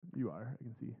You are. I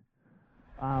can see.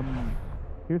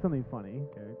 Here's something funny.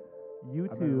 Okay.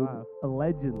 YouTube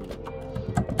allegedly.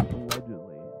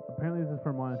 Apparently, this is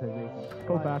for monetization.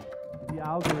 Go back. The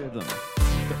algorithm.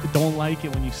 Don't like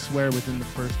it when you swear within the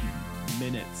first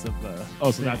minutes of the.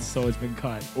 Oh, so thing. it's been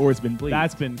cut, or it's been bleeped.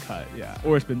 That's been cut. Yeah.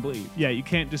 or it's been bleeped. Yeah, you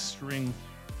can't just string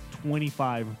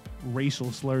 25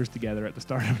 racial slurs together at the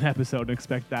start of an episode and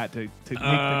expect that to make the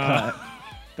cut.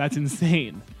 That's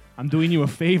insane. I'm doing you a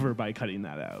favor by cutting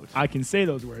that out. I can say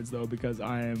those words though because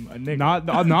I am a nigga.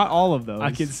 Not all of those.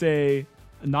 I can say,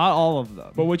 not all of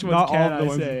them. but which ones Not can all of the I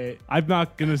ones- say? I'm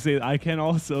not gonna say. I can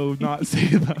also not say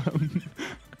them.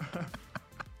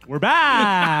 We're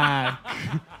back.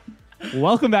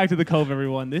 Welcome back to the Cove,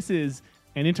 everyone. This is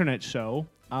an internet show.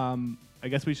 I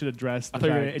guess we should address. I The thought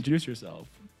you were fact- gonna introduce yourself.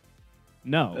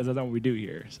 No, That's not what we do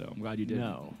here. So I'm glad you did.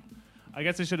 no. I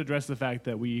guess I should address the fact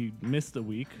that we missed a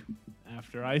week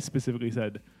after I specifically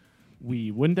said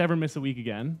we wouldn't ever miss a week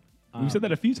again. We said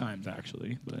that a few times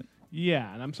actually, but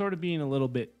Yeah, and I'm sort of being a little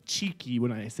bit cheeky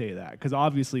when I say that because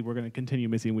obviously we're going to continue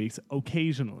missing weeks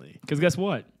occasionally. because guess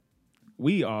what?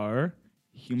 We are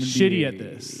human Shitty at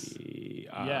beings. this.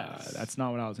 Yes. That's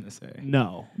not what I was gonna say.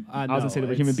 No, I was gonna say that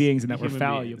we're human beings and that we're human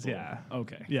valuable. beings, yeah.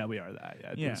 Okay. Yeah, we are that.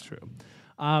 Yeah, Yeah. that's true.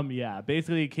 Yeah,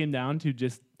 basically it came down to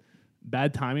just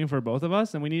bad timing for both of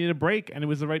us, and we needed a break, and it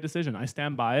was the right decision. I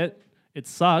stand by it. It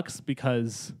sucks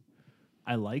because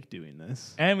I like doing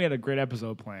this. And we had a great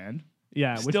episode planned.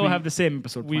 Yeah, Still have the same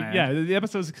episode planned. Yeah, the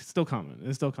episode's still coming.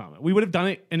 It's still coming. We would have done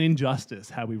it an injustice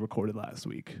had we recorded last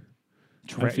week.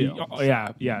 I feel.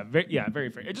 Very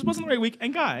fair. It just wasn't the right week.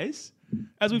 And guys,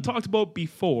 as we've talked about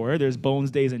before, there's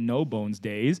bones days and no bones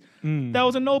days. That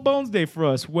was a no bones day for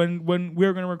us when we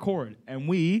were going to record. And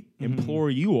we implore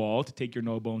you all to take your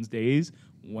no bones days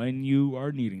when you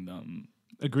are needing them.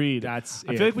 Agreed. That's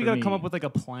I it feel like we for gotta come me. up with like a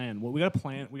plan. Well, we gotta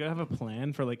plan. We gotta have a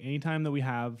plan for like any time that we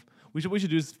have. We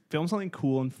should do is film something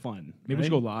cool and fun. Maybe we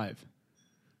should go live.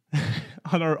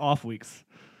 on our off weeks.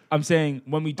 I'm saying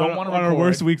when we don't want to on record. our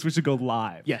worst weeks, we should go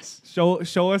live. Yes. Show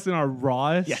us in our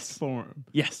rawest Yes. form.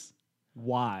 Yes.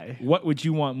 Why? What would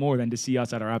you want more than to see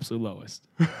us at our absolute lowest?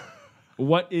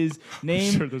 What is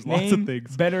name? sure there's lots of name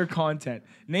things. Better content.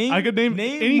 Name. I could name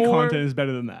any more, content is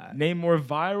better than that. Name more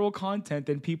viral content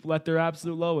than people at their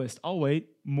absolute lowest. I'll wait.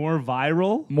 More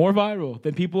viral. More viral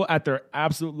than people at their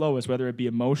absolute lowest, whether it be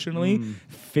emotionally,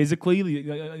 physically.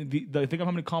 Think of how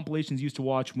many compilations you used to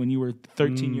watch when you were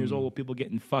 13 years old, people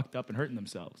getting fucked up and hurting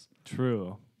themselves.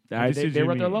 True. They I see what you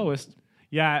were at their mean. lowest.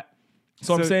 Yeah.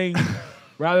 So I'm saying,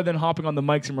 rather than hopping on the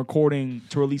mics and recording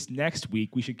to release next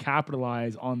week, we should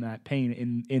capitalize on that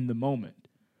pain in the moment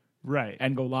right.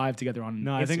 and go live together on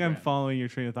No, I think I'm Instagram. following your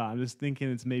train of thought. I'm just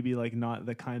thinking it's maybe like not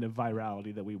the kind of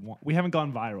virality that we want. We haven't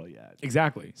gone viral yet.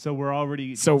 Exactly. So we're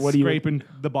already So what do you- scraping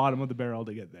the bottom of the barrel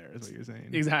to get there, is what you're saying.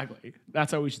 Exactly.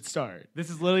 That's how we should start.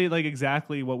 This is literally like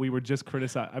exactly what we were just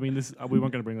criticizing. I mean, this we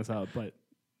weren't going to bring this up, but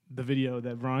the video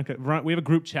that Veronica, we have a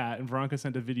group chat, and Veronica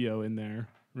sent a video in there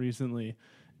recently,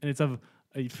 and it's of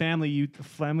a family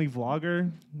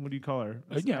vlogger. What do you call her?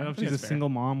 Yeah, I don't know I if think she's a that's fair. single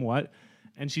mom, what?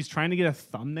 And she's trying to get a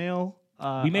thumbnail.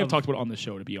 We may have talked about it on the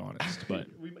show, to be honest, but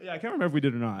I can't remember if we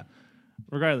did or not.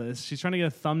 Regardless, she's trying to get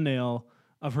a thumbnail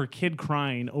of her kid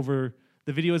crying over.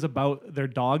 The video is about their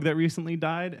dog that recently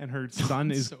died, and her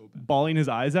son is so bad. bawling his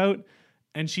eyes out.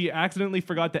 And she accidentally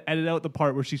forgot to edit out the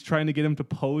part where she's trying to get him to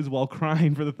pose while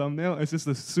crying for the thumbnail. It's just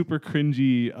a super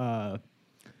cringy.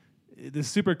 This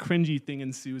super cringy thing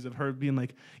ensues of her being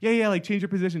like, yeah, like change your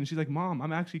position. And she's like, Mom,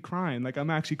 I'm actually crying. Like I'm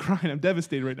actually crying. I'm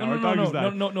devastated right now. Our dog just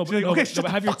died. No. She's like, but okay, shut but the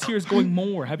have your fuck tears up." going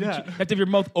more. Have Yeah. you have to have your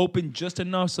mouth open just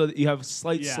enough so that you have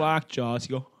slight Yeah. slack jaw. So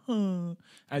you go,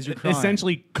 as you're crying.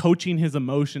 Essentially coaching his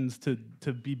emotions to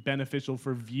be beneficial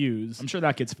for views. I'm sure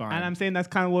that gets fine. And I'm saying that's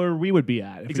kind of where we would be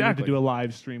at if Exactly. we were to do a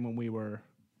live stream when we were.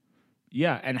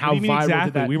 yeah, and What how do you mean viral exactly?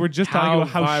 did that? We were just talking about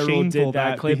how viral shameful did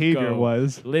that clip behavior go?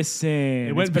 was. Listen,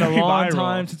 It went it's been a very long viral.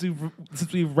 time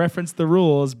since we've referenced the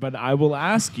rules, but I will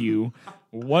ask you,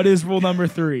 what is rule number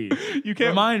 3? You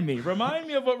can't Remind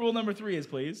me of what rule number 3 is,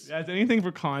 please. Yeah, it's anything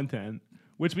for content,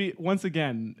 which we once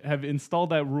again have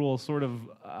installed that rule. Sort of,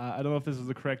 I don't know if this is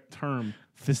the correct term,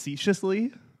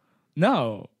 facetiously.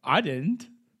 No, I didn't.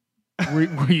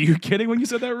 were you kidding when you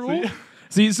said that rule?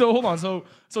 See, so hold on. So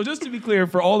just to be clear,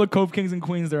 for all the Cove Kings and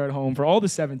Queens that are at home, for all the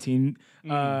 17,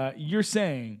 you're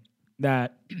saying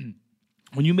that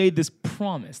when you made this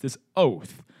promise, this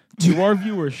oath to our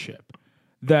viewership,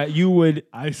 that you would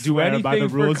I do swear anything by the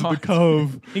for rules of the content.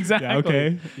 Cove. Exactly. Yeah,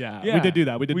 okay. Yeah, we did do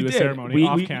that. We did do a ceremony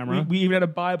off camera. We even had a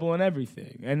Bible and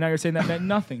everything, and now you're saying that meant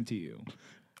nothing to you.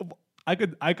 I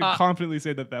could confidently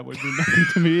say that would mean nothing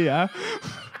to me. Yeah.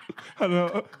 I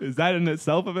don't know. Is that in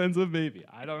itself offensive? Maybe.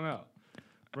 I don't know.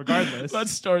 Regardless.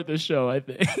 Let's start the show, I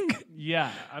think.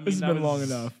 Yeah. I mean, This has that been long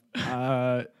enough.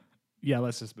 Yeah,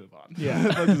 let's just move on. Yeah.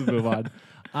 Let's just move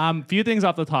on. Few things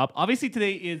off the top. Obviously,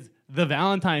 today is the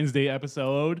Valentine's Day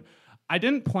episode. I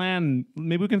didn't plan.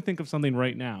 Maybe we can think of something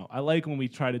right now. I like when we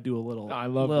try to do a little, I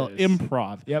love little this.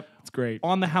 improv. Yep, it's great.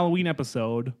 On the Halloween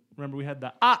episode, remember we had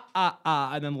the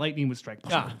and then lightning would strike.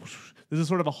 Ah. This is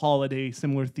sort of a holiday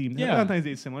similar theme. Yeah. Valentine's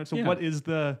Day is similar. So Yeah. what is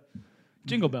the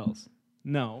Jingle bells.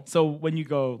 no? So when you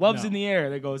go, love's No. in the air,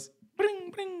 that goes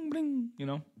bling, bling, bling, you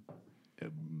know?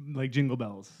 Like jingle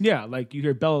bells. Yeah, like you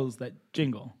hear bells that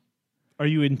jingle. Are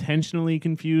you intentionally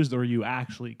confused or are you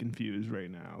actually confused right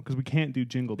now? Because we can't do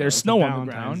jingle bells. There's It's snow on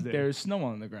the Valentine's ground. Day. There's snow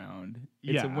on the ground.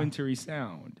 It's a Yeah. wintry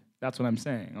sound. That's what I'm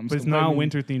saying. But it's not a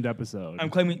winter themed episode.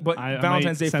 I'm claiming, but I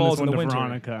Valentine's might Day send falls this in the one to winter.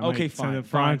 Veronica. I Okay, might send fine. it-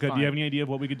 Veronica, fine, do you have fine. any idea of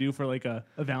what we could do for like a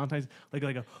Valentine's like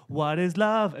a what is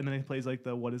love? And then it plays like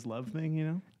the what is love thing, you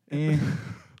know? Eh.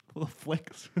 Little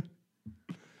flicks. You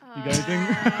got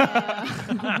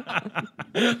anything?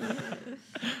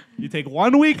 You take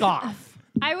 1 week off.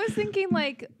 I was thinking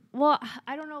like, well,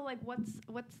 I don't know, like what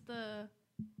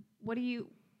are you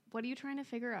trying to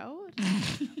figure out?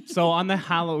 So on the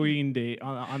Halloween day,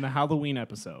 on the Halloween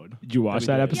episode, Did you watch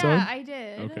That that we did. episode? Yeah, I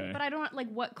did. Okay. But I don't like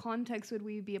what context would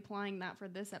we be applying that for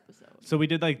this episode? so we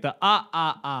did like the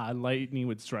and lightning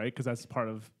would strike because that's part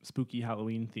of spooky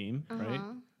Halloween theme, right?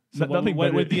 Uh-huh. So what, nothing what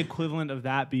better- would the equivalent of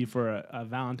that be for a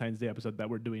Valentine's Day episode that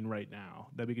we're doing right now?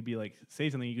 That we could be like, say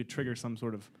something, you could trigger some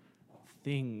sort of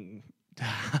thing to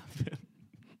happen.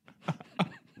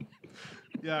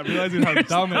 Yeah, I'm realizing how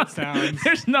dumb it sounds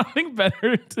There's nothing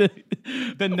better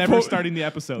than never for- starting the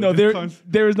episode. No, Just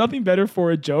there is nothing better for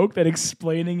a joke than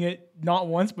explaining it not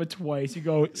once but twice. You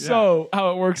go, so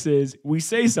how it works is we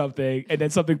say something and then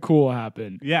something cool will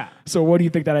happen. yeah. So what do you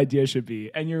think that idea should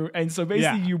be? And so basically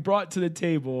Yeah. you brought to the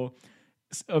table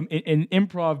an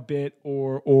improv bit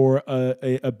or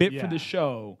a bit Yeah. for the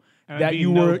show And I'm that being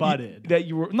you were no-butted. that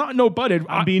you were not no butted.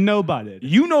 I'm being no-butted.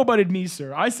 You no butted me,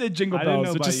 sir. I said jingle I didn't bells,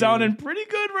 know which about is you. sounding pretty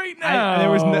good right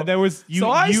now. There was you. so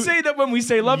I you, say that when we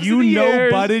say love is you in the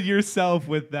air, no-butted yourself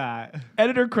with that.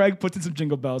 editor Craig puts in some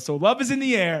jingle bells. So love is in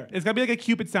the air. It's gotta be like a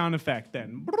Cupid sound effect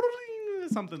then.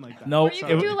 Something like that. No, Or you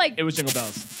could do like it was jingle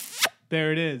bells.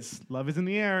 There it is. Love is in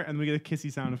the air, and we get a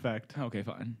kissy sound effect. Okay,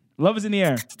 fine. Love is in the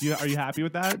air. Are you happy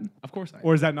with that? Of course I am.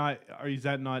 Or is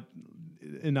that not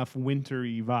enough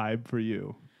wintry vibe for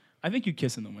you? I think you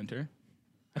kiss in the winter.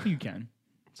 I think you can.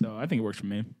 So I think it works for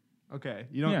me. Okay.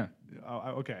 You don't Yeah.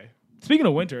 Okay. Speaking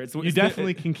of winter, it's You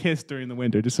definitely can kiss during the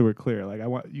winter, just so we're clear. Like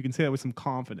you can say that with some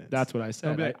confidence. That's what I said.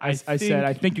 Don't be like, I said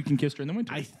I think you can kiss during the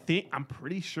winter. I'm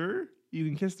pretty sure you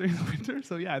can kiss during the winter.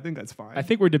 So yeah, I think that's fine. I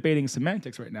think we're debating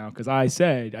semantics right now because I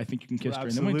said I think you can we're kiss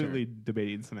during the winter. absolutely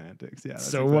debating semantics. Yeah. that's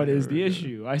So what exactly is what the we're doing.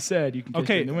 issue? I said you can kiss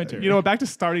Okay, during the winter. you know what? Back to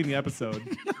starting the episode.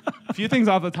 A few things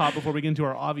off the top before we get into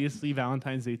our obviously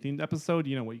Valentine's Day themed episode.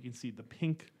 You know what? You can see the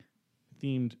pink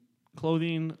themed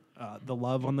clothing, the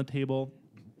love on the table,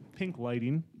 pink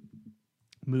lighting,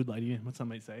 mood lighting, what some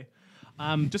might say.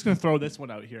 I'm just going to throw this one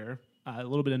out here. A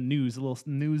little bit of news, a little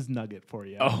news nugget for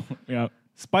you. Oh, yeah.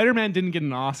 Spider-Man didn't get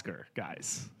an Oscar,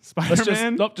 guys. Let's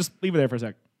Spider-Man just leave it there for a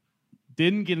sec.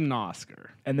 didn't get an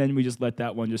Oscar. And then we just let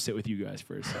that one just sit with you guys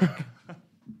for a sec.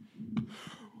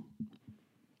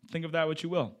 Think of that what you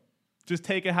will. Just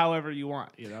take it however you want.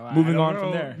 You know, Moving I don't on from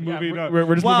know. there. Yeah, Moving on. we're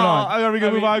just moving on. Are we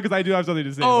gonna I move mean- on? Because I do have something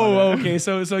to say. Oh, about it. okay.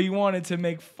 So you wanted to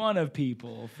make fun of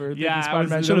people for thinking Yeah,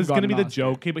 Spider-Man it should was have going to be gotten the an Oscar.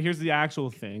 joke. Okay, but here's the actual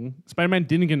thing: Spider-Man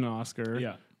didn't get an Oscar.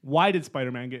 Yeah. Why did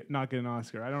Spider-Man not get an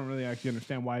Oscar? I don't really actually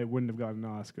understand why it wouldn't have gotten an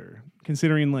Oscar,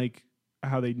 considering like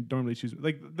how they normally choose.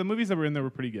 Like the movies that were in there were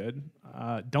pretty good.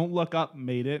 Don't Look Up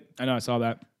made it. I know. I saw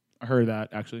that. I heard that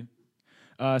actually.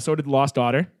 So did Lost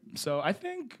Daughter. So I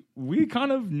think we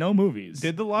kind of know movies.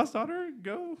 Did The Lost Daughter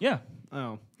go? Yeah.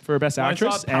 Oh. For Best When I saw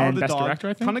Actress Power of and the Best Dog, Director,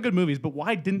 I think. Ton of good movies, but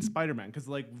why didn't Spider-Man? Because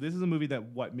like this is a movie that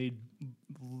made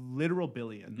literal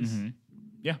billions. Mm-hmm.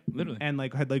 Yeah, literally. And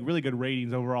like had like really good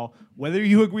ratings overall. Whether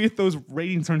you agree with those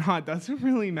ratings or not doesn't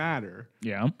really matter.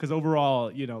 Yeah. Because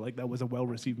overall, you know, like that was a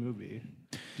well-received movie.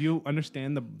 Do you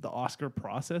understand the Oscar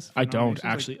process? for I don't nominations?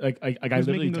 actually. Like I Like, literally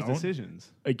who's making those don't.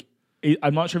 decisions? Like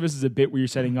I'm not sure if this is a bit where you're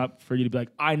setting up for you to be like,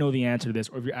 I know the answer to this,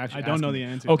 or if you're actually. I don't know asking- the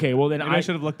answer. Okay, well then Maybe I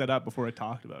should have looked that up before I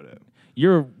talked about it.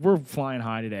 we're flying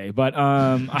high today, but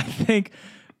I think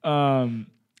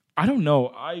I don't know.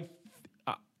 I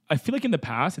feel like in the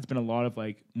past it's been a lot of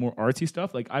like more artsy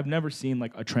stuff. Like I've never seen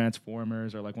like a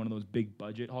Transformers or like one of those big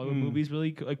budget Hollywood movies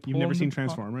really like. You've pull never in seen the-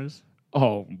 Transformers?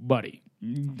 Oh, buddy,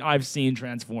 I've seen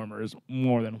Transformers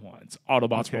more than once.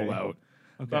 Autobots Okay. roll out.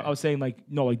 Okay. I was saying like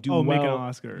no, like do Oh, well. make an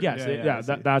Oscar. Yes, Yeah, I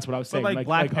see. that's what I was But saying. like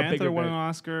Black a bigger Panther won bit. an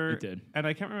Oscar. It did. And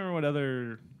I can't remember what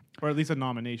other, or at least a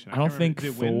nomination. I don't can't think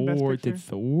remember. Did it win Best Thor. Picture? Did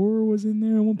Thor was in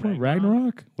there at one point?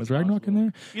 Ragnarok was Ragnarok in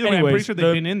there? Either way, I'm Anyways, pretty sure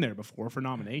they've been in there before for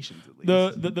nominations at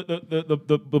least.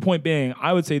 the point being,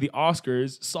 I would say the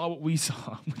Oscars saw what we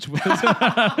saw, which was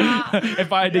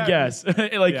if I had to guess,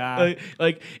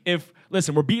 like if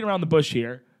listen, we're beating around the bush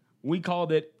here. We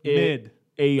called it Mid.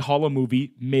 a hollow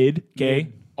movie, mid, okay,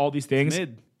 Mid. all these things.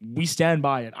 Mid. We stand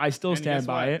by it. I still And stand guess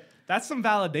by what? it. That's some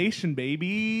validation,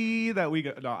 baby. That we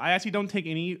got. No, I actually don't take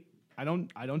any. I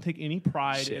don't take any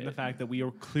pride in the Shit. fact that we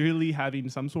are clearly having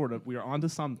some sort of. We are onto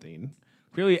something.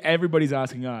 Clearly, everybody's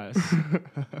asking us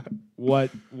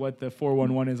what the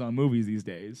 411 is on movies these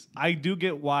days. I do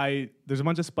get why there's a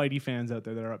bunch of Spidey fans out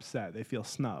there that are upset. They feel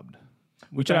snubbed.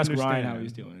 We should ask Ryan how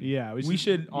he's doing. Yeah, we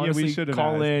should honestly should've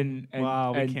call asked. in and,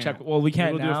 Wow, we and can't. check. Well, we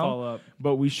can't We'll do a now, follow-up.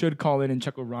 but we should call in and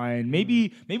check with Ryan.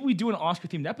 Maybe we do an Oscar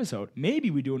themed episode. Maybe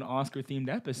we do an Oscar themed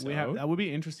episode. That would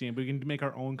be interesting. We can make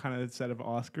our own kind of set of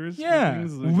Oscars. for Yeah,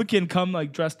 things. we can come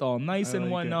like dressed all nice I and like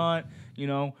it. whatnot. You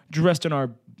know, dressed in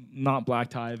our not black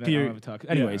tie event. I don't have a tux.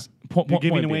 Anyways, You're giving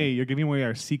point away. being- You're giving away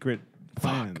our secret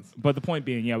plans. But the point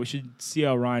being, yeah, we should see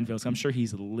how Ryan feels. I'm sure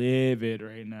he's livid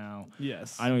right now.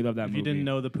 Yes, I know you love that If movie. you didn't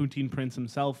know, the Poutine Prince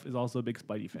himself is also a big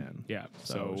Spidey fan. Yeah.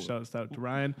 So So, shouts out to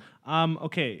Ryan.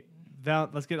 Okay,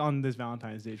 let's get on this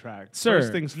Valentine's Day track. sir,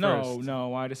 First things first.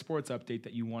 no, I had a sports update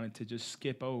that you wanted to just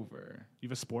skip over. You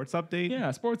have a sports update?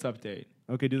 Yeah, sports update.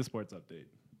 Okay, do the sports update.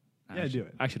 Yeah, do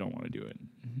it. I actually don't want to do it.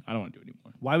 I don't want to do it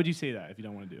anymore Why would you say that if you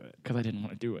don't want to do it? because I didn't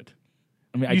want to do it.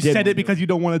 I mean, I You did said wanna it do because you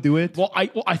don't want to do it? Well, I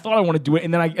thought I wanted to do it,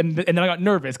 and then I got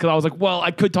nervous because I was like, well,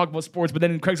 I could talk about sports, but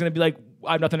then Craig's gonna be like,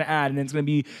 I have nothing to add, and then it's gonna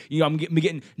be, I'm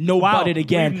getting no-butted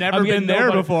again. We've never I'm getting been there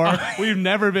no-butted. before. We've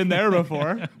never been there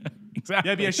before. Exactly.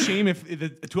 Yeah, it'd be a shame if the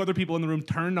two other people in the room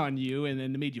turned on you and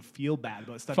then it made you feel bad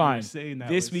about stuff you Fine. were saying.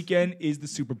 This weekend is the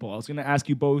Super Bowl. I was gonna ask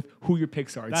you both who your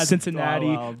picks are. It's That's- Cincinnati oh,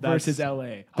 well, that's- versus LA.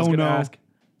 I was Don't gonna know. ask.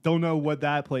 Don't know what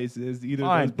that place is either.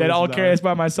 Fine, Of those then I'll places carry are. this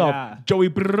by myself. Yeah. Joey,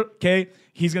 okay,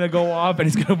 he's gonna go off and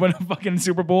he's gonna win a fucking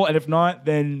Super Bowl, and if not,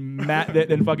 then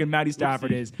then fucking Matty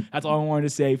Stafford is. That's all I wanted to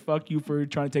say. Fuck you for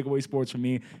trying to take away sports from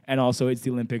me, and also it's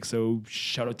the Olympics, so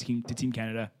shout out to Team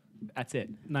Canada. That's it.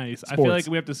 Nice. I Sports. feel like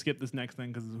we have to skip this next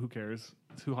thing because who cares?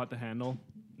 It's too hot to handle.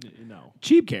 No.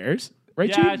 Cheap cares, right?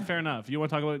 Yeah, Cheap. fair enough. You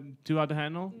want to talk about too hot to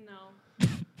handle? No.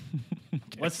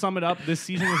 Let's sum it up. This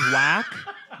season was whack.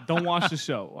 Don't watch the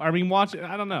show. I mean, watch it.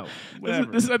 I don't know.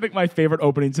 Whatever. This is, I think, my favorite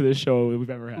opening to this show we've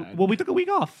ever had. Well, we took a week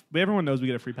off. But everyone knows we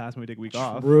get a free pass when we take a week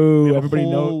off. True. We have Everybody a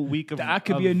whole knows week of that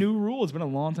could be a new rule. It's been a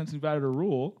long time since we've added a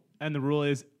rule. And the rule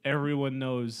is everyone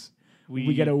knows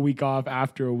We get a week off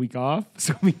after a week off,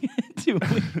 so we get 2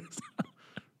 weeks.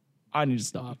 I need to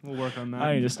stop. We'll work on that.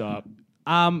 I need to stop.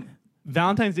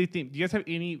 Valentine's Day theme. Do you guys have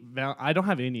any? I don't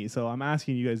have any, so I'm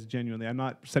asking you guys genuinely. I'm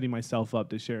not setting myself up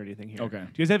to share anything here. Okay. Do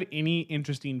you guys have any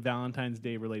interesting Valentine's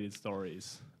Day related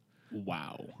stories?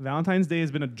 Wow. Valentine's Day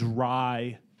has been a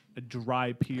dry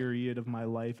period of my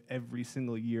life every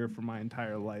single year for my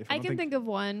entire life. I don't can think of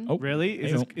one. Oh. Really?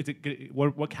 I don't. Is it good?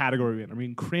 What category are we in? Are we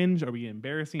in cringe? Are we in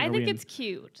embarrassing? I Are we think in- it's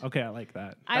cute. Okay, I like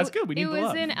that. I That's good. We need it the was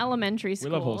love. in elementary We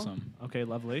school. love wholesome. Okay,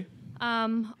 lovely.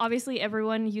 Obviously,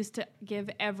 everyone used to give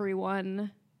everyone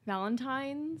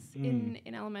Valentines in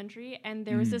elementary, and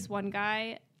there was this one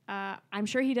guy. I'm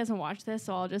sure he doesn't watch this,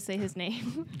 so I'll just say his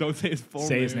name. Don't say his full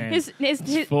Say name. his name.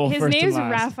 his full his first and name's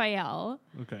last. Raphael,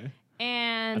 Okay.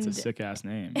 and That's a sick ass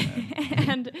name. man.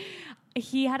 and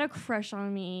he had a crush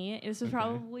on me. This was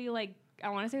probably like I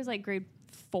want to say it was like grade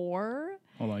 4.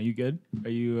 Hold on, you good? Are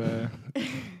you?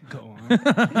 Go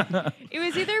on.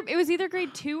 It was either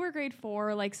grade 2 or grade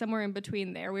 4, like somewhere in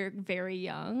between there. We were very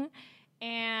young.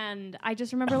 And I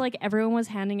just remember like everyone was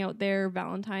handing out their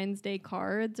Valentine's Day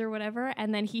cards or whatever.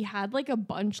 And then he had like a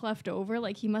bunch left over.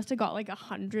 Like he must have got like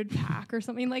 100 pack or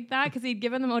something like that. Cause he'd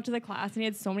given them out to the class and he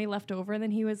had so many left over. And then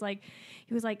he was like,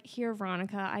 here,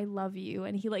 Veronica, I love you.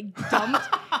 And he like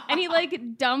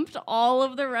dumped all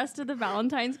of the rest of the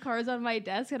Valentine's cards on my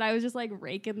desk. And I was just like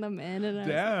raking them in. And I was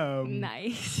like, Damn.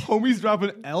 nice. Homie's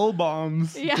dropping L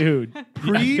bombs. Yeah. Dude,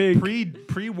 I think-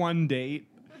 Pre one date.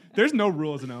 There's no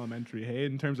rules in elementary, hey,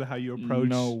 in terms of how you approach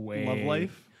No way. love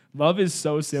life. love is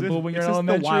so simple just- when you're it's in just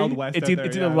the elementary. Wild West It's, out e- there,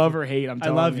 it's yeah. either love or hate. I'm I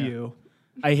telling love you. you.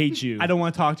 I hate you. I don't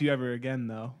want to talk to you ever again,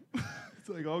 though. It's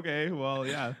like, okay, well,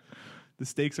 yeah. The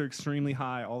stakes are extremely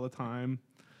high all the time.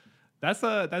 That's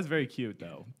very cute,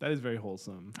 though. That is very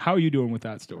wholesome. How are you doing with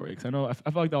that story? Because I know I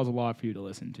feel like that was a lot for you to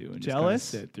listen to and just kinda Jealous?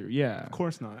 sit through. Yeah, Of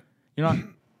course not. you're not.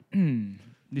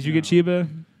 Did you get Chiba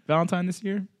Valentine this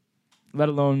year? Let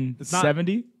alone It's not-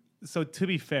 70. So to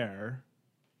be fair,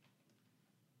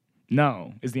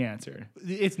 No is the answer.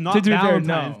 It's To not be fair,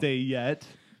 Valentine's no. Day yet.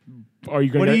 Are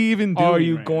you? What are you even Are doing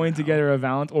you right going to now? get her a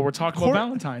Valentine? Well, we're talking about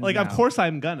Valentine's. Like, now. of course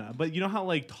I'm gonna. But you know how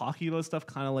like talking about stuff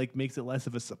kind of like makes it less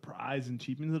of a surprise and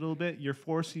cheapens it a little bit. You're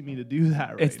forcing me to do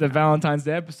that right It's the now. Valentine's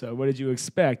Day episode. What did you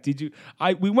expect?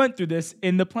 We went through this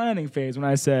in the planning phase when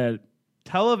I said,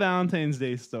 Tell a Valentine's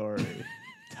Day story.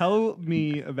 Tell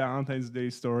me a Valentine's Day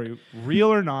story,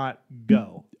 real or not.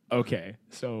 Go. okay,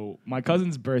 so my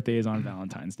cousin's birthday is on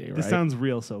Valentine's Day, right? This sounds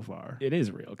real so far. It is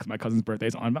real because my cousin's birthday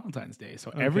is on Valentine's Day.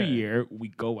 So every Okay. year we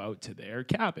go out to their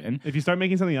cabin If you start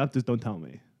making something up, just don't tell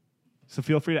me. So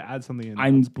feel free to add something in.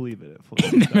 I'm- Let's believe it.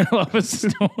 in the middle of a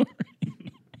story.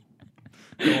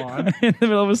 Go on. In the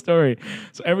middle of a story.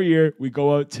 So every year we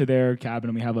go out to their cabin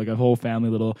and we have like a whole family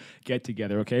little get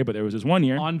together, okay? But there was this one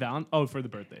year. For the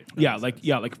birthday. Yeah,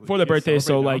 like for the birthday.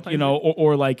 So like, you know,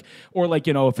 or like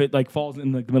you know, if it like falls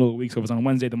in like the middle of the week, so if it's on a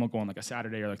Wednesday, then we'll go on like a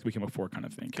Saturday or like the weekend before kind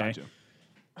of thing. Okay.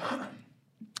 Gotcha.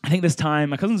 I think this time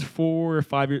my cousin's 4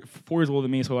 years older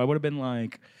than me, so I would have been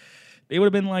like, they would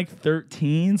have been like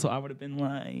 13, so I would have been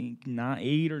like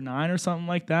 8 or 9 or something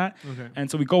like that. Okay. And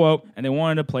so we go out and they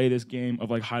wanted to play this game of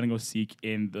like hide and go seek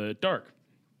in the dark.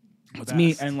 It's me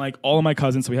Best. and like all of my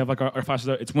cousins. So we have like our flashes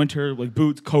out. It's winter, like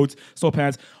boots, coats, snow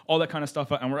pants, all that kind of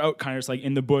stuff. And we're out kind of just like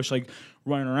in the bush, like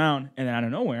running around. And then out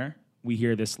of nowhere, we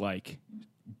hear this like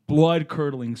blood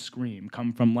curdling scream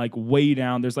come from like way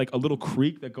down. There's like a little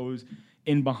creek that goes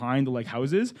in behind the like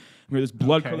houses. We hear this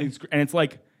blood curdling scream. And it's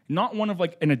like not one of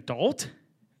like an adult,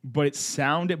 but it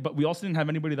sounded, but we also didn't have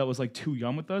anybody that was like too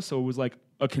young with us. So it was like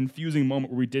a confusing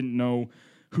moment where we didn't know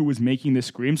who was making this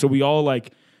scream. So we all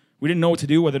like, we didn't know what to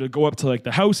do, whether to go up to like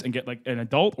the house and get like an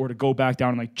adult or to go back down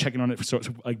and like checking on it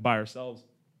like by ourselves.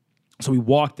 So we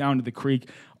walked down to the creek,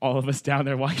 all of us down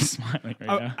there. Why are you smiling right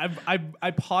now?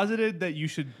 I posited that you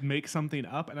should make something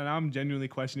up, and now I'm genuinely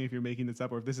questioning if you're making this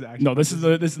up or if this is actually. No, this is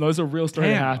a real story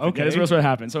that Damn, happened. okay. Yeah, this is a real story that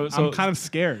happened. So I'm kind of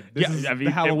scared. This Yeah, is I mean,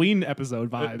 the Halloween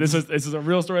episode vibe. This is a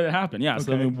real story that happened. Yeah.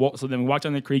 So, Okay. then we walk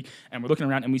down the creek and we're looking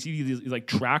around and we see these like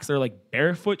tracks. They're like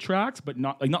barefoot tracks, but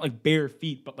not like bare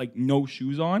feet, but like no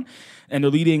shoes on. And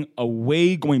they're leading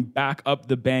away, going back up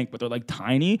the bank, but they're like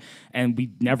tiny. And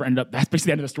we never ended up. That's basically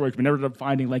the end of the story. 'Cause we never ended up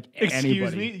finding like Excuse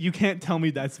anybody. me, you can't tell me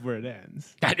that's where it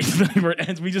ends. That is literally where it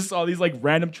ends. We just saw these like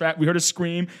random tracks. We heard a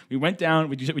scream. We went down.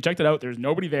 We checked it out. There's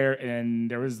nobody there, and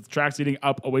there was tracks leading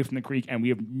up away from the creek, and we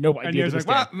have no idea. And you're to like,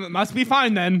 this day. well, must be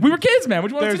fine then. We were kids, man. What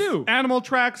do you want us There's to do? animal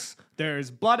tracks.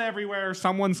 There's blood everywhere.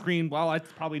 Someone screamed. Well,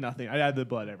 it's probably nothing. I added the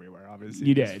blood everywhere, obviously.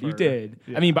 You just did. You for- did.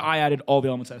 yeah. I mean, but I added all the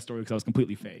elements to that story because I was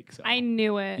completely fake. So. I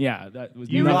knew it. Yeah, that was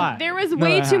You none of- lied. There was None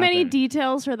way of that too many happened.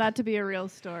 details for that to be a real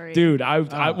story. Dude,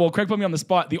 well, Craig put me on the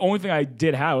spot. The only thing I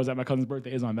did have was that my cousin's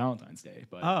birthday is on Valentine's Day.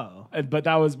 But Oh. but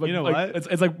that was. But You know like, what?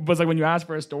 It's like when you ask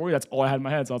for a story, that's all I had in my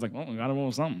head. So I was like, oh, I gotta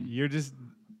roll something. You're just.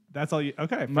 That's all you.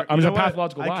 Okay. I'm You just a know what?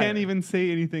 pathological I can't liar. even say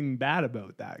anything bad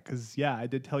about that because, yeah, I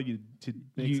did tell you to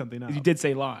make something up. You did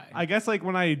say lie. I guess like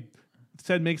when I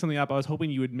said make something up, I was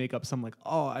hoping you would make up some like,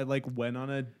 oh, I like went on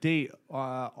a date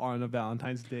on a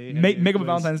Valentine's Day. and Make it up a was-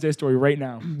 Valentine's Day story right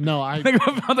now. No, I Make up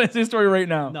a Valentine's Day story right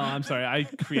now. No, I'm sorry. I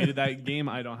created that game.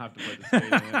 I don't have to participate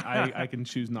in it. I can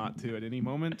choose not to at any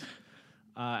moment.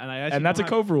 And I actually And that's a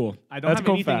don't have- cove rule. I don't That's have a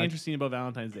cove anything fact. interesting about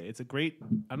Valentine's Day. It's a great.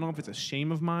 I don't know if it's a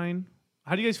shame of mine.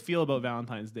 How do you guys feel about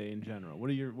Valentine's Day in general?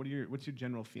 What's your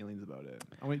general feelings about it?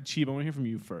 Cheeb, I want to hear from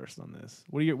you first on this.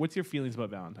 What's your feelings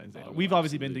about Valentine's Day? I'll go We've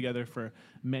obviously been absolutely- together for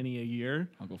many a year.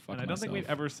 I'll go fuck And I don't think we've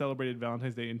myself. ever celebrated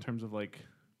Valentine's Day in terms of like.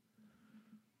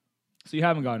 So you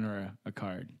haven't gotten her a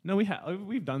card. No,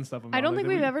 we've done stuff. On I don't think Valentine's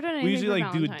Day. we've ever done anything. We usually for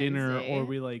like do a Valentine's dinner Day. or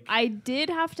we like. I did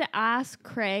have to ask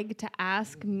Craig to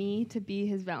ask me to be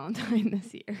his Valentine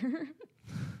this year.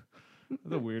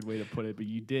 That's a weird way to put it, but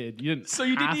you did. You didn't. So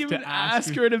you didn't have even to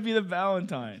ask her to be the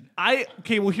Valentine.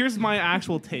 Okay, well, here's my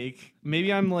actual take.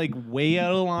 Maybe I'm like way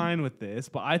out of line with this,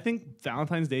 but I think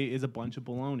Valentine's Day is a bunch of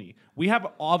baloney. We have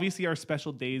obviously our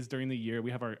special days during the year.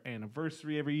 We have our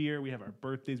anniversary every year. We have our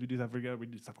birthdays. We do stuff every year. We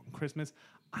do stuff on Christmas.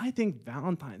 I think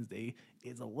Valentine's Day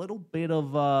is a little bit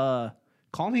of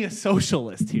call me a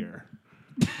socialist here.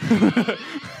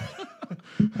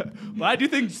 But I do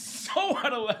think So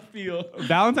out of left field.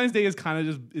 Valentine's Day is kind of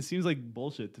just, it seems like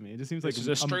bullshit to me. It just seems like It's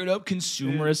just a straight up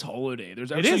consumerist holiday.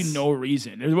 There's It actually is. no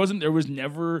reason. There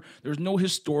was no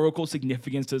historical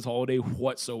significance to this holiday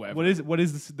whatsoever. What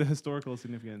is the historical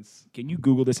significance? Can you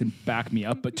Google this and back me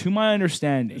up? But to my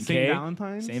understanding, Saint okay?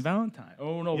 Valentine's? Saint Valentine.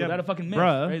 Oh no, Yeah, was that a fucking myth?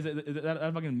 bruh. Right? Is that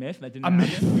a fucking myth that didn't A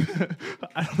happen? myth.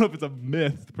 I don't know if it's a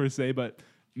myth per se, but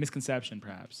misconception,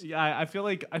 perhaps. Yeah, I feel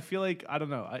like I don't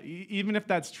know. Even if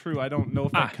that's true, I don't know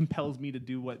if that compels me to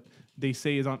do what they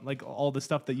say is on like all the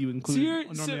stuff that you include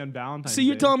normally on Valentine's. So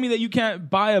you're Day. telling me that you can't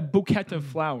buy a bouquet of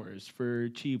flowers for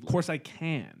cheap, Of course, I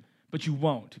can. but you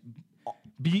won't.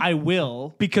 I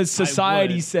will Because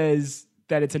society would. says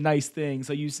that it's a nice thing.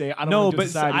 So you say, I don't No, want to do but what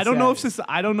society I don't know if says.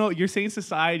 I don't know. You're saying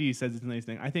society says it's a nice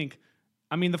thing.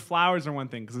 I mean, the flowers are one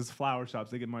thing because it's flower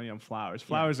shops. They get money on flowers.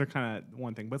 Flowers are kind of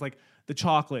one thing, but it's like the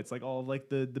chocolates, like all of like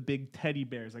the big teddy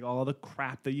bears, like all the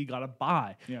crap that you gotta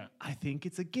buy. Yeah. I think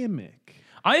it's a gimmick.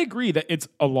 I agree that it's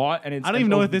a lot, and it's. I don't even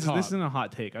know over if the this top. isn't a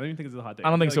hot take. I don't even think it's a hot take.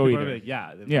 I don't think feel so people are either. like,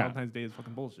 yeah, Yeah. Valentine's Day is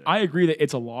fucking bullshit. I agree that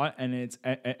it's a lot, and it's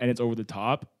over the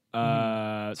top. So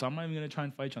I'm not even gonna try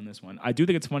and fight you on this one. I do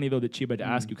think it's funny though that Chiba had to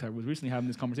ask you because I was recently having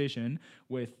this conversation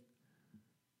with.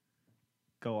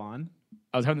 Go on.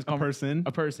 I was having this person.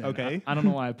 A person. Okay. I don't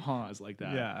know why I paused like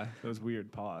that. Yeah, that was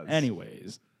weird. Pause.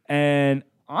 Anyways, and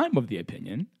I'm of the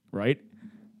opinion, right?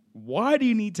 Why do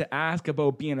you need to ask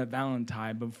about being a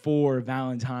Valentine before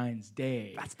Valentine's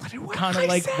Day? That's literally what kind I of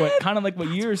like said. what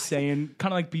you're saying.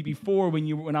 Kind of like before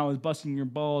when I was busting your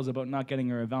balls about not getting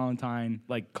her a Valentine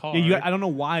like card. Yeah, I don't know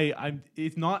why.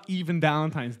 It's not even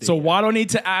Valentine's Day. So yet. why do I need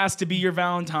to ask to be your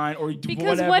Valentine or Because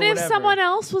whatever, what if whatever? someone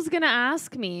else was gonna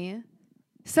ask me?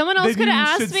 Someone else Then could have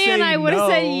you asked should me, and say I would have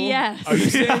said no. yes. Are you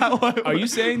saying, Yeah, are you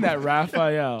saying that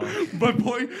Raphael My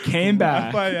boy came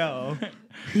back Raphael.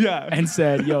 Yeah. and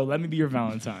said, "Yo, let me be your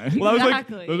Valentine"? Well, that was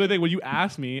Exactly. like that was my thing. When you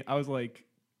asked me, I was like,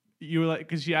 you were like,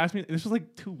 because she asked me. This was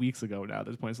like 2 weeks ago now. At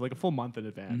this point, so like a full month in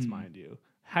advance, mind you.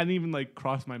 Hadn't even like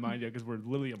crossed my mind yet because we're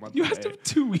literally a month. You away. asked him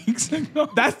 2 weeks ago.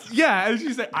 That's and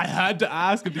she said I had to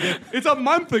ask him to get. It's a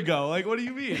month ago. Like, what do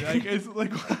you mean? Like, it's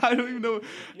like I don't even know.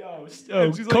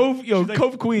 And she's like- Cove, she's like-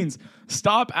 Cove Queens,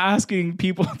 stop asking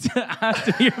people to ask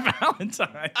to be your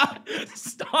Valentine.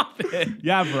 Stop it.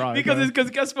 Yeah, bro. Because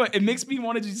guess what? It makes me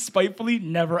want to just spitefully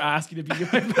never ask you to be your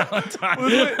Valentine.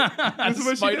 This is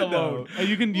what she Spite did, though. alone. And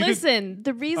you can Listen,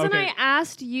 the reason Okay. I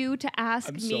asked you to ask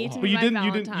I'm me so to hot. be But you my didn't.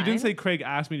 Valentine. You didn't say Craig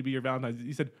asked me to be your Valentine.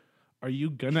 You said, "Are you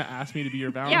gonna ask me to be your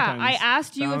Yeah, Valentine?" I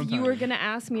asked you if you were gonna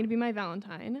ask me to be my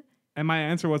Valentine. And my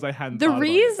answer was I hadn't. The thought about it.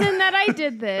 reason that I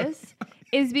did this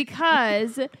is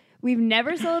because we've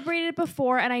never celebrated it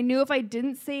before, and I knew if I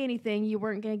didn't say anything, you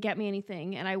weren't gonna get me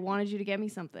anything, and I wanted you to get me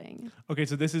something. Okay,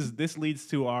 so this leads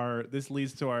to our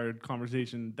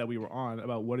conversation that we were on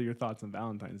about what are your thoughts on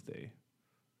Valentine's Day?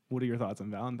 What are your thoughts on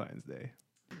Valentine's Day?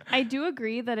 I do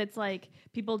agree that it's like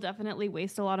people definitely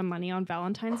waste a lot of money on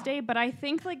Valentine's Day, but I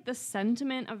think like the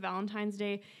sentiment of Valentine's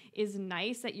Day is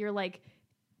nice that you're like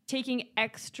taking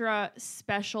extra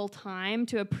special time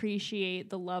to appreciate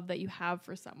the love that you have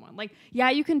for someone. Like, yeah,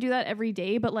 you can do that every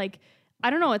day, but like I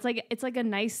don't know, it's like a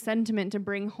nice sentiment to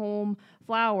bring home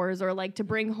flowers or like to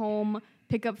bring home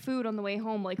pick up food on the way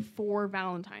home like for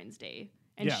Valentine's Day.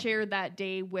 And Yeah. share that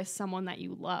day with someone that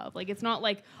you love. Like it's not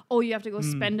like, oh, you have to go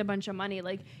spend a bunch of money.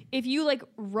 Like if you like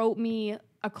wrote me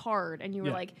a card and you were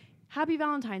Yeah. like, Happy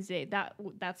Valentine's Day,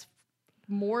 that's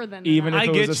more than Even enough. if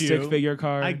I it was get a you. stick figure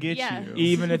card. I get Yeah. you.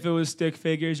 Even if it was stick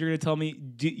figures, you're gonna tell me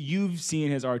you've seen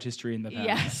his artistry in the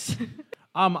past. Yes.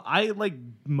 I like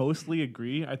mostly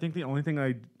agree. I think the only thing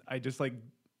I just like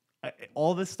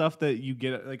all this stuff that you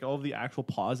get, like all of the actual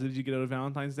positives you get out of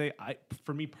Valentine's Day,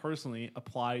 for me personally,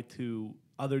 apply to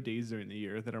other days during the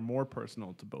year that are more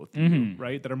personal to both of you,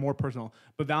 right? That are more personal.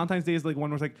 But Valentine's Day is like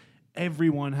one where it's like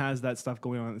everyone has that stuff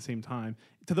going on at the same time,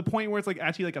 to the point where it's like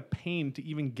actually like a pain to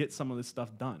even get some of this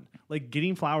stuff done. Like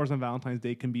getting flowers on Valentine's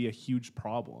Day can be a huge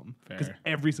problem because Fair.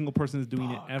 every single person is doing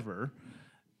it ever.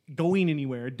 Going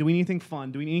anywhere, doing anything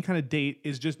fun, doing any kind of date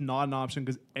is just not an option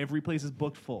because every place is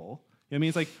booked full. You know what I mean?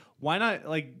 It's like, why not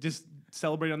like just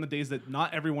celebrate on the days that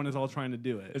not everyone is all trying to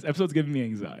do it? This episode's giving me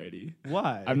anxiety.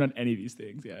 Why? I've done any of these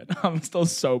things yet. I'm still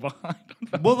so behind.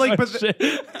 on well, like, but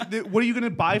shit. what are you gonna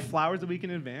buy flowers a week in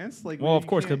advance? Like, Well, you of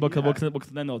course, can't- because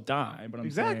then they'll die. But I'm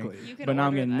Exactly. saying, You can but now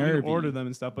I'm order getting them. you can nervy. order them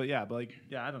and stuff. But yeah,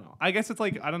 I don't know. I guess it's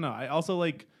like I don't know. I also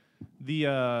like the.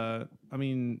 I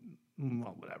mean,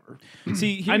 well, whatever.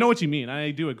 See, I know what you mean.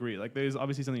 I do agree. Like, there's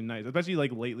obviously something nice, especially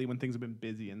like lately when things have been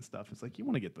busy and stuff. It's like you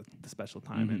want to get the special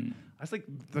time, and I just like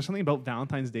there's something about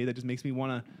Valentine's Day that just makes me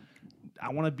want to. I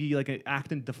want to be like an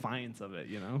act in defiance of it,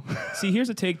 you know. See, here's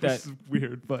a take that This is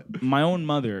weird, but my own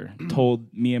mother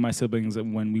told me and my siblings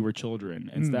when we were children.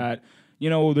 It's that,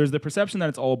 there's the perception that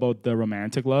it's all about the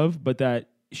romantic love, but that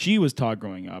she was taught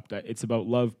growing up that it's about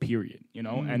love, period,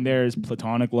 and there's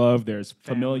platonic love, there's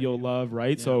familial love,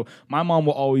 right? Yeah. So my mom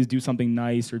will always do something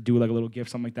nice or do like a little gift,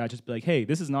 something like that, just be like, hey,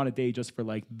 this is not a day just for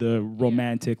like the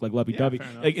romantic, like lovey-dovey. fair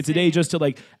enough. Like it's a day just to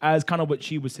like, as kind of what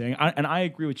she was saying. And I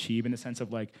agree with Sheeb in the sense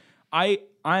of like,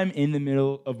 I'm in the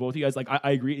middle of both of you guys. Like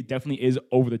I agree, it definitely is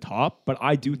over the top, but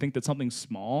I do think that something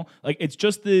small, like it's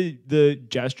just the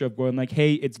gesture of going like,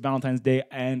 hey, it's Valentine's Day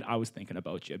and I was thinking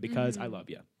about you because I love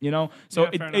you. You know? So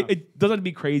Yeah, fair enough. it doesn't have to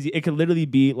be crazy. It could literally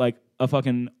be like a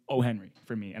fucking O. Henry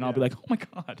for me. And I'll be like, oh my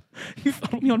God, you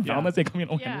thought of me on Valentine's Day coming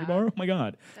on O. Yeah. Henry bar? Oh my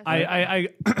God. I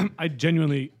I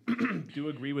genuinely do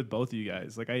agree with both of you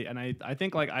guys. Like I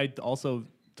think like I also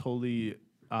totally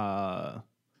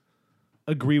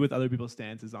agree with other people's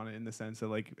stances on it in the sense that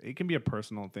like it can be a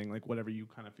personal thing, like whatever you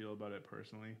kind of feel about it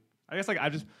personally. I guess like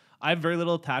I have very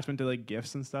little attachment to like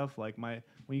gifts and stuff. Like when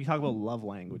you talk about love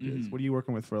languages, what are you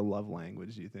working with for a love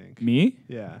language, do you think? Me?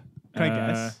 Yeah. Can I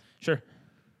guess? Sure.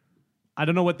 I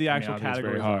don't know what the mean, actual I think it's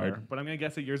very categories hard. are, but I'm gonna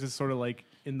guess that yours is sort of like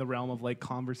in the realm of like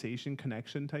conversation,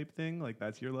 connection type thing. Like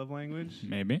that's your love language.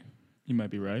 Maybe. You might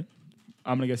be right.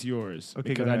 I'm gonna guess yours Okay,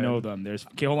 because go I know ahead. them. There's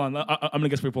hold on. I'm gonna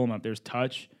guess we pull them up. There's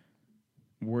touch,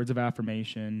 words of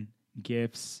affirmation,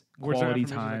 gifts, Words of quality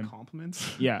affirmation, like time.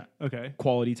 compliments. Yeah, Okay.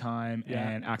 quality time Yeah.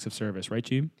 and acts of service. Right,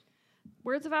 Cheeb?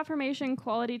 Words of affirmation,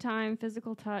 quality time,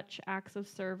 physical touch, acts of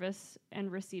service,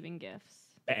 and receiving gifts.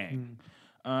 Bang.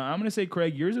 I'm gonna say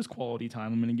Craig. Yours is quality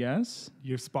time. I'm gonna guess.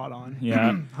 You're spot on.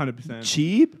 Yeah. 100%.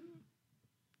 Cheap.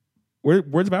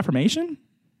 Words of affirmation.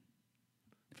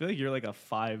 I feel like you're like a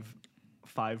five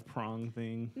prong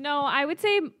thing. No, I would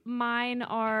say mine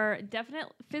are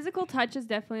definitely physical touch is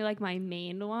definitely like my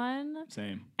main one.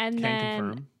 Same. And Can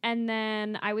confirm.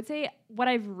 then I would say what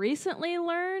I've recently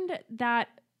learned that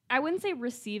I wouldn't say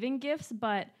receiving gifts,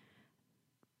 but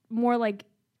more like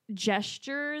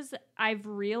gestures I've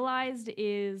realized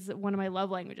is one of my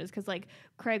love languages. Because like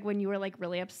Craig, when you were like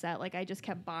really upset, like I just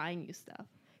kept buying you stuff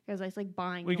because I was like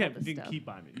buying We you all can't. this You can stuff. keep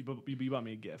buying me. You bought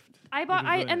me a gift. I bought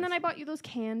which is really and then nice. I bought you those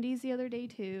candies the other day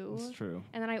too. It's true.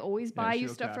 And then I always buy you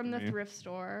she'll stuff cap from the me. thrift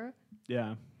store.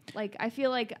 Yeah. Like I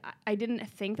feel like I didn't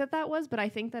think that was, but I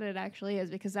think that it actually is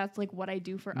because that's like what I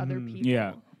do for other people.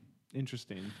 Yeah.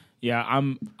 Interesting. Yeah,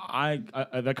 I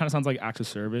that kind of sounds like acts of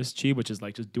service, Cheap, which is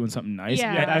like just doing something nice.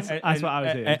 Yeah. That's what I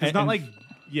would say. It's not like.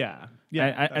 Yeah.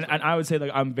 Yeah. And I would say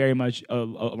like I'm very much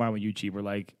aligned with you, Cheap. Where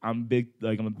like I'm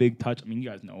a big touch. I mean, you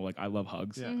guys know like I love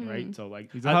hugs, Yeah. right? So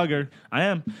like He's a hugger. I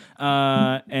am.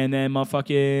 And then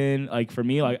motherfucking like for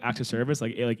me like acts of service,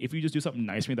 like if you just do something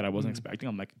nice for me that I wasn't expecting,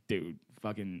 I'm like, dude,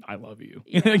 fucking I love you.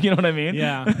 You know what I mean?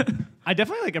 Yeah. I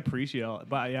definitely like appreciate it,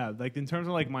 but yeah, like in terms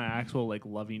of like my actual like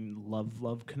loving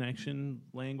love connection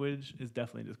language is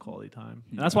definitely just quality time.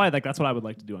 And that's why like that's what I would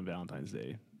like to do on Valentine's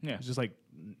Day. Yeah. It's just like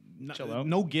Chill out.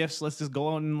 no gifts. Let's just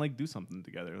go out and like do something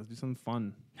together. Let's do something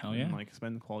fun. Hell yeah. And, like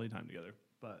spend quality time together.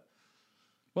 But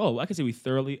Well, like I say, we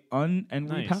thoroughly and Nice.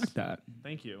 repacked that.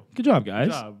 thank you. Good job, guys.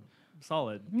 Good job.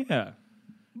 Solid. Yeah.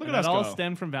 Look And at us it all go.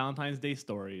 stemmed from Valentine's Day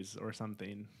stories or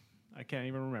something. I can't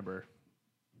even remember.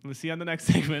 We'll see you on the next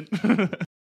segment.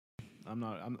 I'm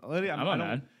not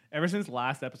mad. Ever since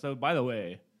last episode, by the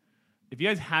way, if you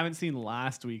guys haven't seen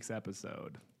last week's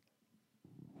episode,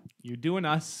 you're doing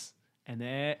us and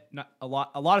a lot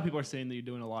of people are saying that you're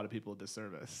doing a lot of people a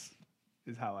disservice.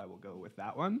 Is how I will go with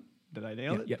that one. Did I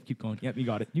nail it? Yep, keep going. Yep, you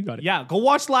got it. You got it. Yeah, go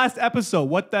watch last episode.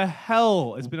 What the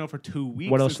hell? It's been out for 2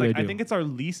 weeks. What else It's did like, they do? I think it's our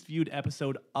least viewed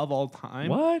episode of all time.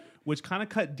 What? Which kind of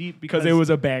cut deep Because it was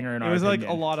a banger in it our was like a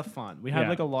opinion. lot of fun. We had Yeah.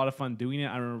 like a lot of fun doing it.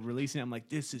 I remember releasing it. I'm like,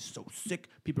 this is so sick.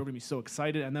 People are gonna be so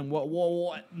excited. And then what?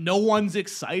 No one's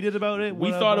excited about it.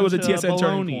 We What thought it was a bunch of TSN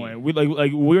turning baloney. point. We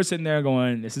like we were sitting there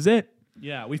going, "This is it."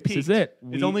 Yeah, we've This peaked. is it.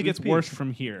 It only We gets peaked. worse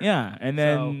from here. Yeah, and So,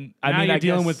 then now you're I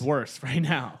dealing guess- with worse right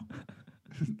now.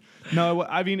 No,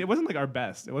 I mean it wasn't like our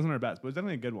best. It wasn't our best, but it was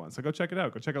definitely a good one. So go check it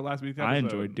out. Go check out last week's episode. I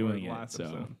enjoyed or doing the it. last So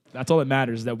episode. that's all that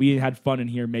matters. Is that we had fun in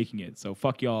here making it. So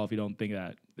fuck y'all if you don't think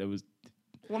that was.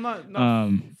 Well, not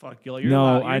fuck you. You're no,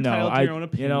 allowed- you're I know. entitled to your own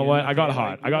opinion. You know what? I got okay? hot.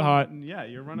 Like, I got hot. Yeah,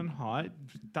 you're running hot.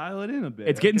 Dial it in a bit.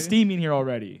 It's getting okay? steamy in here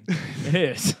already. It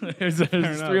is. there's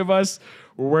enough. three of us.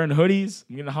 We're wearing hoodies.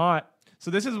 I'm getting hot. So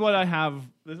this is what I have.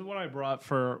 This is what I brought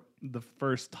for the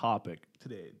first topic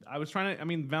today. I was trying to. I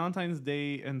mean, Valentine's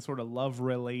Day and sort of love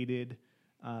related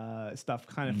stuff.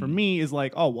 Kind of for me is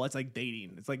like, oh well, it's like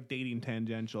dating. It's like dating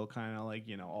tangential, kind of like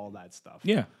all that stuff.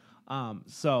 Yeah,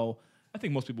 So I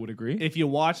think most people would agree. if you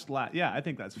watched yeah, I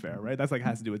think that's fair, right? That's like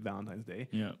has to do with Valentine's Day.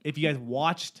 Yeah. If you guys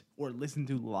watched or listened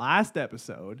to last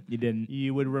episode, You didn't.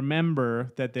 you would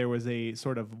remember that there was a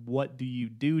sort of what do you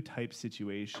do type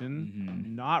situation,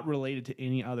 not related to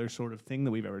any other sort of thing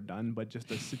that we've ever done, but just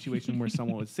a situation where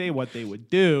someone would say what they would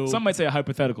do. Some might say a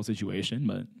hypothetical situation,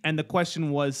 but And the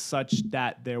question was such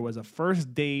that there was a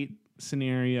first date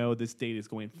scenario. This date is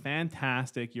going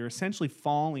fantastic. You're essentially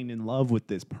falling in love with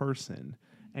this person.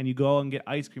 And you go and get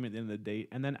ice cream at the end of the date.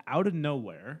 And then out of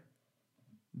nowhere,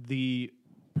 the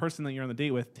person that you're on the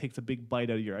date with takes a big bite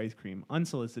out of your ice cream,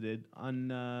 unsolicited,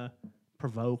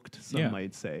 unprovoked, some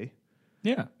might say.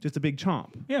 Yeah. Just a big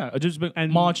chomp. Yeah. Just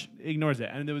And munch. ignores it.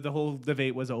 And the whole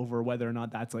debate was over whether or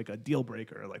not that's like a deal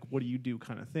breaker, like what do you do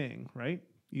kind of thing, right?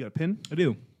 You got a pin? I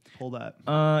do. Pull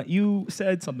that. You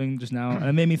said something just now, and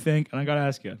it made me think, and I got to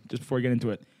ask you, just before we get into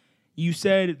it. You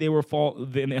said they were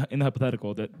in the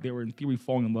hypothetical that they were in theory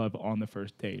falling in love on the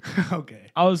first date. Okay.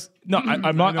 I'm not.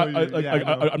 I know you- yeah, I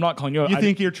know. I'm not calling you out. You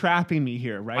think you're trapping me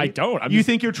here, right? I don't. You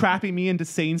think you're trapping me into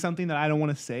saying something that I don't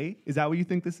want to say? Is that what you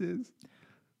think this is?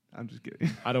 I'm just kidding.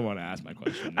 I don't want to ask my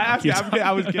question. I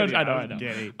was kidding. I know. I was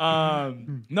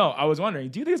kidding. No, I was wondering.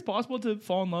 Do you think it's possible to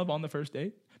fall in love on the first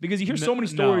date? Because you hear so many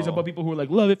stories no. about people who are like,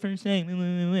 love at first date.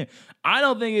 I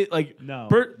don't think it like No.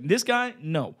 This guy,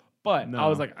 no. But No. I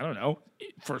was like, I don't know.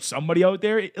 For somebody out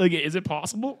there, like, is it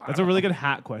possible? That's a really good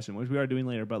hat question, which we are doing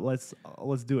later. But let's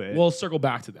do it. We'll circle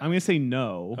back to that. I'm gonna say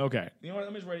no. Okay. You know what?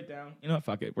 Let me just write it down. You know what?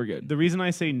 Fuck it. We're good. The reason I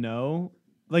say no,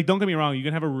 like, don't get me wrong, you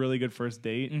can have a really good first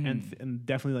date and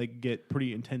definitely like get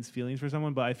pretty intense feelings for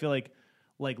someone. But I feel like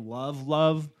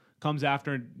love comes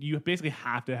after. You basically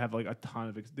have to have like a ton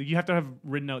of. You have to have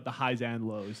written out the highs and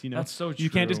lows. You know, That's so You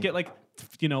can't just true. get like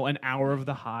an hour of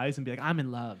the highs and be like, I'm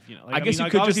in love. You know, like, I guess you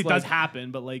like, could obviously just, it does like-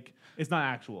 happen, but like it's not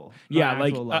actual. Yeah, Not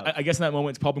like actual love. I guess in that moment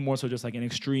it's probably more so just like an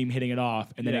extreme hitting it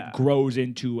off, and then Yeah. it grows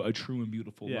into a true and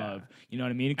beautiful Yeah. love. You know what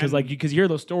I mean? Because And- you hear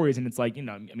those stories, and it's like, I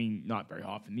mean, not very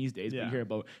often these days, but Yeah. you hear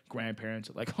about grandparents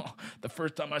are like, oh, the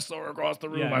first time I saw her across the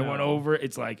room, Yeah, I no. went over.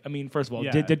 It's like, I mean, first of all,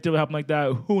 Yeah. did it happen like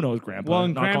that? Who knows, grandpa? Well,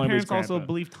 and Not calling anybody's grandparents also grandpa.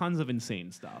 believe tons of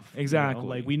insane stuff. Exactly.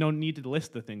 Like we don't need to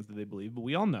list the things that they believe, but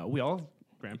we all know. We all have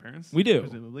grandparents. We do.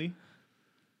 Presumably.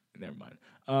 Never mind.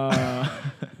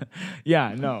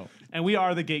 Yeah, no. And we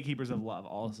are the gatekeepers of love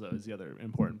also is the other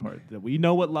important part. That we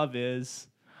know what love is.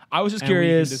 I was just And we can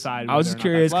curious. decide I was whether just or not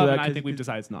curious that's love, and because I think we've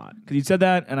decided it's not. you said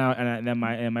that, and then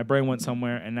my brain went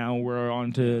somewhere, and now we're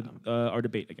on to our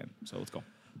debate again. So let's go.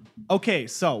 Okay,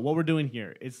 so what we're doing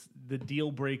here is the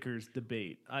deal breakers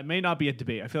debate. It may not be a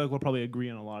debate. I feel like we'll probably agree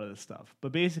on a lot of this stuff.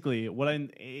 But basically,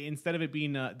 instead of it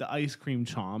being the ice cream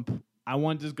chomp, I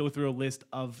want to just go through a list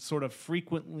of sort of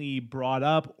frequently brought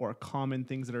up or common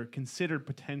things that are considered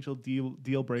potential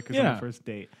deal breakers on Yeah. the first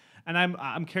date. And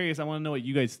I'm curious. I want to know what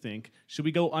you guys think. Should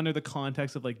we go under the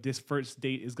context of like this first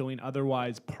date is going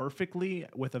otherwise perfectly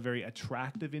with a very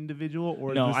attractive individual,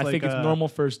 or No, is this I think like it's normal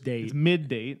first date. It's mid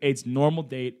date. It's normal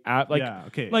date at like Yeah,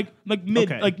 okay. like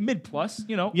mid Okay. like mid plus,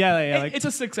 you know. Yeah, It- like it's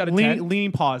a 6 out of 10.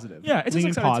 Lean positive. Yeah, it's a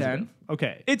lean 6 out of 10.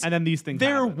 Okay, It's and then these things.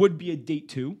 There happen. would be a date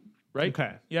 2, right?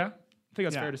 Okay. Yeah. I think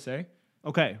that's Yeah. fair to say.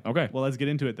 Okay. Okay. Well, let's get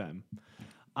into it then.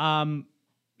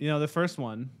 The first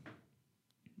one.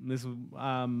 This is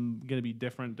going to be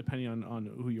different depending on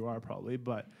who you are, probably,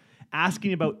 but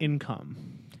asking about income.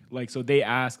 Like, so they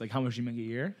ask like how much you make a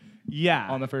year Yeah.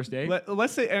 on the first date.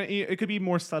 Let's say it could be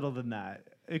more subtle than that.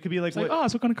 It could be like, It's like, oh,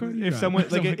 so what kind of car do you if drive? someone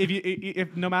like Something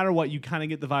if no matter what, you kind of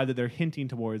get the vibe that they're hinting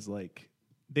towards like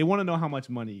they want to know how much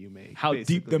money you make. how deep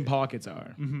basically. them pockets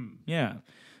are. Yeah.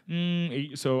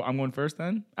 So I'm going first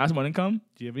then. Ask about income.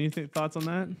 Do you have any thoughts on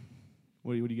that?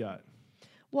 What do you got?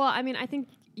 Well, I mean, I think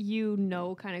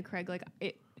kind of, Craig, like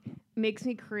it makes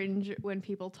me cringe when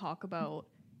people talk about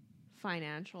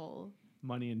financial.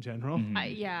 Money in general. Mm-hmm.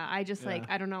 I just like,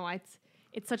 Yeah. I don't know.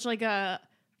 It's such like I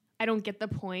don't get the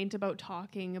point about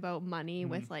talking about money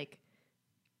with like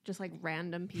just like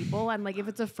random people. And like if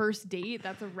it's a first date,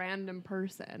 that's a random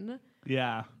person.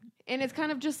 Yeah. And it's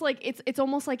kind of just like it's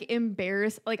almost like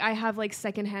like I have like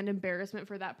secondhand embarrassment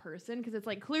for that person because it's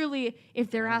like clearly if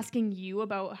they're asking you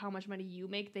about how much money you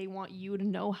make, they want you to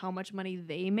know how much money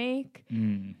they make,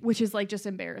 which is like just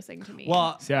embarrassing to me.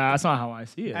 Well, So, yeah, that's not how I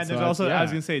see it. and So there's also, yeah. I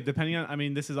was gonna say, depending on, I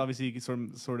mean, this is obviously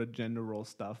sort of gender role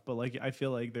stuff, but like I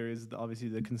feel like there is obviously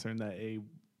the concern that a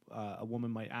woman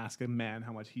might ask a man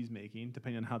how much he's making,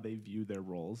 depending on how they view their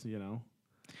roles. You know.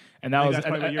 And that I think was that's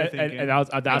probably what you're thinking. and that's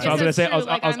what I was guess gonna that's say. true. I was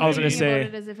Like, gonna I'm thinking say.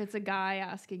 about it as if it's a guy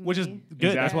asking Which is me.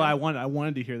 good. That's Exactly. what I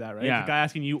wanted to hear that, right? Yeah. The guy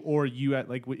asking you, or you at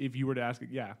like if you were to ask,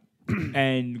 yeah.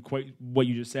 And quite what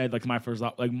you just said, like my first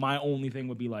thought, like my only thing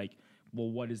would be like, well,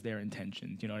 what is their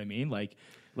intention? You know what I mean? Like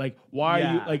why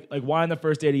are you Yeah. like why on the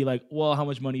first date are you like, well, how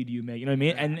much money do you make? You know what I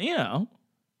mean? And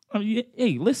I mean,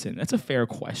 hey, listen, that's a fair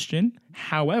question.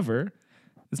 However,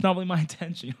 it's not really my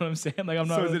intention. You know what I'm saying? Like I'm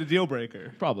not. So is it a deal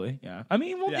breaker? Probably, yeah. I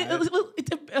mean, well, Yeah.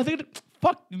 I think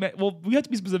man, well, we have to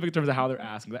be specific in terms of how they're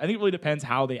asking. I think it really depends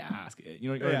how they ask it. You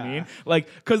know what I Yeah. mean? Like,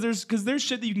 because there's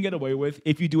shit that you can get away with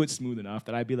if you do it smooth enough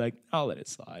that I'd be like, I'll let it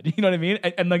slide. You know what I mean?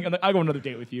 And like I'll go on another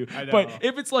date with you. I know. But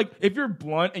if it's like if you're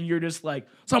blunt and you're just like,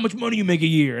 so how much money you make a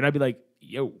year, and I'd be like,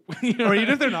 yo. or even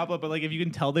if they're not, but like if you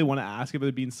can tell they want to ask if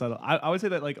they're being subtle. I would say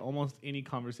that like almost any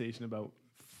conversation about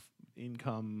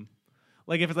income,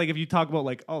 like if you talk about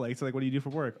like, oh, like so like what do you do for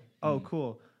work? Oh,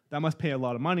 cool. That must pay a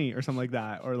lot of money or something like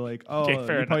that. Or like, oh, Okay, you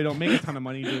fair probably enough. don't make a ton of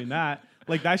money doing that.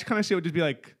 Like that kind of shit would just be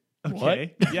like,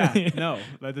 okay, yeah, no,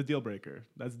 that's a deal breaker.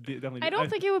 That's definitely. I don't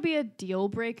think it would be a deal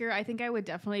breaker. I think I would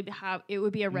definitely have it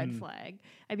would be a red flag.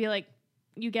 I'd be like,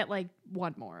 you get like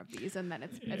one more of these, and then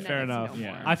it's and then Fair it's enough. No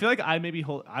Yeah. more. I feel like I maybe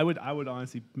I would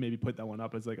honestly maybe put that one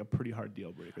up as like a pretty hard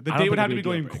deal breaker. The I don't date would think have to it'd be be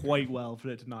a going deal breaker. quite well for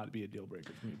it to not be a deal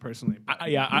breaker for me personally.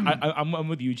 I'm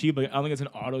with you, Chi, but I don't think it's an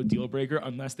auto deal breaker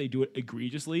unless they do it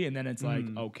egregiously, and then it's like,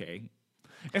 okay,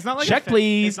 It's not like check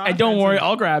please, and don't worry,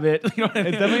 I'll grab it. You know what I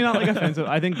It's mean? definitely not like offensive.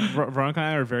 I think Veronica and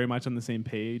I are very much on the same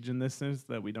page in this sense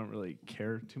that we don't really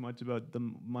care too much about the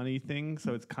money thing.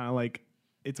 So it's kind of like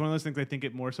it's one of those things. I think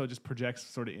it more so just projects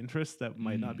sort of interests that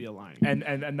might not be aligned. And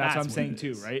that's what I'm what saying it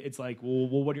too, is. right? It's like, well,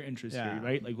 what are your interests Yeah. here,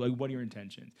 right? Like what are your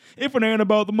intentions? If it ain't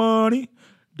about the money,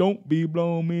 don't be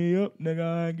blowing me up, nigga.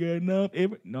 I ain't get enough.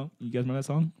 No, you guys remember that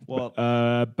song? Well,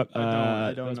 I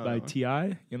don't that was know by that one.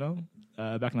 Ti. You know,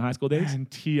 back in the high school days. and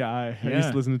Ti, I used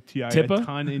Yeah. to listen to Ti a Tippa?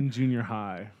 ton in junior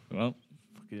high. Well,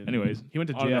 Fucking- Anyways, he went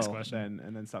to on to the next jail question.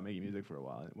 and then stopped making music for a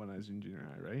while when I was in junior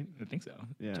high, right? I think so.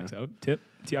 Yeah. Checks out. TIP.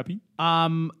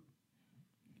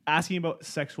 Asking about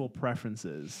sexual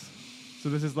preferences. So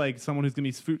this is like someone who's gonna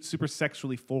be super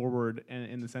sexually forward, and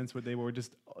in the sense where they were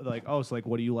just like, oh, so like,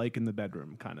 what do you like in the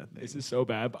bedroom, kind of thing. This is so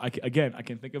bad. But I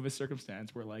can think of a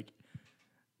circumstance where like,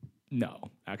 no,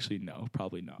 actually, no,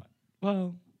 probably not.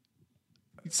 Well,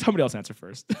 somebody else answer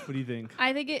first. What do you think?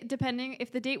 I think it depending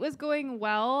if the date was going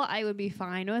well, I would be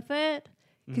fine with it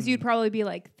because Mm-hmm. you'd probably be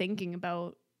like thinking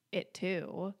about it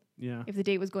too. Yeah. If the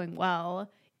date was going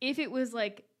well, if it was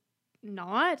like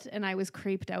not, and I was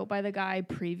creeped out by the guy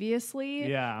previously,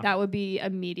 Yeah. that would be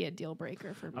immediate deal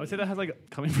breaker for me. I would say that has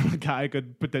like coming from a guy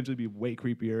could potentially be way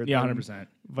creepier. Yeah, than 100%.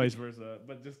 Vice versa,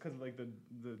 but just because of like the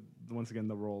once again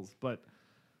the roles. But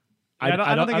I yeah,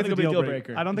 I don't think I it's a think it'll deal be a breaker.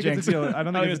 deal I don't think breaker. it's a deal. I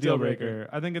don't think it's a deal breaker. breaker.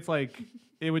 I think it's like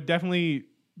it would definitely.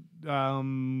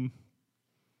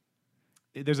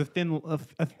 There's a thin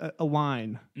a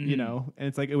line, you know, and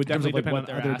it's like it would In terms of, definitely like, depend what on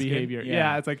they're other asking? behavior. Yeah.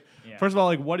 Yeah, it's like Yeah. first of all,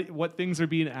 like what things are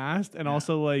being asked, and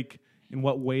also like in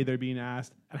what way they're being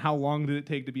asked, and how long did it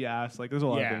take to be asked. Like there's a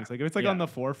lot Yeah. of things. Like if it's like Yeah. on the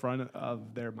forefront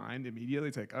of their mind immediately,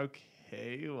 it's like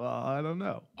okay, well I don't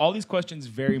know. All these questions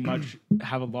very much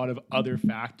have a lot of other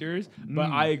factors, but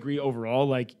I agree overall.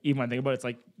 Like even when I think about it, it's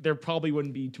like there probably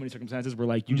wouldn't be too many circumstances where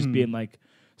like you just being like,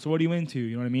 so what are you into?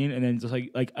 You know what I mean? And then just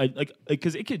like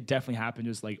because it could definitely happen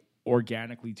just like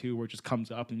organically too, where it just comes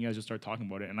up and you guys just start talking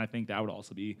about it. And I think that would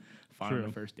also be fine on True.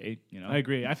 the first date. You know, I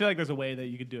agree. I feel like there's a way that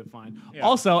you could do it fine. Yeah.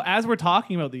 Also, as we're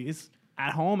talking about these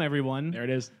at home, everyone, there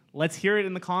it is. let's hear it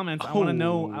in the comments. I want to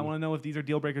know. I Oh. want to know if these are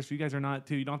deal breakers for you guys or not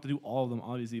too. You don't have to do all of them,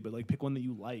 obviously, but like pick one that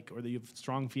you like or that you have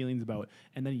strong feelings about,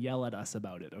 and then yell at us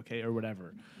about it, okay, or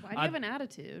whatever. Why do you have an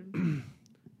attitude?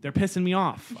 They're pissing me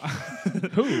off.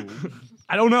 Who?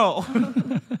 I don't know.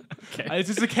 It's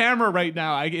just a camera right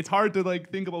now. It's hard to like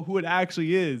think about who it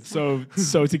actually is. So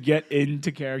to get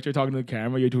into character, talking to the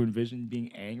camera, you had to envision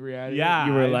being angry at it. Yeah,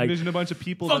 you were I like, envision a bunch of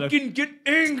people that have, fucking get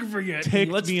angry at me.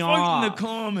 ticked Let's me fight in the off.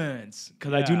 comments.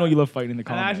 Because I do Yeah. know you love fighting in the And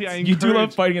comments. actually, I you do love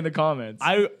encourage- fighting in the comments.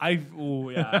 I do. I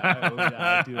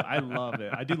love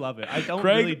it. I do love it. I don't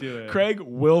Craig, really do it. Craig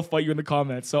will fight you in the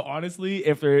comments. So honestly,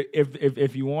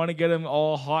 if you want to get him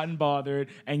all hot and bothered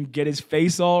and get his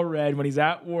face all red when he's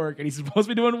at work and he's supposed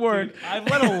to be doing work, I've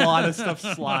let a lot of stuff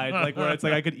slide, like where it's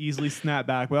like I could easily snap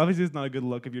back, but obviously it's not a good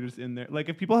look if you're just in there. Like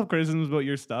if people have criticisms about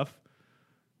your stuff,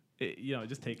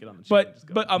 just take it on the chin. Just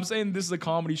go. but I'm saying this is a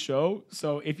comedy show.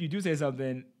 So if you do say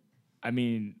something, I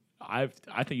mean, I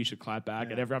think you should clap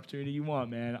back at every opportunity you want,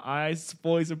 man. I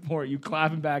fully support you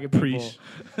clapping back at people.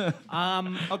 Preach.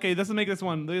 Okay, let's make this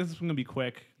one. This is gonna be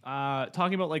quick.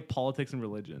 Talking about like politics and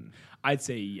religion. I'd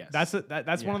say yes. That's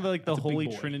one of the like the that's a big holy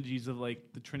boy. trinities of like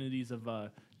the trinities of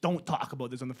don't talk about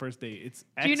this on the first date. It's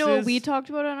Do you know what exes, we talked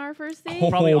about on our first date? Oh,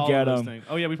 Probably all get of those 'em. things.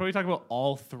 Oh yeah, we probably talked about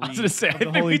all three. I was gonna say, of I the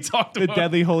think holy, we talked the about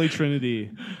deadly holy trinity.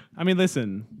 I mean,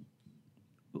 listen,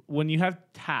 when you have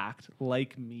tact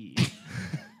like me,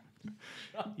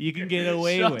 you can get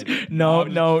away with it. No, I'm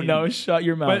just no, kidding. no, shut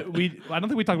your mouth. But I don't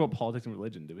think we talked about politics and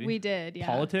religion, did we? We did, yeah.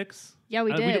 Politics? Yeah,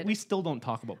 we did. We still don't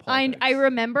talk about I politics.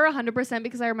 remember 100%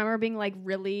 because I remember being like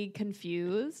really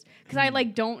confused because I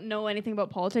like don't know anything about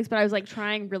politics, but I was like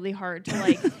trying really hard to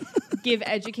like give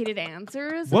educated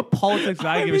answers. What politics did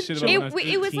I give a shit about? when I was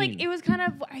It was like 18? it was kind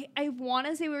of. I want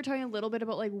to say we were talking a little bit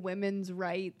about like women's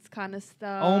rights kind of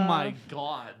stuff. Oh my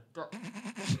god.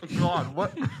 God,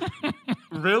 what?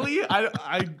 Really?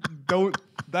 I don't.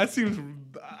 That seems.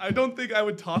 I don't think I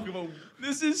would talk about.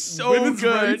 This is so Women's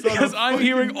good rights on a because I'm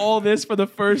hearing all this for the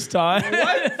first time.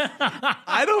 What?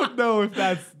 I don't know if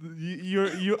that's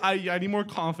I need more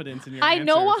confidence in your. I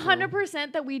know answer, so-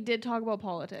 100% that we did talk about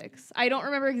politics. I don't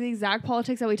remember the exact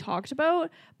politics that we talked about,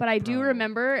 but I do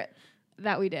remember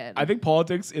that we did. I think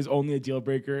politics is only a deal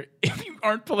breaker if you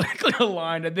aren't politically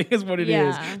aligned. I think is what it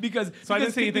is. Yeah. Because So I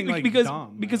didn't say anything like because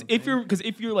dumb, because I don't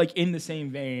if you're like in the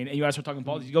same vein and you guys start talking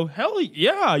politics, you go hell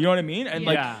yeah, you know what I mean? And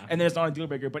Yeah. and then it's not a deal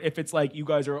breaker. But if it's like you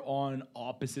guys are on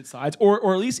opposite sides,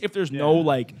 or at least if there's no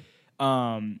like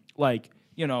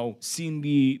seeing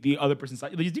the other person's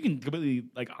side, like, you can completely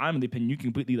like I'm of the opinion you can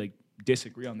completely like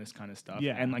disagree on this kind of stuff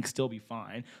and like still be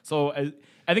fine. So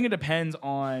I think it depends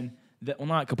on. Well,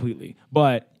 not completely,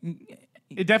 but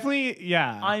It definitely,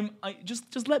 yeah.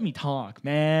 Just let me talk,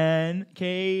 man.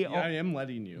 Okay, I am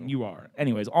letting you. you are.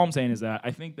 Anyways, all I'm saying is that I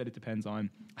think that it depends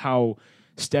on how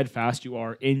steadfast you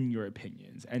are in your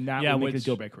opinions, and that will make it a which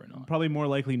deal breaker or not. Probably more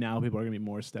likely now people are gonna be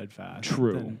more steadfast.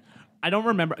 True. than- I don't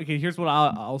remember. Okay, here's what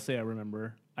I'll say. I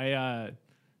remember.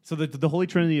 So the Holy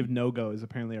Trinity of no-go is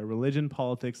apparently a religion,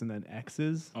 politics, and then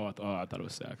X's. I thought it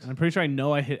was sex. And I'm pretty sure I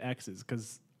know I hit X's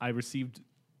because I received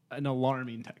an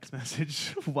alarming text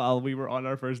message while we were on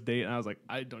our first date, and I was like,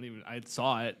 I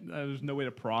saw it. There's no way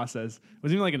to process. It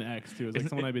wasn't even like an ex too. It was like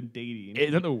someone I've been dating.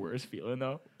 Isn't that the worst feeling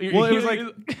though? Well, it was like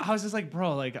I was just like,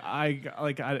 bro, like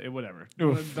whatever.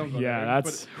 Oof, Don't go yeah, there.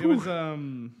 that's- But it was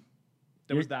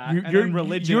there was that. And You're then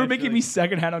religion. You're I feel making like- me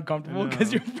secondhand uncomfortable I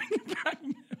because know. you're bringing back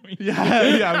memories.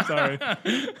 Yeah, I'm sorry.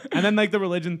 And then like the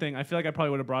religion thing, I feel like I probably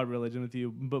would have brought religion with you,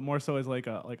 but more so as like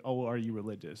oh, are you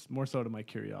religious? More so to my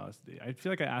curiosity. I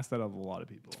feel like I asked that of a lot of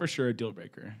people. For sure, a deal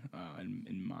breaker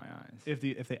in my eyes. If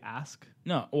they ask,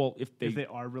 No, well, if they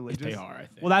are religious, they are, I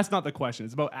think. Well, that's not the question.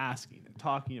 It's about asking and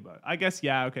talking about it. I guess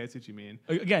yeah. Okay, I see what you mean.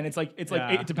 Again, it's like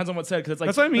Yeah. it depends on what's said because it's like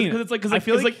That's what I mean. Because I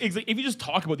feel it's like- it's like if you just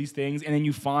talk about these things and then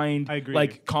you find I agree.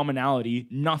 like commonality,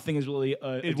 nothing is really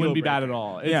It wouldn't be bad at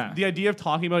all. It's, Yeah. The idea of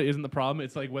talking about it isn't the problem.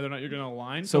 It's like whether or not you're going to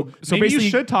align. So maybe basically, you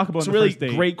should talk about it so on the really first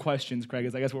date. great questions, Craig.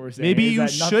 Is I guess what we're saying. Maybe is you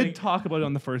that should nothing- talk about it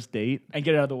on the first date. and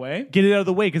get it out of the way. Get it out of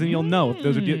the way because then you'll know if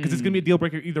those are because it's going to be a deal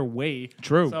breaker either way.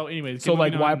 True. So anyways, So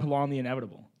like, moving why on. prolong the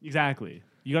inevitable? Exactly.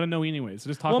 You got to know anyways. So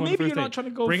just talk Well, about it on maybe the you're first not date. trying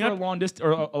to go Bring for a up long distance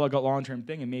or like a long term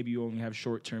thing, and maybe you only have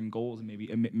short term goals, and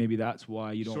maybe that's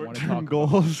why you don't want to talk. short-term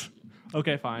goals.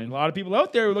 Okay, A fine. lot of people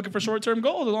out there are looking for short term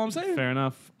goals. Is all I'm saying. Fair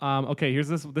enough. Okay, here's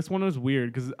this. This one was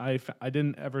weird because I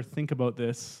didn't ever think about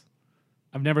this.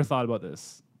 I've never thought about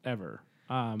this ever.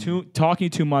 Talking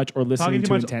too much or listening Talking too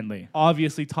too much, intently.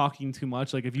 Obviously, talking too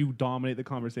much. Like if you dominate the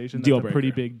conversation, that's Deal a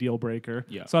pretty breaker. big deal breaker.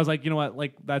 Yeah. So I was like, you know what?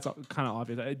 Like that's kind of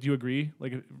obvious. Do you agree?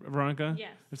 Like Veronica?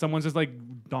 Yes. If someone's just like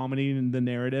dominating the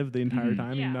narrative the entire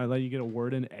time and Yeah. not letting you get a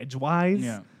word in edgewise,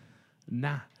 Yeah.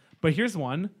 nah. But here's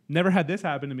one. Never had this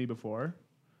happen to me before.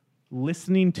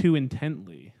 Listening too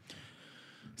intently.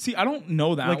 See, I don't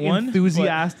know that Like one. but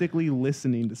enthusiastically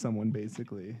listening to someone,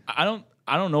 basically. I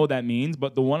don't know what that means,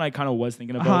 but the one I kind of was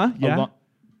thinking about. Uh-huh, yeah.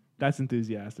 That's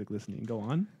enthusiastic listening. Go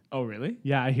on. Oh, really?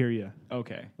 Yeah, I hear you.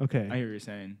 Okay. Okay. I hear what you're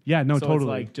saying. Yeah, no, so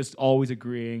totally. It's like just always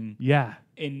agreeing. Yeah.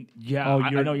 And yeah, Oh, I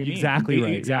you're know what you mean. exactly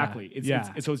right, Exactly. yeah. It's,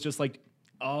 Yeah. so it's just like,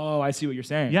 oh, I see what you're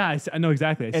saying. Yeah, I know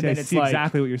exactly. I And then it's see like-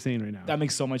 exactly what you're saying right now. That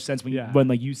makes so much sense when Yeah. when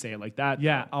like you say it like that.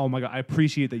 Yeah. Oh my god, I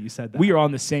appreciate that you said that. We are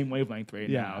on the same wavelength right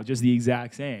Yeah. now, just the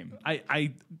exact same.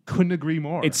 I couldn't agree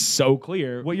more. It's so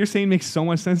clear, what you're saying makes so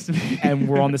much sense to me. and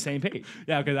we're on the same page.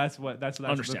 yeah, okay, that's the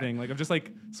Understand. thing. Like I'm just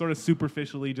like sort of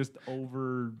superficially just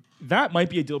over. That might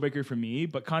be a deal breaker for me,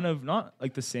 but kind of not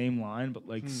like the same line, but Hmm.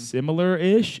 like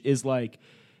similar-ish is like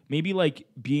maybe like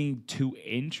being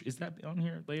is that on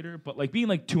here later? But like being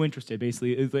like too interested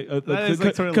basically is like That is,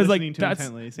 like, sort of 'cause, listening too that's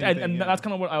intently, same and, thing, and yeah. that's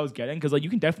kind of what I was getting because like you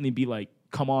can definitely be like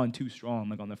come on too strong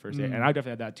like on the first date, Mm. and I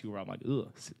definitely had that too where I'm like ugh,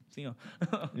 you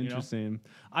know, Interesting.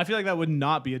 I feel like that would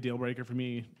not be a deal breaker for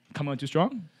me. come on too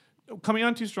strong. Coming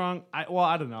on too strong. I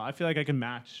don't know. I feel like I can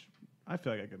match. I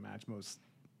feel like I can match most.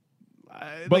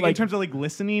 But like in like- terms of like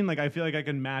listening, like I feel like I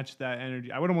can match that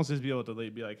energy. I would almost just be able to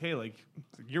like, be like, hey, like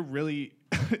you're really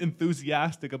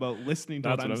enthusiastic about listening to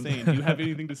That's what I'm what I'm- saying. Do you have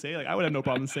anything to say? Like I would have no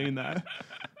problem saying that.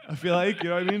 I feel like you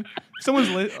know what I mean. If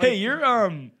someone's Hey, you're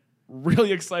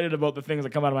really excited about the things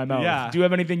that come out of my mouth. Yeah. Do you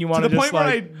have anything you to want the to point just where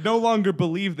like? I no longer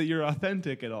believe that you're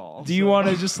authentic at all. Do you want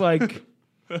to just like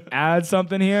add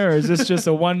something here, or is this just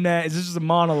a one man? Is this just a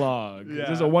monologue? Is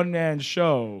this Yeah. a one man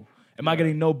show? Am I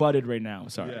getting no butted right now?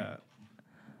 Sorry. Yeah.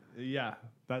 Yeah,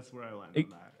 that's where I land on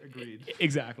that. Agreed.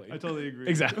 Exactly. I totally agree.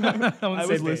 Exactly. On the I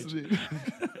same was page. listening.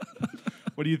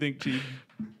 What do you think, Chi?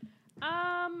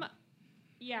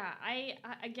 Yeah,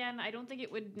 I don't think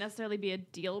it would necessarily be a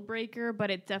deal breaker,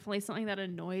 but it's definitely something that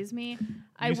annoys me.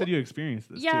 You said you experienced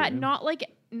this. Yeah, too.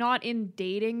 not in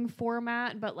dating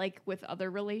format, but like with other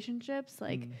relationships,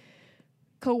 like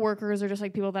coworkers or just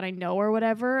like people that I know or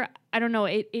whatever. I don't know.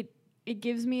 It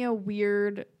gives me a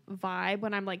weird vibe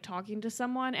when I'm like talking to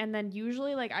someone, and then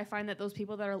usually like I find that those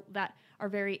people that are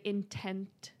very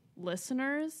intent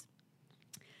listeners,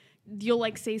 you'll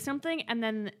like say something and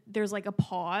then there's like a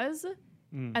pause.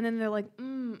 And then they're like,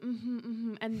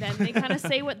 and then they kind of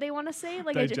say what they want to say.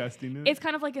 Like Digesting it. it's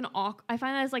kind of like I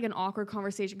find that it's like an awkward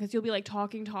conversation because you'll be like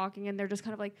talking, and they're just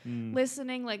kind of like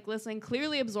listening,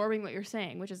 clearly absorbing what you're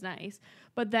saying, which is nice.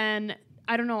 But then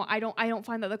I don't know, I don't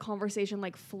find that the conversation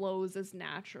like flows as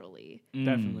naturally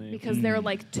Definitely. because they're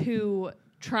like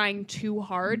trying too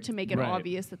hard to make it Right.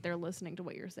 obvious that they're listening to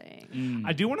what you're saying.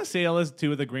 I do want to say all this too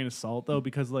with a grain of salt though,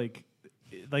 because like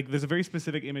there's a very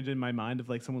specific image in my mind of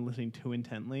like someone listening too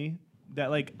intently.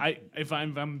 That like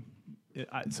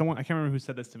someone, I can't remember who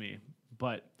said this to me,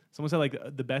 but someone said like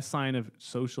the best sign of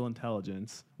social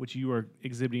intelligence, which you are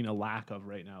exhibiting a lack of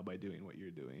right now by doing what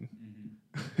you're doing.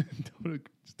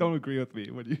 Don't agree with me.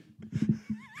 What do you?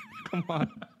 Come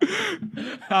on.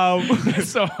 It's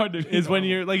so hard to Is when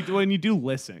you're like when you do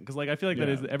listen, because like I feel like that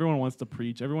Yeah. is everyone wants to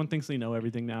preach. Everyone thinks they know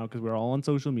everything now because we're all on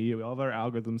social media. We all have our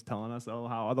algorithms telling us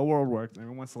how the world works, and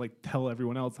everyone wants to like tell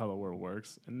everyone else how the world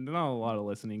works. And there's not a lot of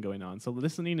listening going on. So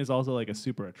listening is also like a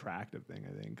super attractive thing,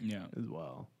 I think. Yeah. As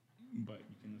well. But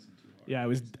you can listen too hard. Yeah,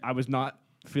 I was not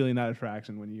feeling that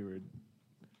attraction when you were.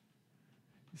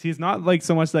 See, it's not like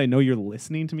so much that I know you're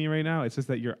listening to me right now. It's just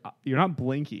that you're not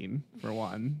blinking for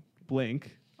one.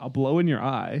 Blink. I'll blow in your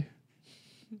eye.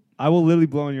 I will literally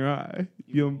blow in your eye.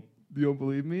 You don't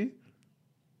believe me?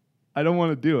 I don't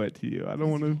want to do it to you. I don't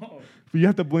want to. But you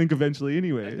have to blink eventually,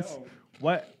 anyways.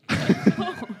 What?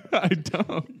 I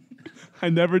don't. I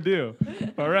never do.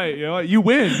 All right, you know what? You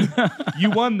win.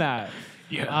 You won that.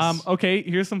 Yes. Okay,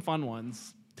 here's some fun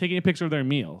ones. Taking a picture of their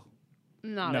meal.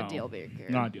 Not No. a deal breaker.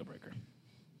 Not a deal breaker.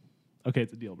 Okay,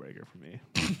 it's a deal breaker for me.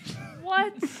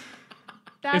 What?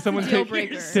 That's If someone a deal takes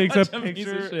breaker. a Such a piece of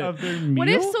picture shit. of their meal, What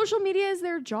if social media is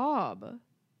their job?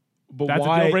 But that's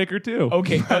why? a deal breaker too.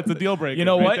 Okay, that's a deal breaker. You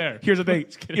know right what? There. Here's the thing.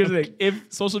 Here's the thing.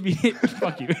 If social media,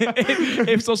 fuck you.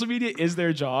 If social media is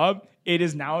their job, it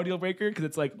is now a deal breaker because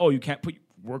it's like, oh, you can't put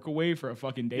work away for a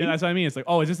fucking date. Yeah, that's what I mean. It's like,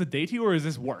 oh, is this a date to you or is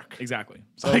this work? Exactly.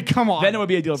 So Like, come on. then it would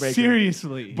be a deal breaker.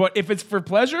 Seriously. But if it's for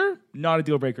pleasure, not a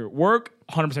deal breaker. Work,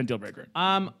 100% deal breaker.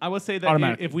 I would say that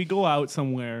Automatically. if we go out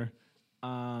somewhere,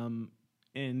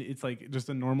 and it's like just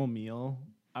a normal meal,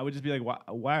 I would just be like,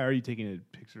 why are you taking a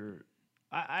picture?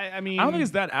 I mean, I don't think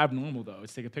it's that abnormal though.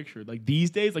 To take a picture like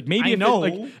these days. Like maybe I if know.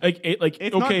 it's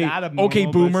not okay, that abnormal, okay, but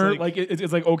it's boomer. like- Like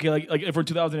it's like okay, like if we're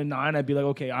 2009, I'd be like,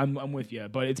 okay, I'm with you.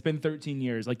 But it's been 13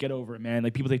 years. Like get over it, man.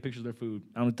 Like people take pictures of their food.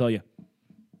 I don't tell you.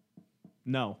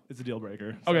 no, it's a deal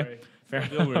breaker. Okay, Sorry. fair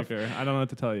It's a deal breaker. I don't know what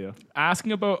to tell you.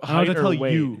 Asking about I don't know height what to or tell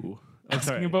weight. you. I'm Asking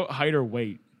sorry. about height or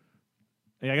weight.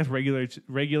 Yeah, I guess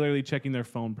regularly checking their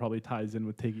phone probably ties in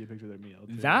with taking a picture of their meal.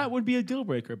 too. That would be a deal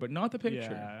breaker, but not the picture.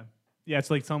 Yeah. Yeah,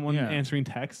 it's like someone Yeah. answering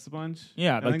texts a bunch.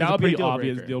 Yeah, I like think that that's a would be a pretty deal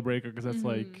obvious breaker. deal breaker because that's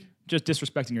like, Just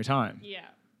disrespecting your time.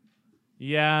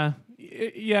 Yeah.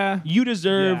 yeah. You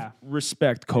deserve Yeah.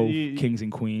 respect, kings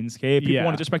and queens. Okay, if people Yeah.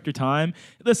 want to respect your time.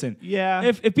 Listen, Yeah.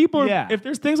 if people, Yeah. if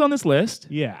there's things on this list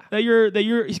Yeah. that you're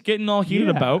getting all heated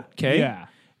Yeah. about, okay, Yeah.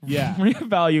 Yeah.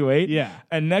 reevaluate. Yeah.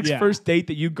 And next Yeah. first date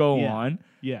that you go Yeah. on,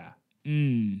 Yeah.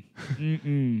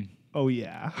 mm-mm. Oh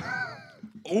yeah.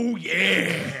 Oh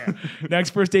yeah.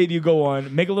 Next first date you go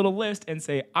on, make a little list and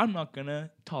say, I'm not gonna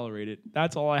tolerate it.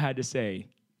 That's all I had to say.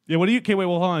 Yeah. What do you? Okay. Wait.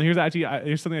 Well, hold on. Here's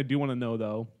something I do want to know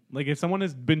though. Like, if someone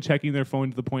has been checking their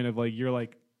phone to the point of like you're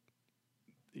like,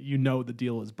 you know, the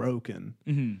deal is broken.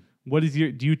 What is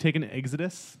your? Do you take an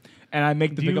exodus? And I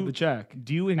make them Do pick up you- the check.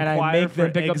 Do you I inquire make for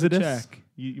them pick up the exodus? check.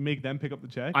 You make them pick up the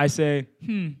check. I say,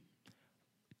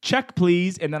 check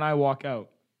please, and then I walk out.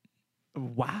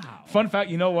 Wow. Fun fact,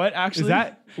 you know what? Actually, Is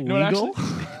that you know what, legal?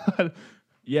 actually-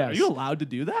 Yes. Are you allowed to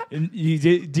do that? And do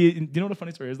you know what the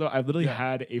funny story is though? I've literally Yeah.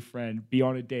 had a friend be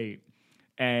on a date,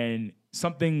 and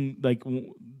something like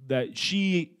that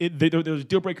there was a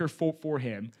deal breaker for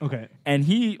him, Okay. and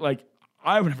he like.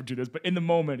 I would never do this, but in the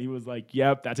moment he was like,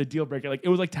 "Yep, that's a deal breaker." Like it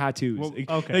was like tattoos. Well, Like,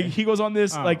 okay. like, he goes on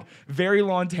this Oh. like very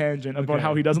long tangent about Okay.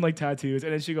 how he doesn't like tattoos,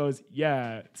 and then she goes,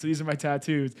 "Yeah, so these are my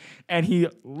tattoos," and he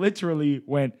literally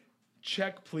went,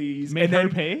 check, please. Made and her then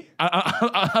pay?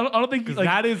 I don't think like,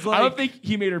 that is I don't like- think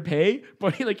he made her pay,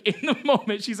 but he, like in the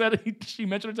moment she said she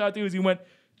mentioned her tattoos. He went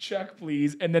check,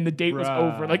 please, and then the date was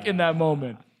over. Like in that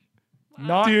moment.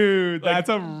 Not Dude, like, that's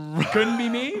a. couldn't be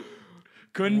me.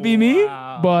 Couldn't be me.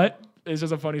 Wow. But it's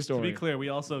just a funny To story. be clear, we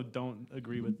also don't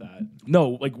agree with that.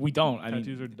 No, like we don't. I mean,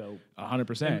 Tattoos are dope.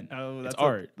 100%. Oh, It's that's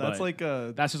art. That's but like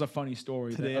a. that's just a funny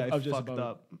story. Today of I just fucked about,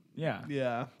 up. Yeah.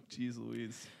 Yeah. Jeez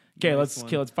Louise. Okay, Nice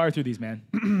one. let's fire through these,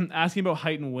 man. Asking about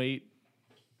height and weight.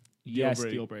 Yes,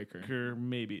 break- deal breaker.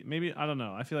 Maybe I don't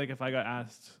know. I feel like if I got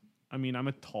asked, I mean, I'm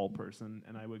a tall person,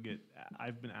 and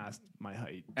I've been asked my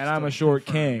height, And just I'm to a short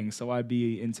confirm. king, so I'd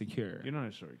be insecure. You're not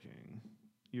a short king.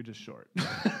 You're just short.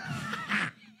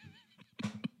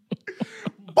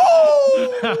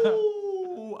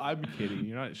 Boo! I'm kidding.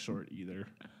 You're not short either.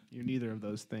 You're neither of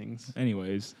those things.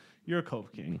 Anyways, You're a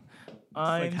Cove King.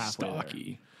 I'm halfway there.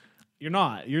 stocky. You're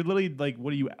not. You're literally like,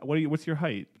 what's your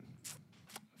height?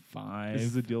 5, This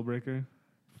is a deal breaker.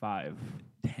 5.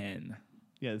 10.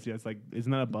 Yeah, it's like,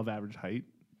 isn't that above average height?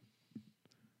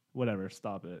 Whatever,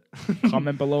 stop it.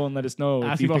 Comment below and let us know. if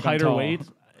Asking you about think I'm height or tall. weight.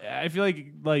 I feel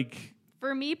like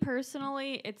For me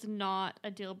personally, it's not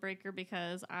a deal breaker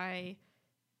because I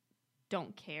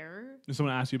don't care. if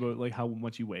someone asks you about like how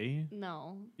much you weigh.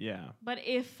 No. Yeah. But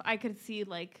if I could see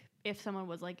like if someone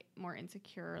was like more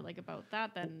insecure like about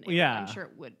that, then Yeah. I'm sure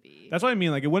it would be. That's what I mean.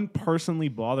 Like, it wouldn't personally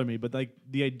bother me, but like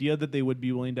the idea that they would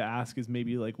be willing to ask is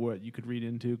maybe like what you could read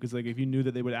into. Because like if you knew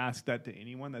that they would ask that to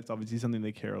anyone, that's obviously something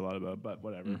they care a lot about. But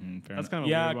whatever. That's kind of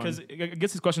yeah, because because I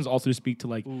guess these questions also to speak to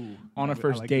like Ooh, on a I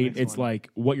first like the date. next It's one. like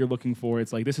what you're looking for.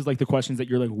 It's like this is like the questions that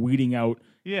you're like weeding out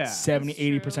yeah. 70, That's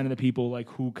 80% true. of the people like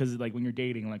who because like when you're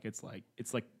dating like it's like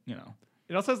you know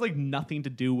It also has like nothing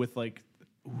to do with like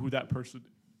who that person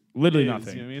literally is,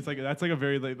 nothing. You know what I mean? It's like that's like a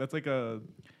very like that's like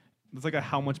a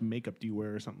how much makeup do you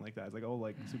wear or something like that. It's like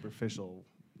like superficial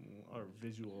or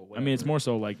visual. I mean, it's whatever. more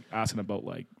so like asking about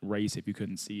like race if you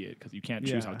couldn't see it because you can't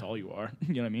choose how Yeah. tall you are.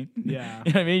 You know what I mean? Yeah.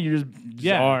 you know what I mean? You just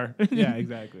Yeah. are. Yeah,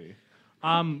 exactly.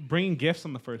 Bringing gifts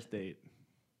on the first date.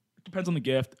 Depends on the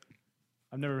gift.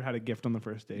 I've never had a gift on the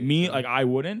first date. Me, so. like I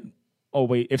wouldn't. Oh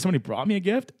wait, if somebody brought me a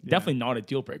gift, Yeah. definitely not a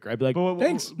deal breaker. I'd be like, But,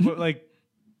 thanks. But, like,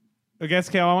 I guess,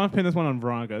 okay, I want to pin this one on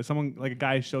Veronica. Someone, like a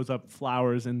guy shows up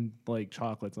flowers and like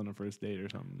chocolates on a first date or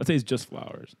something. Let's say it's just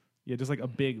flowers. Yeah, just like a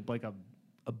big, like a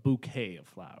bouquet of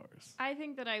flowers. I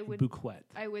think that I would Bouquet.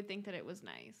 I would think that it was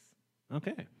nice.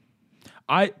 Okay.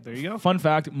 There you go. Fun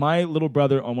fact: my little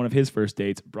brother on one of his first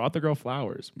dates brought the girl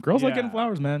flowers. Girls like Yeah. getting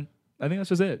flowers, man. I think that's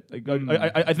just it. Like,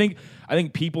 Mm. I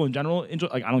think people in general enjoy.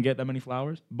 Like, I don't get that many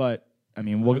flowers, but I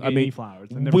mean, I mean, flowers.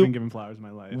 I've never we'll- been given flowers in my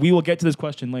life. we will get to this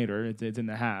question later. It's in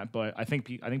the hat, but I think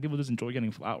people just enjoy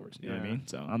getting flowers. You know what I Yeah. mean?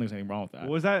 So I don't think there's anything wrong with that. What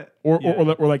was that? Or, Yeah.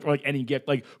 or like any gift.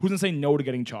 Like who's gonna say no to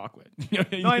getting chocolate? you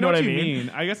No, I know what I you mean.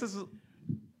 I guess this is.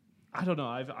 I don't know.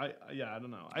 I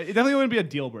don't know. It definitely wouldn't be a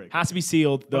deal breaker. Has to be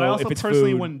sealed though. But I also if it's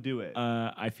personally food, wouldn't do it.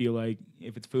 I feel like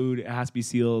if it's food, it has to be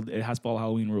sealed. It has to follow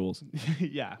Halloween rules.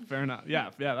 Yeah, fair enough. Yeah,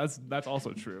 that's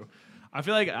also true. I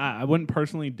feel like I wouldn't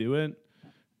personally do it.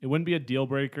 It wouldn't be a deal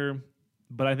breaker,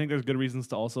 but I think there's good reasons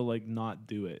to also like not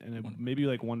do it, and maybe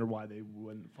like wonder why they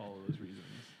wouldn't follow those reasons.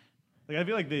 Like I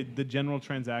feel like the general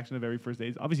transaction of every first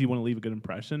date, obviously you want to leave a good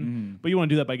impression, but you want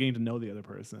to do that by getting to know the other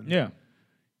person. Yeah.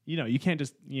 You know, you can't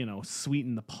just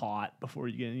sweeten the pot before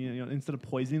you get instead of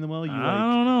poisoning the well, you I like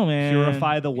don't know, man.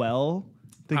 purify the well.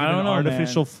 To give I it don't an know,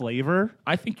 artificial flavor.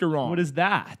 I think you're wrong. What is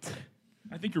that?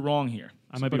 I think you're wrong here.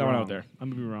 I So might put be that wrong. one out there. I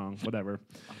might be wrong. Whatever.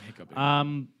 Hiccup.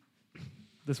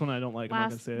 This one I don't like. I'm not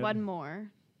gonna Last say it. one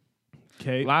more.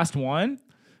 Okay. Last one.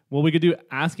 Well, we could do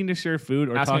asking to share food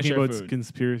or Asking to talking share about food.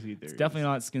 conspiracy theories. It's definitely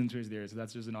not skin conspiracy theory, so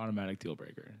that's just an automatic deal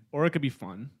breaker. Or it could be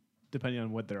fun, depending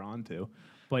on what they're on to.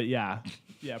 But yeah,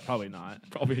 probably not.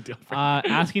 Probably a deal breaker.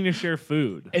 Asking to share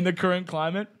food. In the current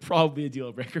climate, probably a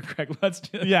deal breaker, Craig. Let's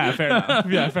just Yeah, fair enough.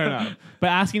 Yeah, fair enough. But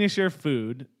asking to share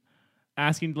food,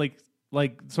 asking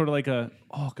like sort of like can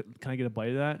I get a bite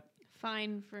of that?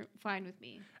 Fine with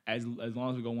me. As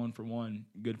long as we go 1 for 1,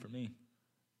 good for me.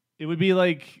 It would be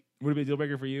like Would it be a deal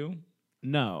breaker for you?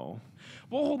 no.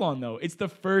 Well, hold on though. It's the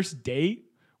first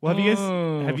date. Well, have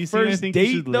you seen first anything date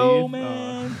you should though, leave?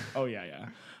 man? Oh yeah.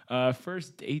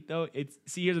 First date though,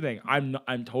 here's the thing.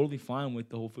 I'm totally fine with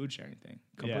the whole food sharing thing.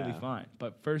 Completely Yeah. fine.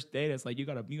 But first date, it's like you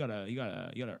gotta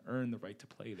earn the right to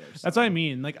play there. That's what I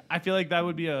mean. Like, I feel like that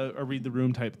would be a read the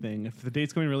room type thing. If the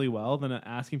date's going really well, then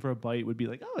asking for a bite would be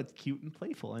like, oh, it's cute and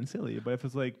playful and silly. But if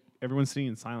it's like everyone's sitting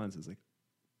in silence, it's like,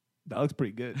 that looks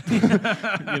pretty good.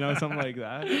 Something like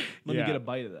that. Let me Yeah. get a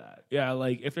bite of that. Yeah,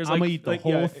 like if there's I'ma like eat the like,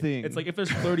 whole thing. It's like if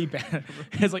there's flirty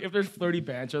it's like if there's flirty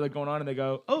banter like going on and they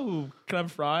go, "Oh, can I have a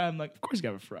fry?" I'm like, "Of course you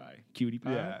can have a fry, cutie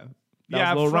pie." Yeah. That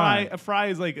Yeah, was a little rhyme. a fry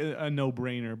is like a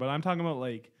no-brainer, but I'm talking about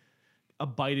like a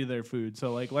bite of their food.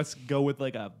 So like let's go with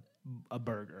like a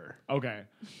burger. Okay,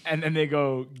 and then they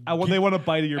go, They want a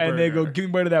bite of your and burger. they go, "Give me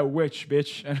a bite of that witch,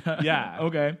 bitch." Yeah.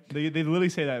 Okay. They literally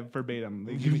say that verbatim.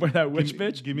 They Give me a bite of that witch,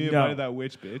 bitch? Give me a No. bite of that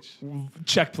witch, bitch.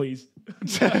 Check, please.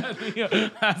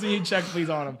 That's when you check, please,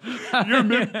 on him.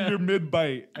 You're mid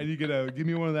bite, and you get give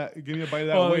me one of that. Give me a bite of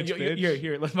that Well, witch, bitch.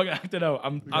 here. Let's fucking act it out.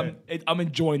 I'm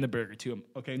enjoying the burger too.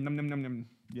 Okay, num num num num.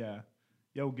 Yeah.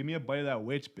 Yo, give me a bite of that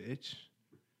witch, bitch.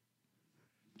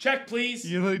 Check, please.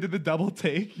 You literally did the double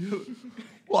take.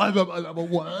 I'm a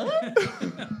what?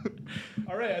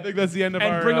 All right, I think that's the end of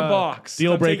And our bring a box.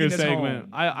 deal I'm breaker taking this segment. home.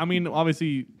 I mean,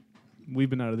 obviously,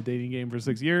 we've been out of the dating game for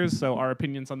 6 years, so our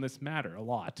opinions on this matter a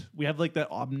lot. We have like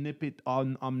that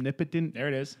omnipotent There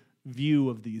it is. view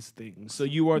of these things. So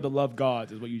you are the love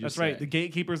gods, is what you just that's right, the said.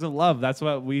 gatekeepers of love. That's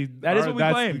what we. That is what we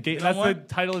claim. You know That's the what?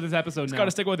 title of this episode. Now.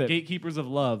 gotta stick with it. Gatekeepers of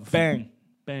love. Bang.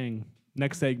 Bang.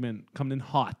 Next segment coming in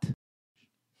hot.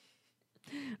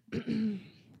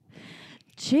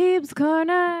 Cheap's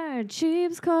Corner,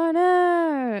 Cheap's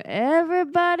Corner.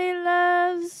 Everybody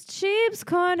loves Cheap's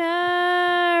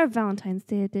Corner. Valentine's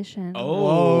Day edition.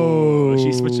 Oh,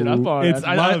 she switched it up on It's us.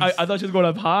 I loves. thought she was going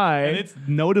up high. And it's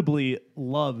notably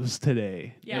loves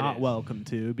today, Yeah. not It is. welcome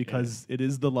to, because it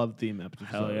is the love theme episode.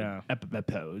 Hell yeah.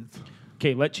 Episode.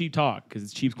 Okay, let Cheap talk because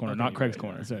it's Cheap's corner, not Okay, Craig's right,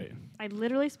 corner. That's right. I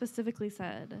literally specifically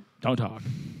said, Don't talk.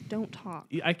 don't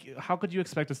talk. How could you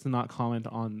expect us to not comment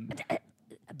on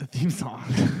the theme song?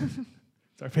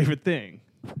 It's our favorite thing.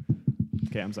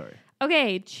 Okay, I'm sorry.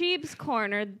 Okay, Cheap's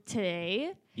Corner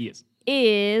today Yes.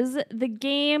 is the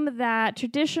game that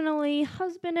traditionally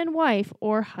husband and wife,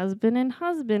 or husband and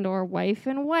husband, or wife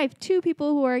and wife, two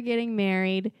people who are getting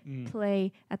married,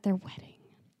 play at their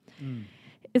wedding.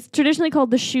 It's traditionally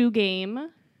called the shoe game.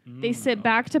 They sit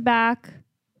back to back.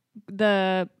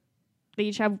 They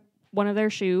each have one of their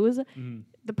shoes.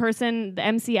 The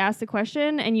MC asks a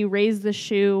question, and you raise the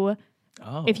shoe.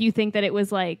 Oh. If you think that it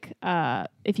was like, the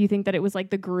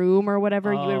groom or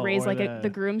whatever, you would raise or like the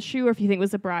groom's shoe. Or if you think it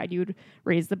was the bride, you would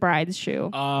raise the bride's shoe.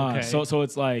 Okay. So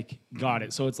it's like, got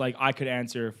it. So it's like I could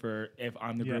answer for if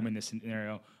I'm the groom Yeah. in this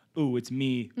scenario. Ooh, it's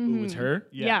me. Ooh, it's her.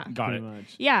 Yeah. Got pretty it.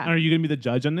 much. Yeah. Are you gonna be the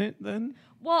judge on it then?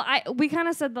 Well, we kind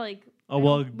of said like, Oh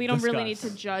well, we don't really need to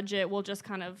discuss. judge it. We'll just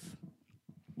kind of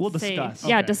We'll say, discuss.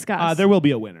 yeah, Okay. discuss. There will be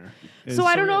a winner. So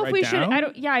I don't know if write we should. down? I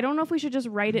don't know if we should just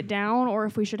write it down or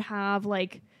if we should have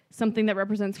like something that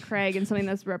represents Craig and something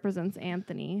that represents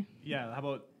Anthony. Yeah. How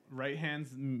about right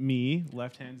hand's me,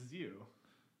 left hand's is you?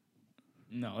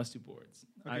 No, let's do boards.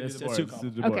 Okay, That's do the too boards.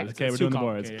 complicated. Do the Okay. boards. Okay, It's we're too doing the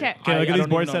boards. complicated. Okay. Okay, look I at these don't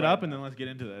boards even set know up, right and now. then let's get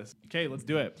into this. Okay, let's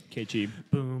do it. Okay, Cheap.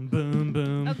 Boom, boom,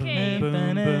 boom. Okay. Boom,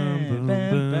 boom, boom,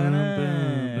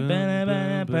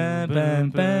 boom,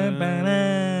 boom,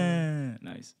 boom.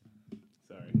 Nice.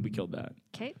 Sorry. We killed that.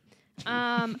 Okay.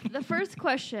 The first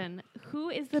question: who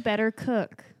is the better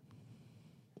cook?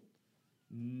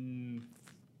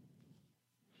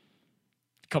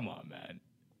 Come on, man.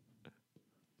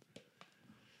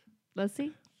 Let's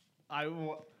see. Did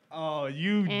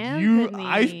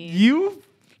you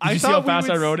see how fast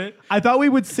I wrote it? I thought we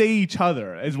would say each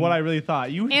other, is what I really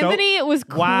thought. You Anthony was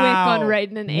quick on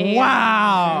writing an A.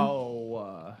 Wow.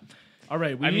 All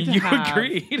right, we I need mean, to you have-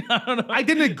 agreed. I don't know. I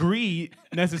didn't agree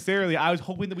necessarily. I was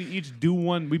hoping that we each do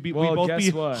one. We Well, both guess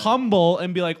be what? humble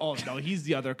and be like, oh no, he's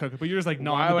the other cook. But you're just like,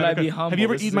 no, Why I'm the would better I be cook. humble? Have you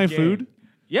ever This is eaten a my game. food?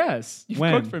 Yes, you've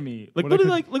When? cooked for me. Like What I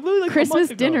literally, like a Christmas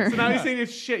month ago. dinner. So now he's saying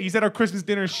it's shit. He said our Christmas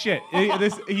dinner is shit.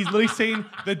 He's literally saying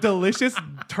the delicious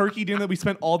turkey dinner that we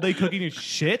spent all day cooking is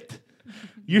shit.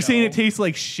 You're saying it tastes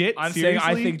like shit? I'm Seriously?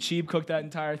 saying I think Cheap cooked that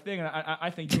entire thing, and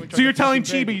I think you. So you're telling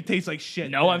Chi, but you taste like shit.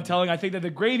 No, I'm telling. I think that the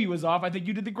gravy was off. I think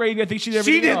you did the gravy. I think she did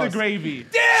She everything did else. the gravy.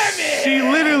 Damn it! She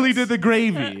literally did the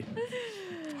gravy.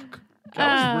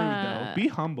 That was rude, though. Be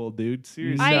humble, dude.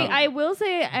 Seriously. I will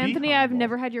say, Anthony, I've humble.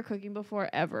 never had your cooking before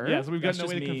ever. Yeah, so we've got That's no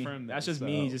just way to me. confirm that. That's just so.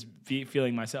 me, just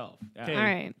feeling myself. Yeah. Okay. All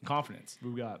right. Confidence.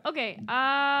 What we got? Okay.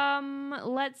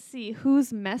 Let's see.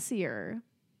 Who's messier?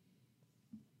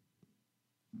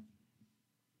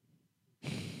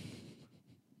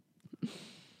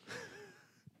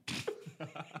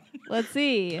 Let's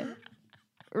see.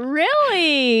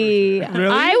 Really? Really?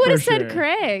 I would have For said sure.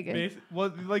 Craig.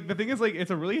 Well, like the thing is, like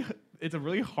it's a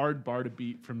really hard bar to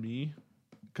beat for me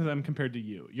because I'm compared to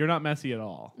you. You're not messy at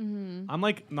all. I'm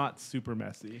like not super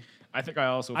messy. I think I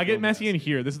also. I get feel messy in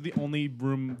here. This is the only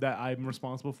room that I'm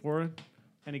responsible for.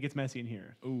 and it gets messy in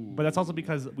here. Ooh. But that's also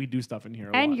because we do stuff in here.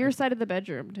 A And lot. your side of the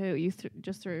bedroom too. You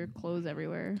just throw your clothes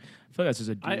everywhere. I feel like that's just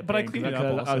a dude but I thing, clean 'cause it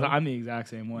up also. I'm the exact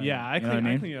same way. Yeah, I You know clean, what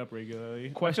I mean? clean it up regularly.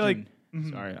 Question. I feel like,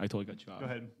 mhm. Sorry, I totally cut you off. Go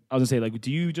ahead. I was gonna say, like,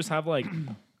 do you just have like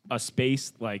a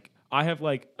space? Like, I have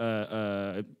like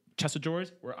a chest of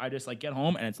drawers where I just like get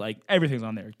home and it's like everything's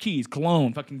on there: keys,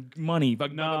 cologne, fucking money,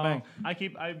 fucking bang, bang,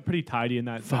 bang. I'm pretty tidy in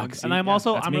that Fuck, sense. see, And I'm yeah,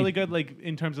 also that's I'm me. really good like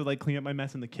in terms of like cleaning up my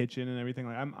mess in the kitchen and everything.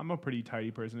 Like I'm a pretty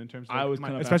tidy person in terms of I like, was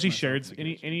kind of especially asking myself shared in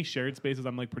the any shared spaces.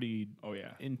 I'm like pretty Oh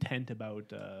yeah, intent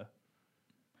about.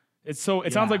 it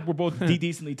sounds Yeah. like we're both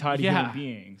decently tidy Yeah. human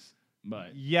beings,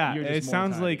 but Yeah, you're just it more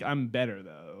sounds tidy. like I'm better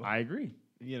though. I agree.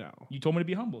 You know, You told me to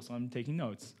be humble, so I'm taking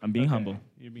notes. I'm being Okay. humble.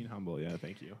 You're being humble. Yeah,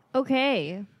 thank you.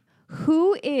 Okay.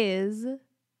 Who is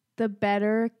the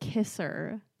better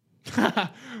kisser?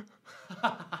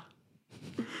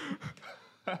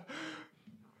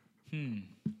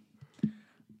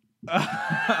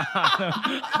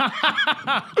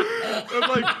 It's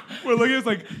like we're looking. It's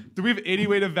like, do we have any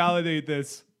way to validate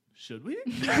this? Should we?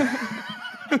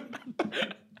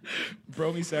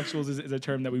 Bromisexuals is a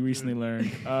term that we recently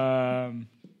learned.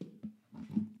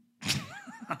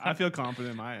 I feel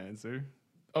confident in my answer.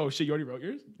 Oh shit, you already wrote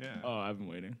yours? Yeah. Oh, I've been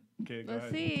waiting. Okay, go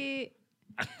Let's ahead. see.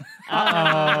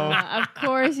 Uh-oh. Of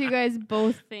course, you guys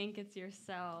both think it's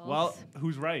yourselves. Well,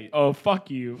 who's right? Oh, fuck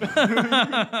you.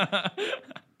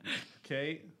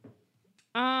 Okay.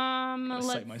 let's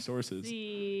Cite my sources.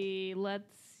 see. Let's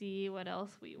see what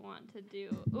else we want to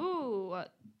do. Ooh,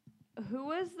 who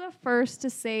was the first to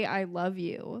say "I love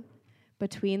you"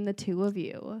 between the two of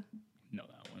you? Know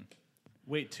that one.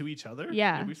 Wait, to each other?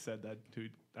 Yeah. We said that to.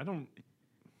 I don't.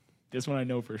 This one I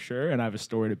know for sure, and I have a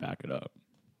story to back it up.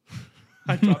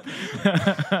 I dropped.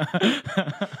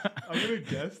 I'm gonna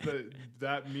guess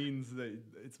that means that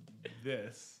it's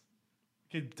this.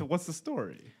 Okay, so what's the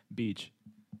story, Beach.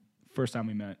 First time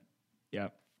we met. Yeah.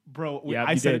 bro? Yeah,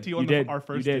 I you said did. it to you on did. our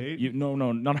first you did. date. You, no,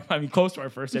 not. I mean, close to our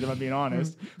first date. If I'm being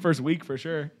honest, first week for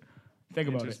sure. Think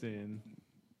about it. Interesting.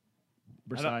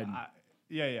 Beside.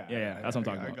 Yeah. That's what I'm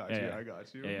talking I about. got you. Yeah. I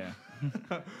got you.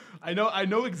 Yeah. I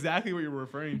know exactly what you're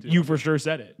referring to. You for sure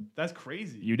said it. That's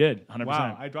crazy. You did. 100%.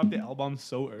 Wow, I dropped the L bomb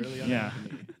so early on. Yeah.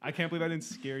 Anthony. I can't believe I didn't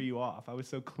scare you off. I was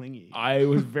so clingy. I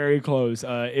was very close.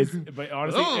 But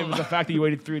honestly, it was the fact that you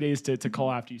waited 3 days to call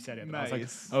after you said it. But I was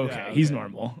Nice. like, okay, Yeah, he's okay.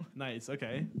 normal. Nice.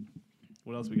 Okay.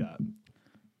 What else we got?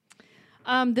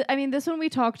 I mean, this one we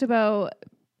talked about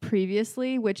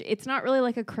previously, which it's not really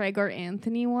like a Craig or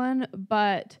Anthony one,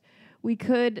 but we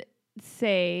could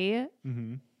say,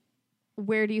 Mm-hmm.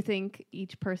 where do you think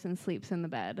each person sleeps in the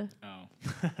bed? Oh.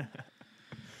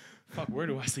 Fuck, where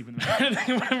do I sleep in the bed?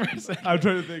 I'm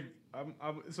trying to think.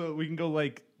 So we can go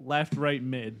like left, right,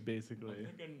 mid, basically.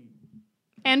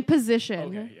 And position.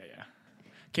 Okay, yeah.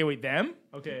 Okay, wait, them?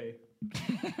 Okay.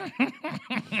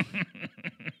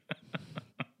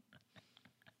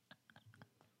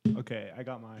 Okay, I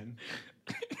got mine.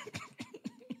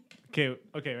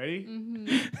 Okay, ready?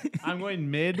 I'm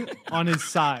going mid on his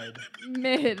side.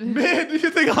 Mid. Mid? You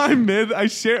think I'm mid? I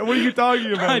share. What are you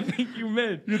talking about? I think you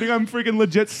mid. You think I'm freaking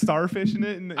legit starfishing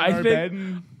it in our bed?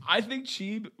 And I think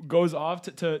Cheeb goes off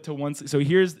to one. So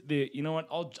here's the. You know what?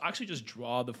 I'll actually just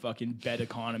draw the fucking bed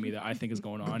economy that I think is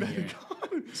going on here.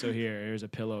 So here's a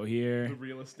pillow here. The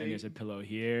real And estate. there's a pillow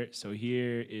here. So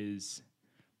here is.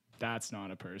 That's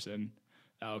not a person.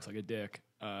 That looks like a dick.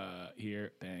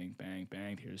 Here, bang, bang,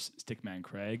 bang. Here's Stickman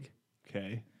Craig.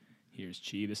 Okay. Here's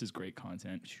Cheeb. This is great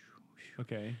content.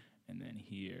 Okay. And then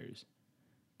here's.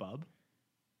 Bub.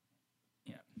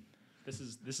 Yeah. This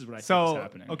is what I think is So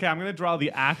happening. okay, I'm gonna draw the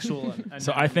actual.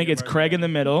 So I think anatomy it's of our Craig bed. in the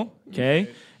middle,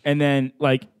 okay? And then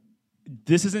like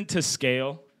this isn't to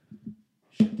scale.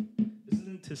 This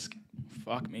isn't to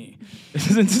fuck me. This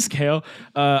isn't to scale.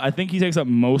 I think he takes up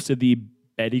most of the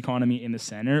bed economy in the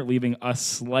center, leaving a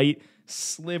slight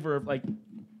sliver of like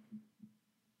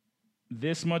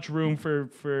this much room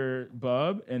for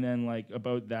Bub, and then like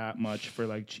about that much for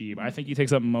like Cheeb. I think he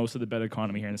takes up most of the bed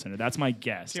economy here in the center. That's my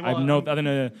guess. Okay, well, I've nothing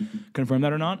to confirm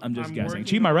that or not. I'm just I'm guessing. working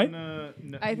Cheeb, am I right?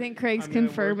 on, I think Craig's I'm gonna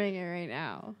confirming it right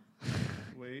now.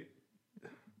 Wait.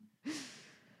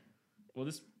 Well,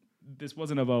 this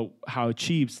wasn't about how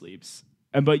Cheeb sleeps.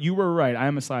 But you were right. I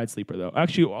am a side sleeper, though.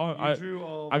 Actually, I Drew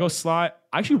all. go slide.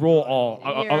 I actually roll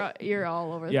all. You're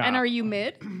all over. Yeah. And are you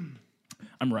mid?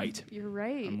 I'm right. You're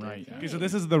right. I'm right, yeah. Okay, so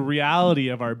this is the reality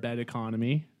of our bed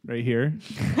economy right here.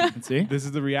 Let's see. This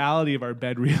is the reality of our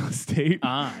bed real estate.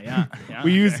 Yeah.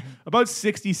 We use about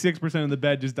 66% of the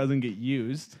bed just doesn't get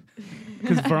used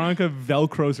because Veronica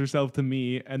velcros herself to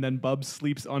me, and then Bub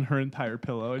sleeps on her entire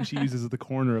pillow, and she uses the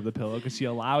corner of the pillow because she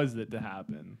allows it to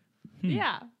happen.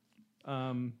 Yeah.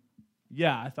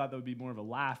 Yeah, I thought that would be more of a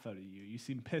laugh out of you. You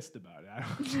seem pissed about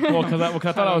it. Well, because I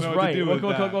thought I was know what to right. do Well, with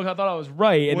that. I thought I was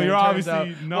right. And Well, then you're it turns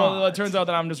obviously out, not. Well, it turns out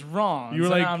that I'm just wrong. You were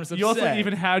so like, now I'm just you also upset.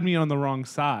 even had me on the wrong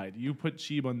side. You put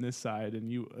Sheeb on this side,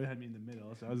 and you had me in the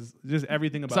middle. So I was just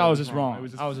everything about. So it I was just wrong. I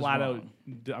was just I was just flat wrong.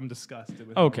 out. I'm disgusted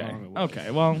with how Okay. wrong it was.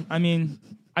 Okay. Well, I mean,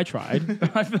 I tried.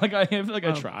 I feel like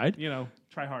I tried. You know,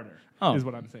 try harder. Oh. Is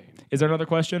what I'm saying. Is there another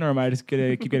question, or am I just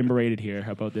gonna keep getting berated here?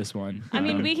 How about this one? I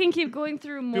mean, we can keep going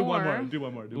through more. Do one more. Do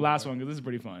one more. Do Last one one, because this is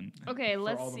pretty fun. Okay, all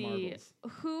let's the see. marbles.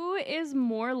 Who is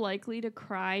more likely to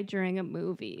cry during a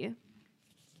movie?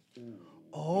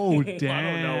 Oh damn!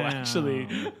 I don't know.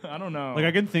 Actually, I don't know. Like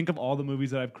I can think of all the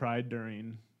movies that I've cried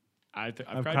during. I've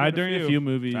cried during a few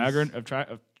movies. I've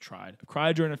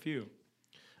cried during a few.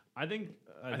 I think.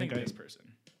 I think this person.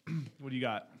 What do you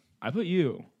got? I put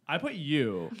you. I put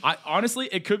you. I honestly,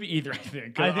 it could be either. I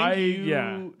think. I think you.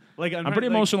 Yeah. Like I'm a pretty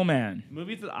emotional man.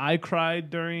 Movies that I cried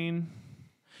during.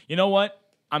 You know what?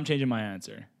 I'm changing my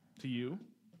answer. To you,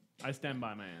 I stand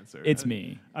by my answer. It's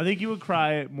me. I think you would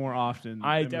cry more often.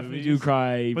 I than definitely movies. do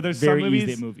cry. But there's very some movies,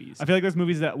 easily at movies. I feel like there's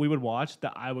movies that we would watch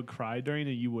that I would cry during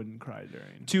and you wouldn't cry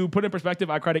during. To put in perspective,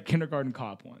 I cried at Kindergarten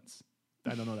Cop once.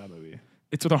 I don't know that movie.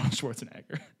 It's with Arnold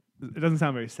Schwarzenegger. It doesn't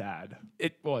sound very sad.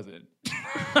 It wasn't.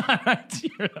 I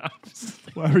teared up.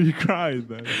 Why were you crying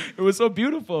then? It was so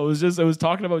beautiful. It was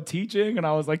talking about teaching, and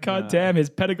I was like, God damn,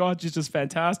 his pedagogy is just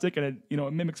fantastic, and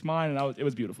it mimics mine, and it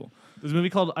was beautiful. There's a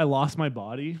movie called I Lost My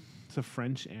Body. It's a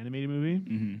French animated movie.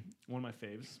 Mm-hmm. One of my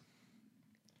faves.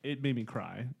 It made me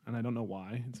cry, and I don't know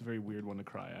why. It's a very weird one to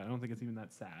cry at. I don't think it's even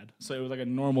that sad. So it was like a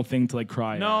normal thing to like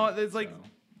cry. No, at, it's like so.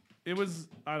 it was.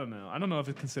 I don't know. I don't know if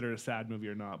it's considered a sad movie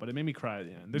or not, but it made me cry at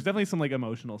the end. There's definitely some like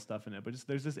emotional stuff in it, but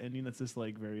there's this ending that's just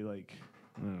like very like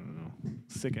I don't know,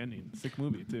 sick ending, sick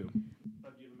movie too. Do you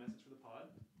have a message for the pod?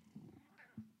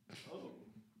 Oh,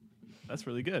 that's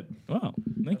really good. Wow,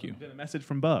 thank you. Got a message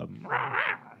from Bub.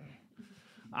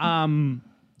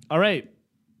 All right.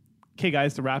 Okay,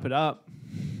 guys, to wrap it up,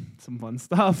 some fun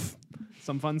stuff.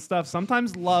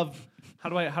 Sometimes love. How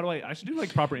do I should do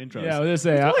like proper intros. Yeah, I was gonna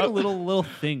say, It's like a little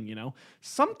thing, you know.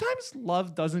 Sometimes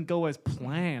love doesn't go as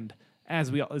planned as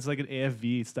it's like an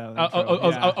AFV style. intro.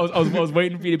 I was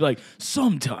waiting for you to be like,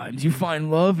 sometimes you find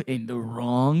love in the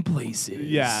wrong places.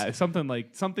 Yeah, something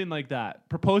like that.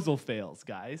 Proposal fails,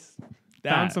 guys.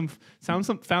 That.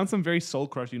 Found some very soul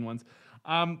crushing ones.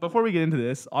 Before we get into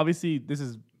this, obviously this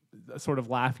is sort of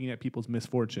laughing at people's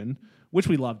misfortune, which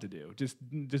we love to do. Just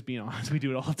being honest, we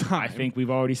do it all the time. I think we've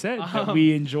already said that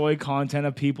we enjoy content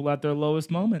of people at their lowest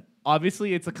moment.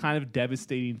 obviously it's a kind of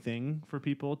devastating thing for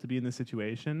people to be in this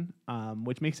situation,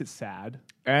 which makes it sad.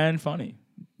 And funny.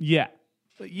 Yeah.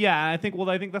 Yeah, I think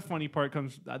the funny part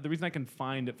comes. The reason I can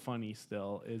find it funny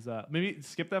still is maybe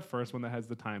skip that first one that has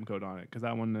the time code on it, because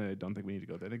that one I don't think we need to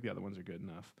go there. I think the other ones are good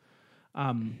enough.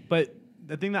 But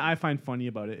the thing that I find funny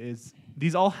about it is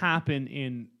these all happen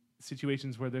in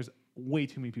situations where there's way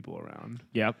too many people around,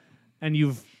 Yep. and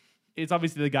it's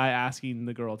obviously the guy asking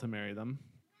the girl to marry them.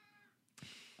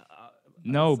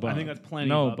 No, I Bub. think that's plenty.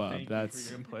 No, Bub. Bub. Thank you That's for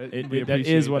your input. it, We that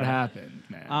appreciate is what that. happened,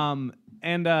 man.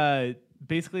 And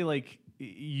basically, like,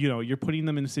 you're putting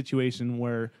them in a situation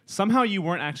where somehow you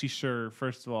weren't actually sure,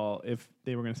 first of all, if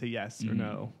they were going to say yes or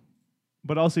no.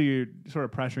 But also you're sort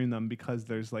of pressuring them because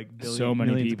there's like So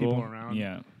many millions people. of people around.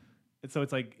 Yeah. And so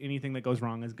it's like anything that goes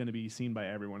wrong is going to be seen by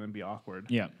everyone and be awkward.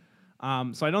 Yeah.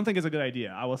 So I don't think it's a good idea.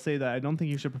 I will say that I don't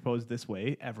think you should propose this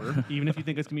way ever, even if you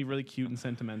think it's going to be really cute and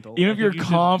sentimental. Even I if you're think you should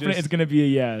confident just- it's going to be a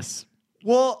yes.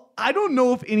 Well, I don't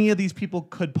know if any of these people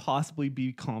could possibly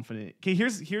be confident. Okay,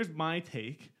 here's my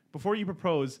take. Before you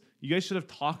propose, you guys should have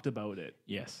talked about it.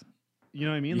 Yes. You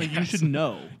know what I mean? Like, you Yes. should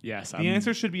know. Yes. The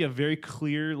answer should be a very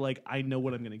clear, like, I know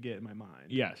what I'm going to get in my mind.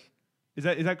 Yes. Is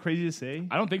that crazy to say?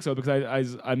 I don't think so,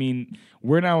 because I mean,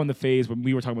 we're now in the phase when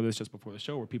we were talking about this just before the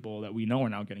show, where people that we know are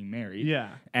now getting married. Yeah.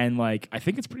 And like, I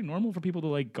think it's pretty normal for people to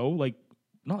like go like,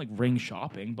 not like ring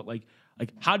shopping, but like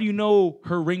how do you know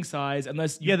her ring size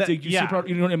unless you, see her,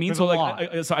 you know what I mean? There's So a like,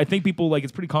 lot. so I think people like,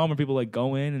 it's pretty common for people like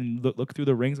go in and look through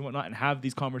the rings and whatnot and have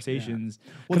these conversations.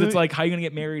 Well, Because it's like, how are you gonna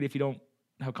get married if you don't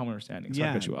have common understanding? So I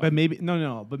Yeah, cut you off. but maybe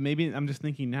but maybe I'm just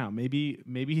thinking now. Maybe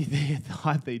they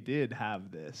thought they did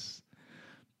have this,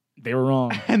 They were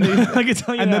wrong. and they, I can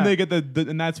tell you and then that. they get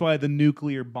and that's why the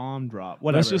nuclear bomb drop.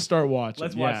 Whatever. Let's just start watching.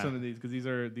 Let's Yeah. watch some of these because these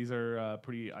are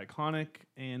pretty iconic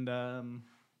and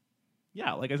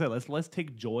yeah, like I said, let's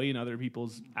take joy in other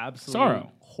people's absolute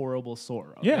Sorrow. horrible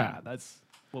sorrow. Yeah. That's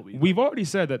what We've already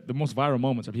said that the most viral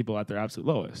moments are people at their absolute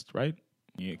lowest, right?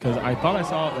 Because I thought I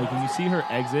saw, like, when you see her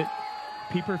exit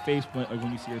peep her face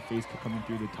when you see her face coming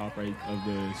through the top right of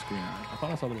the screen. I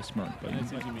thought I saw a little smirk, but I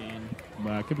see what you mean.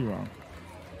 I could be wrong.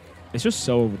 It's just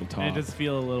so over the top. And it does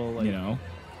feel a little like you know,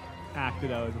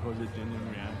 acted out as opposed to genuine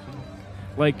reaction.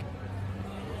 like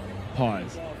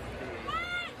pause.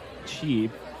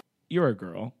 Cheap, you're a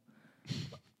girl.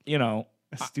 You know,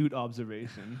 Astute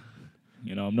observation.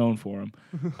 You know, I'm known for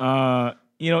them.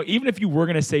 You know, even if you were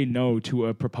gonna say no to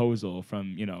a proposal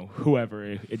from, you know, whoever,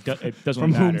 it doesn't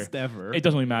From matter. whomstever. It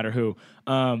doesn't really matter who.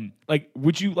 Like,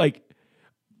 would you like?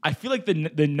 I feel like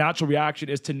the natural reaction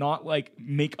is to not like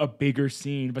make a bigger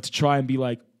scene, but to try and be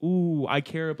like, "Ooh, I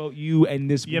care about you and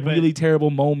this Yeah, but- really terrible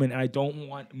moment, and I don't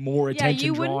want more Yeah, attention."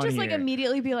 you wouldn't drawn just like here."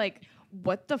 immediately be like,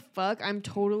 "What the fuck? I'm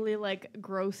totally like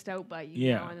grossed out by you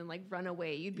Yeah. now," and then like run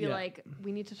away. You'd be Yeah. like,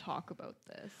 "We need to talk about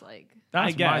this." Like, That's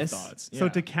I guess. my thoughts. So Yeah.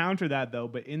 to counter that though,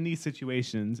 but in these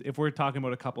situations, if we're talking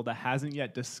about a couple that hasn't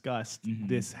yet discussed Mm-hmm.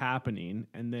 this happening,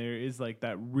 and there is like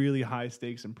that really high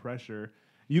stakes and pressure,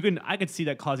 I could see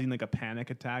that causing like a panic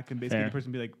attack, and basically Fair. the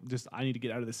person be like, just I need to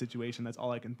get out of this situation. That's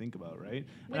all I can think about, right? And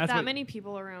with that's that what- many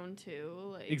people around too.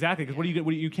 Like, Exactly, because what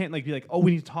do you can't like be like, oh,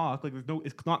 we need to talk. Like,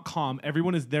 it's not calm.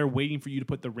 Everyone is there waiting for you to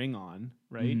put the ring on,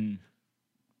 right? Mhm.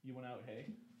 You went out, hey?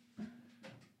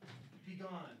 Be gone.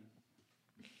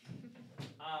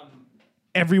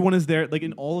 Everyone is there, like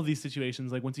in all of these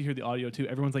situations. Like once you hear the audio too,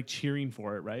 everyone's like cheering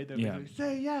for it, right? They're Yeah. like,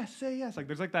 say yes, say yes. Like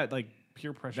there's like that like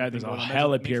peer pressure. That thing there's a going on.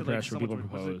 hella That just peer makes it, like, pressure so when much people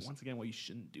worse. Like, propose. once again, well, you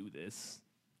shouldn't do this,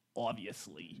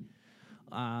 obviously.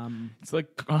 It's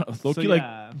like Loki, So, like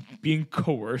yeah. being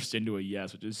coerced into a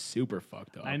yes, which is super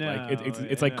fucked up. I know. Like it's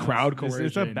I like know. crowd It's- coercion.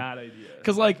 It's a bad idea.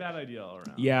 'Cause, like- bad idea all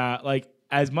around. Yeah, like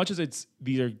as much as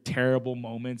these are terrible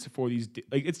moments for these,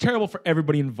 like it's terrible for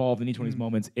everybody involved in each one of these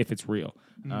moments if it's real.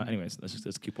 Anyways,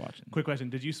 let's keep watching. Quick question: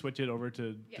 did you switch it over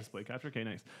to Yes. display capture? Okay,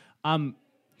 nice.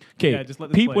 Okay, Yeah, just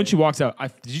let this Peep play. when she walks out.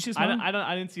 Did you see this?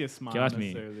 I didn't see a smile that's me.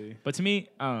 necessarily. But to me,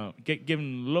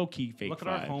 giving low key fake. Look at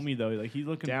our vibes. homie though; like he's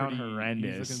looking Down pretty,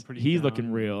 horrendous. He's Looking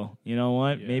down. real. You know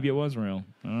what? Yeah. Maybe it was real.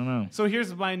 I don't know. So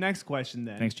here's my next question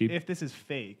then. Thanks, Jeep. If this is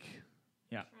fake,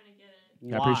 Yeah.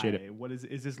 why? I appreciate it. What is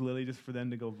this literally just for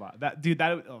them to go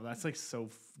viral? That's like so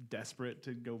desperate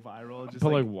to go viral. Just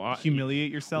But, like like, why?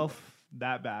 humiliate yourself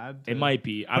that bad. It might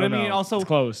be. I But don't I mean, know. also it's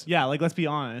close. Yeah, like let's be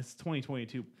honest.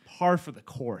 2022, par for the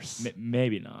course.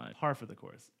 Maybe not. Par for the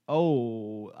course.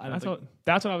 Oh, I don't That's think.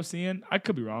 that's what I was seeing. I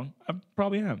could be wrong. I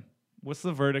probably am. What's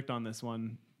the verdict on this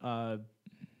one?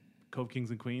 Cove Kings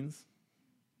and Queens.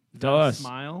 Is Tell that a us.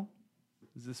 Smile.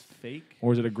 Is this fake?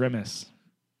 Or is it a grimace?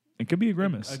 It could be a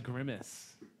grimace. A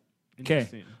grimace. 'Kay,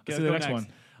 Interesting. let's do the next one.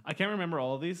 I can't remember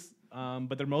all of these,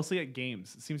 but they're mostly at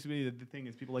games. It seems to be the thing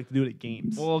is people like to do it at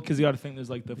games. Well, because you got to think there's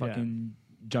like the Yeah. fucking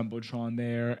jumbotron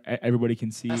there. Everybody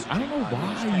can see. I don't know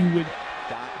why you would.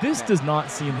 This does not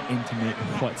seem intimate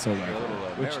whatsoever,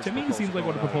 which to me seems like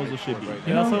what a proposal should be.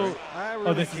 And also, I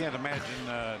really this- can't imagine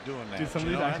doing that. Dude, some of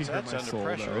You these know, actually hurt that's my under soul,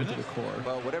 pressure, though, isn't to the it? core.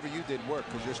 Well, whatever you did worked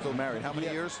because you're still married. How many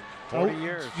years? 40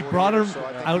 years. You 40 brought her years, so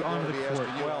I think out people onto will the be court,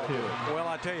 asking you Well, too. well,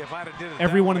 I tell you, if I'd have did it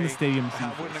Everyone that in the way, stadium I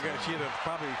sees wouldn't have this. got. She'd have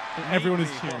probably. Everyone is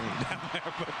made me cheering. down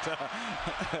there,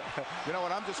 but, You know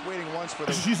what? I'm just waiting once for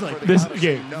the. She's like, for the This- guy to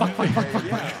say okay, no, fuck, okay,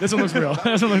 yeah. This one looks real.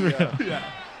 This one looks real. Yeah.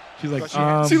 She's like,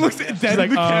 Because She looks dead she's in like,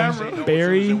 the camera. as soon as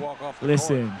Barry, they walk off the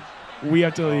listen, we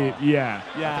have to leave. Yeah.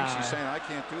 I Yeah. think she's saying I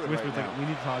can't do it Which right was now. like, we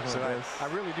need to talk So about this. I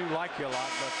really do like you a lot,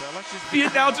 but let's just. The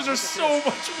announcers are so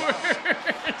much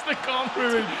worse. The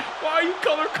commentators. Why are you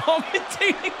color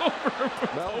commentating over her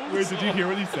proposal? Wait, did you hear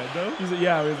what he said though? He's like,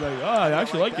 yeah, he was like, oh, I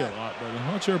actually like like you a that. lot, but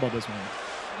I'm not sure about this one.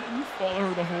 You follow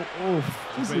her the whole.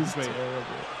 Oh, this Wait, is wait. terrible.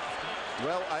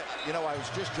 Well, I was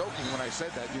just joking when I said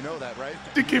that. You know that, right?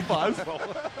 DK pause.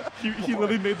 He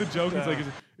literally made the joke. He's like,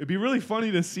 it'd be really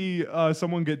funny to see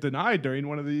someone get denied during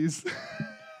one of these.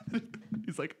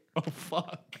 He's like, oh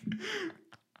fuck.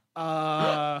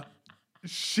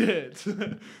 Shit.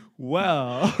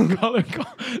 Well, Color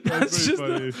that's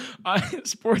pretty just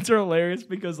sports are hilarious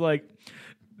because like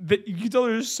you can tell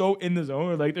they're just so in the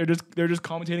zone. Like they're just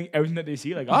commentating everything that they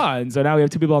see. Like and so now we have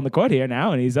two people on the court here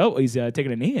now, and he's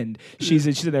taking a knee, and she's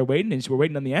in there waiting, and we're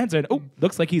waiting on the answer, and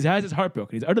looks like he has his heart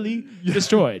broken. He's utterly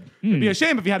destroyed. it'd be a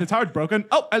shame if he had his heart broken.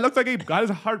 Oh, it looks like he got his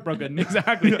heart broken.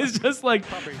 Exactly. It's just like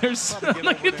there's Probably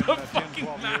look get at over the within, 10, fucking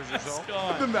 12 years or so. mask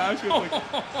on. The mask is like,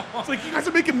 it's like you guys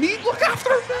are making me look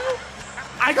after him now.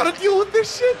 I gotta deal with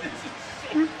this shit.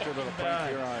 Good little prank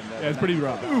here on, Yeah, it's pretty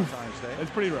rough. Valentine's Day. It's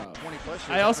pretty rough. 20 plus years.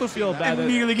 I also I've feel never bad seen that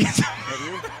Immediately gets. Have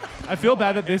you? I feel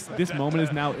bad that this moment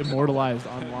is now immortalized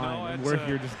online, and we're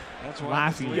here just That's why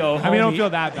laughing. Yo, I mean, I don't homie, feel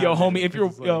that bad. Yo, homie, if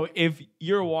It's like- if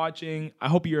you're watching, I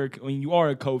hope you are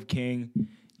a Cove King.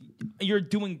 You're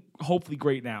doing hopefully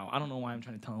great now. I don't know why I'm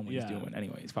trying to tell him what Yeah. he's doing.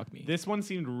 Anyways, fuck me. This one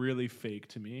seemed really fake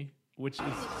to me, which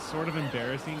is sort of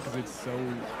embarrassing because it's so.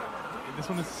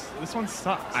 This one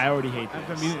sucks. I already hate I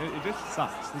this. mean, it just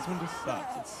sucks. This one just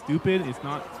sucks. It's stupid. It's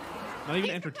not even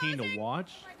entertaining to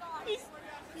watch.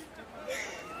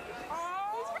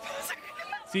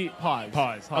 See, pause.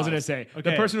 Pause. I was gonna say the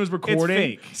Okay. person who was It's recording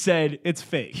fake. said It's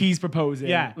fake. he's proposing.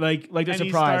 Yeah. like they're And he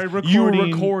surprised. started You were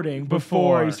recording recording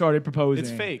before he started proposing.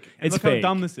 It's fake. And It's look fake. how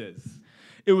dumb this is.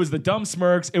 It was the dumb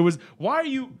smirks. It was why are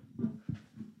you?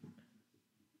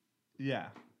 Yeah.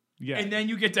 Yeah. And then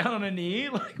you get down on a knee.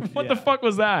 Like what the Yeah. fuck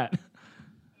was that?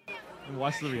 And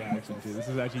watch the reaction too. This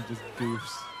is actually just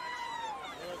goofs.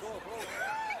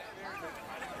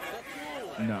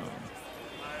 No.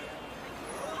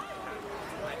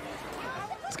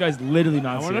 This guy's literally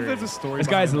not I serious. wonder if there's a story This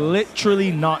guy's behind this.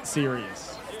 literally not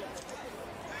serious.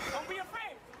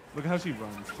 Look at how she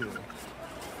runs too.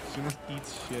 She almost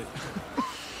eats shit.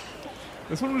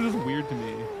 This one was just weird to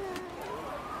me.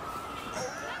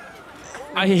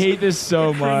 I hate this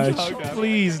so much. hug after.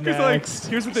 Please, 'Cause, like, next.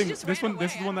 here's the thing.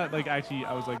 This is one that like actually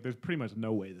I was like, there's pretty much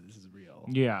no way that this is real.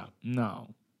 Yeah,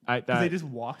 no. Because they just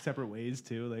walk separate ways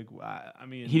too. Like, I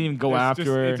mean, He didn't even go there's after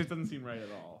just, her. It just doesn't seem right at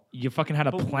all. You fucking had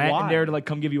a But plant in why? there to like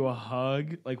come give you a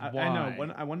hug. Like why? I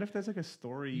know. I wonder if there's like a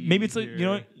story. Maybe it's like here. you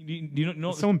know what- you know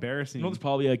It's so embarrassing. you know what it's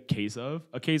probably a case of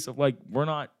like we're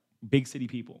not big city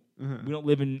people. Mhm. We don't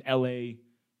live in L.A.,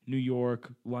 New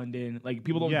York, London. Like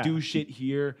people don't Yeah. do shit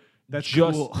here. That's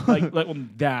just cool. like well,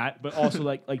 that, but also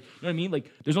like you know what I mean.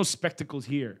 Like there's no spectacles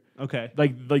here. Okay.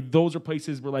 Like those are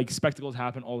places where like spectacles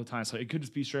happen all the time. So it could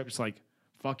just be straight up just like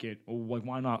fuck it. Or like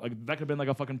why not? Like that could have been like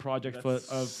a fucking project for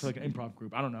like an improv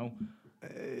group. I don't know.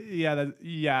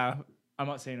 Yeah. I'm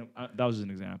not saying that was just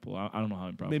an example. I don't know how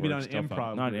improv Maybe works. not an Stuff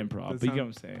improv. Not group. improv, That but you get what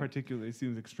I'm sounds saying. Particularly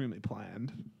seems extremely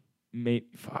planned.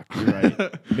 Fuck, you're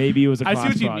right. Maybe it was a I class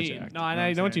see what you project. mean. No, and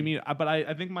I know what you mean. But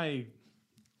I think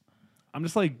I'm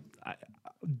just like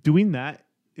doing that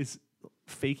is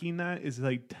faking that is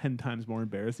like 10 times more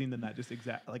embarrassing than that just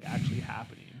actually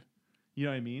happening. You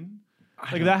know what I mean?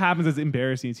 Like if that happens, it's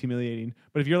embarrassing, it's humiliating.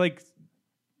 But if you're like,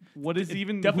 what is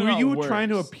even? Who definitely are you not trying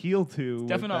to worse. appeal to? with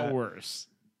Definitely not that? worse.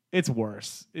 It's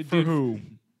worse. For who?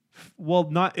 Well,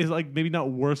 not is like maybe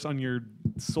not worse on your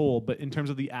soul, but in terms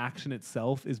of the action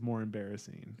itself, is more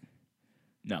embarrassing.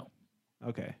 No.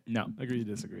 Okay, No. agree to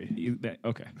disagree.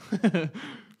 Okay.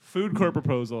 Food court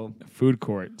proposal. Food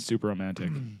court. Super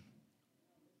romantic.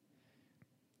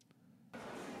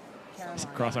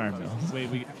 Cross iron mill. Wait,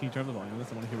 can you turn up the volume? I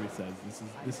want to hear what he says.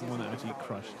 This is one that actually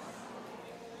crushed.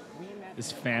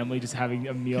 This family just having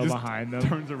a meal He just behind them.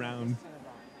 Turns around. And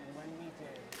when we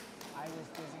did, I was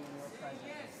busy in your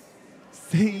presence.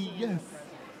 Say yes.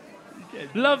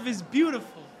 Love is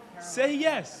beautiful. Say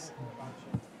yes.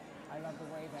 I love the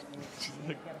way that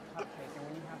you get a cupcake, and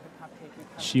when you have the cupcake, you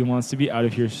cut She wants to be out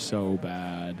of here so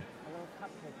bad. a little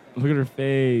cupcake. Look at her Do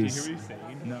you face. hear what he's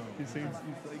saying? No. He's saying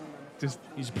he's like just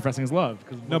He's professing his love.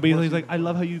 no, but he's like, I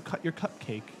love how you cut your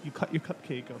cupcake. You cut your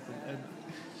cupcake up, and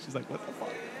she's like, what the fuck?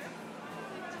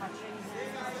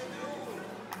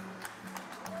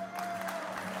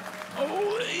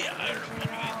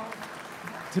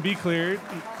 To be clear,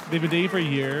 they've been dating for a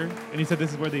year, and he said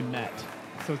this is where they met.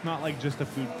 So it's not like just a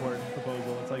food court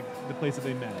proposal. It's like the place that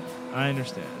they met. I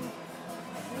understand.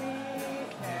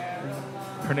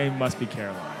 Her name must be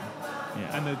Caroline.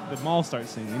 Yeah. And the mall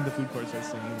starts singing, the food court starts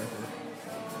singing with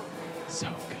her. So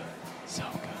good. So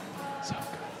good. So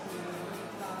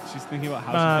good. She's thinking about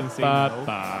how she's going to say no.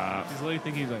 Ba. She's literally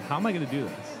thinking, like, how am I going to do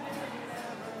this?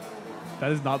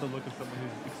 That is not the look of someone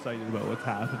who's excited about what's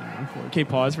happening, unfortunately. Okay,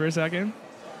 pause for a second.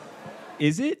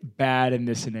 Is it bad in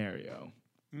this scenario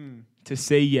to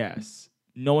say yes,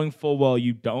 knowing full well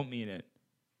you don't mean it?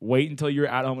 Wait until you're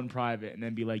at home in private and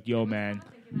then be like, yo, man.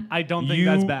 I don't think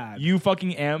that's bad. You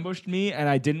fucking ambushed me, and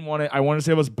I didn't want to. I want to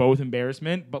say it was both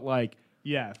embarrassment, but like,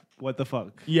 Yeah, what the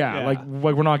fuck? yeah, like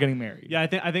we're not getting married. Yeah,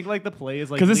 I think like the play is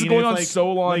like Because this is leaning- going on it's like-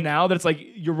 so long like- now that it's like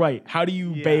you're right. How do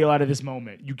you Yeah. bail out of this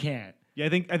moment? You can't. Yeah, I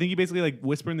think you basically like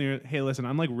whisper in their, hey, listen,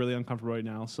 I'm like really uncomfortable right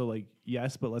now, so like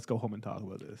yes, but let's go home and talk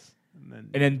about this. And then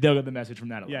And then they'll get the message from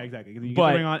that. yeah, exactly. 'Cause you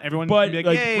But- bring on everyone, but, can be like,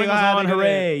 like, hey, bring us ah, on, they did it.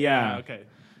 hooray, yeah. Okay,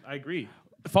 I agree.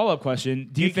 Follow up question: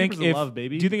 Do you think Gatekeepers of if love,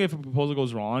 baby. do you think if a proposal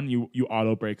goes wrong, you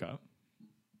auto break up?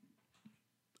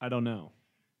 I don't know.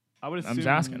 I would assume. I'm just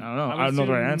asking. I don't know. would I don't know what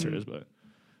the right assume- answer is, but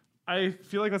I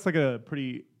feel like that's like a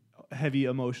pretty heavy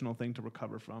emotional thing to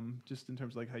recover from, just in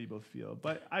terms of like how you both feel.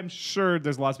 But I'm sure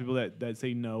there's lots of people that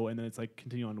say no, and then it's like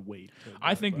continue on to wait.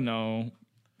 I think no.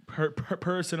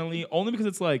 Personally, only because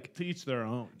it's like To each their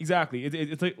own. exactly.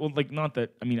 It's like well, like not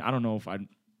that. I mean, I don't know if I'd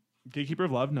Gatekeeper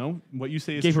of Love. No, what you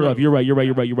say is Gatekeeper true. of Love. You're right. You're right.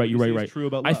 You're Yeah. right. You're right. You're What right. you You're say right. is true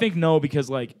about I love. think no, because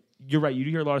like you're right. You do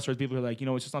hear a lot of stories. People are like,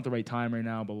 it's just not the right time right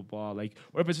now. Blah blah blah. Like,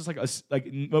 what if it's just like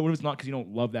what if it's not because you don't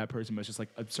love that person, but it's just like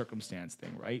a circumstance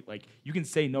thing, right? Like you can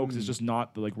say no because it's just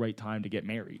not the like right time to get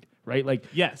married, right? Like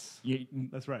Yes, you,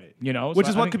 that's right. you know, Which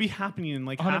so is I what think could be happening in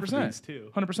like half of 100%. these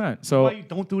too. 100%. So Why you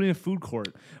don't do it in a food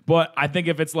court? but I think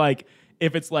if it's like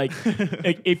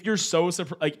if you're so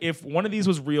surprised, like if one of these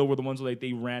was real, were the ones where like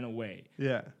they ran away.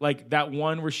 Yeah. Like that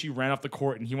one where she ran off the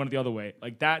court and he went the other way.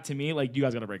 Like that to me, like you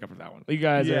guys got to break up for that one. Like, you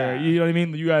guys Yeah. are, you know what I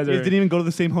mean? You guys You are. guys didn't even go to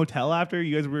the same hotel after.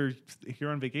 You guys were here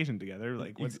on vacation together.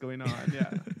 Like, what's going on?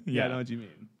 Yeah. Yeah. I know what you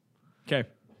mean. Okay,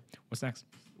 what's next?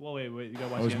 Well, wait. You gotta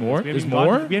watch. there's the more? end of There's this. We haven't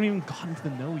more? we haven't even gotten to the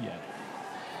no yet.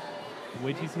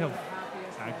 Wait till you see how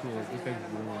actual this guy's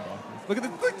ruined off this. Look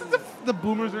at the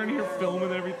boomers are in here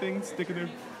filming everything, sticking their.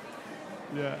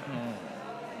 Yeah.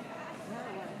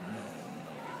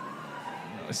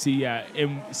 See, yeah,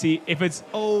 see if it's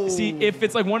if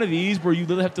it's like one of these where you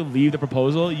literally have to leave the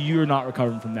proposal, you're not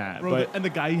recovering from that. Bro, but and the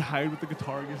guy he hired with the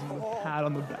guitar gives him the pat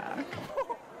on the back.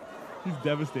 He's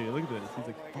devastated. Look at this. He's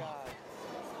like, fuck.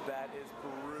 That is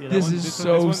brutal. Yeah, This is this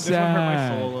so This one hurt my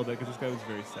sad. soul a little bit because this guy was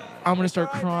very sad. I'm gonna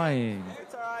start crying.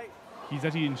 It's all right. He's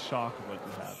actually in shock of what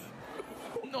just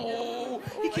happened. No,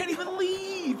 he can't even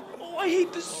leave. Oh, I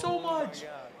hate this so much.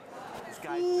 This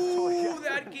guy. Ooh,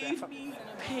 that gave me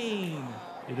pain.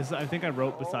 Yeah, I think I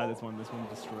wrote beside this one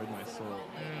destroyed my soul.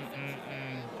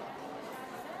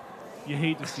 You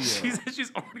hate to see it.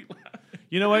 She's already laughing.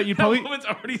 You know what? You That probably woman's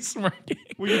already smirking.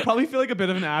 well, you probably feel like a bit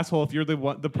of an asshole if you're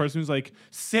the person who's like,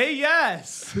 say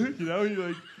yes. You know, you're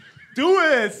like, do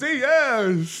it, say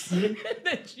yes. And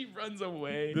then she runs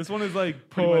away. This one is like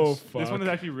pretty Oh, much. This one fuck. is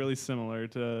actually really similar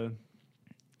to.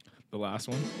 The last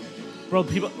one. Bro,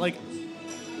 people like.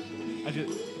 I just.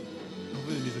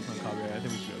 Hopefully the music's not copyright. I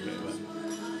think we should be okay.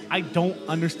 But I don't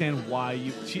understand why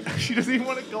you. She doesn't even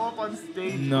want to go up on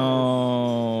stage.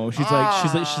 No, she's like,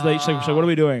 what are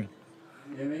we doing?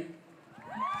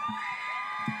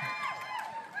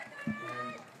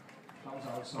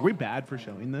 Are we bad for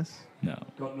showing this? No,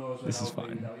 this is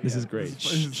fine. This is great.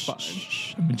 This is Shh, fine. shh,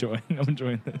 shh. I'm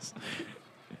enjoying this.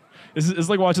 It's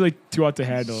like watching like Too Hot to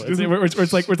Handle.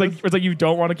 It's like you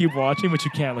don't want to keep watching, but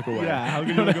you can't look away. Yeah, how can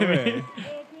you know look what I away? mean?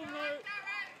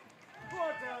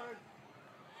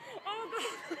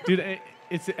 Dude,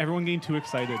 it's everyone getting too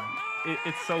excited.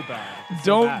 It's so bad. It's so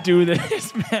Don't bad. do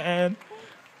this, man.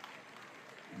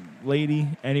 Lady,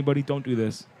 anybody, don't do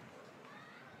this.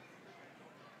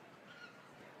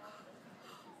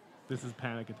 This is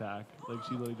panic attack. Like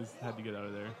she literally just had to get out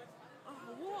of there.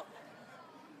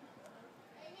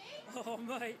 Oh,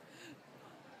 mate.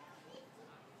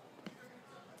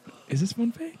 Is this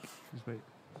one fake? Just wait.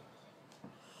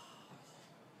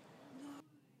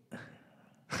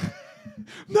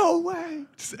 No way.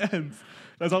 Just ends.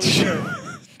 That's all we hear.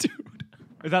 Dude,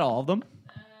 Is that all of them?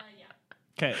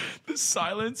 Okay. the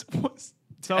silence was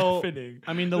So, deafening.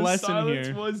 I mean, the lesson silence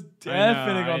here was I know,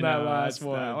 deafening I on that know, last That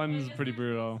one. one's pretty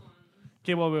brutal.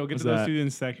 Okay, well, we'll get What's to those that? two in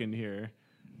a second here.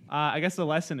 I guess the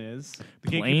lesson is the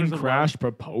Plane Gatekeepers of crash Love-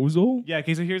 proposal? Yeah.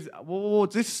 Okay. So here's. Whoa,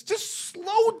 just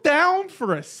slow down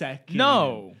for a second.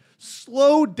 No.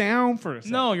 Slow down for a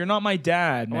second. No, you're not my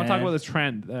dad, I man. want to talk about this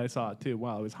trend that I saw too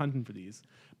while I was hunting for these.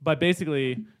 But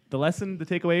basically, the lesson, the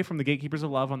takeaway from the Gatekeepers of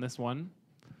Love on this one: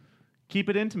 keep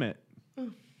it intimate.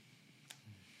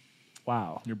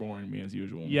 Wow. You're boring me as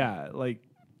usual. Yeah, like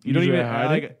Usually you don't even I hide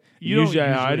like, it. You don't Usually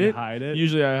I hide it. Hide it.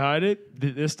 Usually I hide it.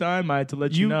 This time I had to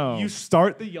let you know. You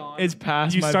start the yawn. It's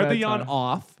past You my start the yawn bedtime.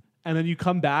 off, and then you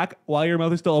come back while your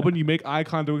mouth is still open. You make eye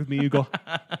contact with me. You go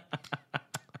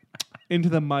into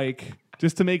the mic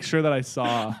just to make sure that I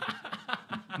saw.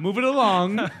 Move it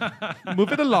along.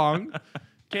 Move it along.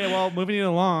 Okay, well, moving it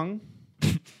along.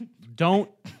 Don't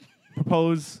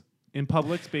propose in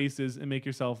public spaces and make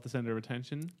yourself the center of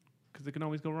attention, because it can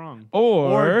always go wrong.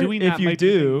 or doing if that you might be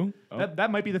the do, thing-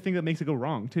 that might be the thing that makes it go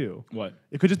wrong too. what?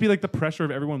 It could just be like the pressure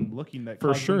of everyone looking that For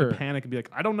causes them to sure. panic and be like,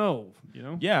 I don't know, you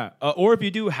know? Yeah, or if you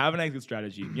do, have an exit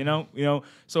strategy. You know.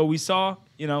 So we saw,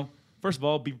 first of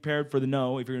all, be prepared for the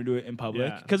no if you're gonna do it in public,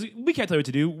 Yeah. because we can't tell you what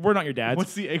to do. We're not your dads.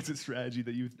 What's the exit strategy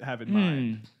that you have in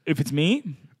mind? If it's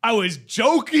me, I was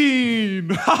joking.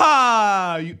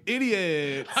 Ha! You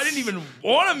idiot. I didn't even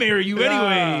want to marry you Yeah,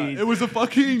 anyways. It was a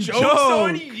fucking Joke's joke.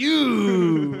 on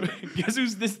you. Guess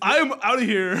who's this? I'm out of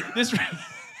here. This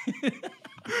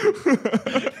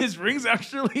this ring's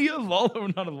actually a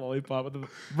not a lollipop, but the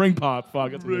ring pop.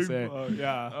 Fuck, that's what I say.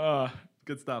 Yeah.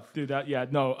 Good stuff. Dude,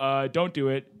 don't do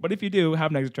it. But if you do,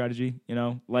 have an exit strategy.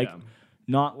 Yeah.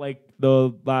 not like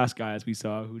the last guy as we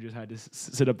saw who just had to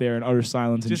sit up there in utter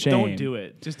silence and Just shame. don't do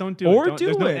it. Just don't do Or it. Don't, do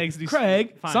there's no it, exit-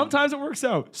 Craig. Fine. Sometimes it works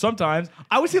out. Sometimes.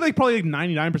 I would say like probably like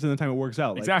 99% of the time it works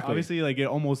out. Like, Exactly. Obviously, like it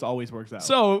almost always works out.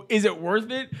 So is it worth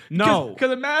it? No.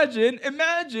 Because imagine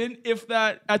if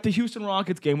that at the Houston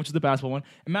Rockets game, which is the basketball one,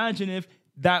 imagine if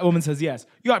that woman says yes.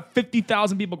 You got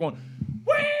 50,000 people going,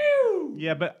 woo!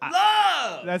 yeah, but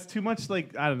Love! that's too much.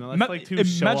 Like I don't know. That's Ma- like too.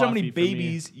 imagine how show-offy many for me.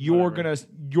 babies you're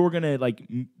Whatever. gonna like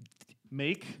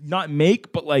make. not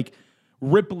make, but like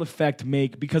ripple effect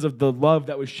make because of the love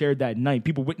that was shared that night.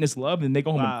 People witness love and they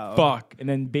go home Wow. and fuck, and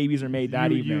then babies are made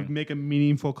that you evening. make a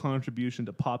meaningful contribution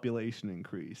to population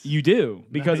increase. You do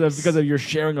because Nice. of your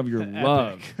sharing of your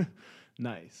love. Epic.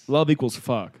 Nice. Love equals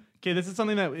fuck. Okay, this is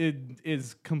something that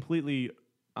is completely,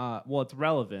 well, it's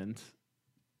relevant.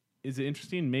 Is it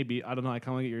interesting? Maybe. I don't know. I kind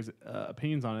of want to get your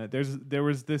opinions on it. There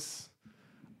was this.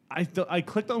 I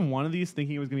clicked on one of these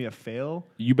thinking it was gonna be a fail.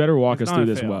 You better walk It's us not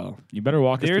through a this fail. well. You better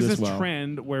walk us There's through this this well.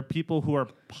 trend where people who are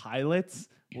pilots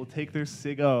will take their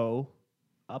SIGO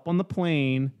up on the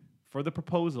plane for the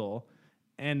proposal,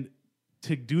 and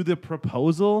to do the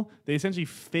proposal, they essentially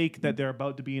fake that they're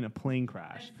about to be in a plane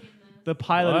crash. The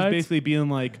pilot What? is basically being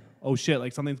like, "Oh shit!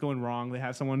 Like something's going wrong." They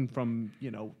have someone from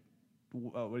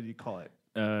what do you call it?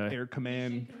 Air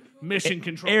command, mission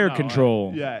control, Air No,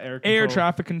 control. yeah, air control. Air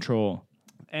traffic control.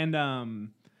 and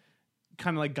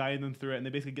kind of like guiding them through it, and they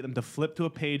basically get them to flip to a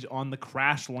page on the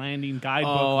crash landing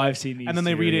guidebook. Oh, I've seen these And then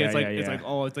they too. read it. Yeah, It's like yeah, it's yeah. like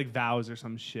oh, it's like vows or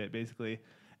some shit basically.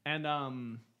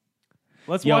 And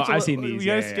let's Yo, watch. I've seen these. We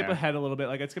gotta Yeah, skip yeah. ahead a little bit.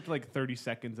 Like I skipped like 30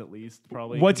 seconds at least,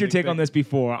 probably. What's your Like, take on this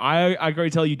before? I can already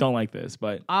tell you don't like this,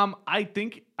 but I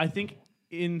think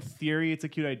in theory it's a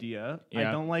cute idea. I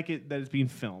Yeah. don't like it that it's being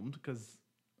filmed because.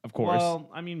 of course. Well,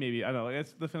 I mean, maybe I don't know.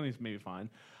 It's, the filming's maybe fine.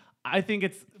 I think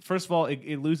it's first of all,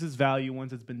 it loses value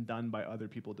once it's been done by other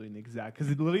people doing the exact. Because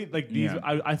literally, like these,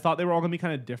 Yeah. I thought they were all gonna be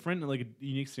kind of different, like a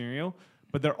unique scenario,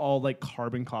 but they're all like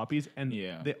carbon copies, and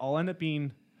Yeah. they all end up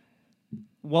being.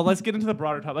 Well, let's get into the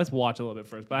broader topic. Let's watch a little bit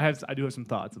first, but I do have some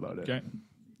thoughts about it. okay.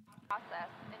 Process.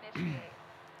 Initiate.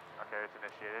 Okay, it's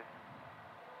initiated.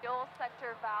 Fuel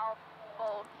sector valve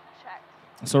bulge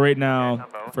checked. So right now, Okay, on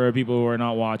both. for people who are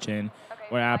not watching, Okay,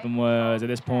 what happened right was at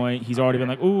this point he's already been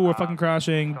like, "Ooh, we're fucking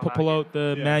crashing." Pull out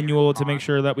the Yeah. manual to make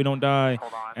sure that we don't die,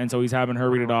 Hold on. and so he's having her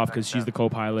read it off because she's the She's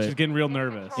co-pilot. getting real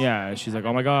nervous. Yeah, she's like,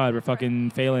 "Oh my god, we're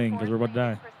fucking failing because we're about to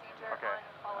die." Procedure Okay.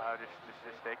 unfollowed.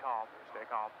 Just stay calm. Stay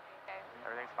calm. Okay.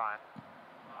 Everything's fine.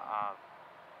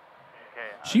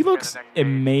 Okay. She let's go to looks the next page.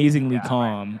 amazing Yeah,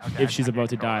 calm right. Okay, if she's okay, about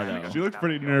to go die for it. though, She looks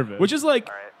pretty nervous. which is like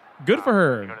All right. good for Go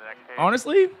her. to the next page.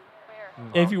 Honestly,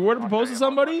 Where? if you were to propose to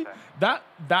somebody,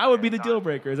 that would be the deal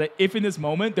breaker. Is that if in this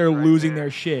moment they're losing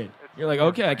their shit, you're like,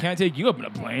 okay, I can't take you up in a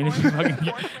plane. If you fucking Force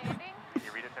landing. Can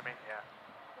you read it to me? Yeah.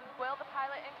 Will the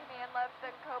pilot in command love the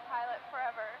co-pilot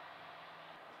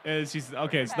forever? She's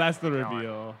okay. So that's the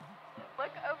reveal.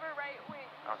 Look over right wing.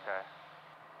 Okay.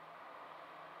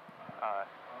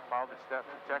 Follow the steps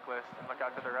and checklist and look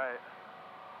out to the right.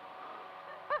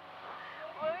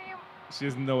 William. She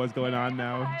doesn't know what's going on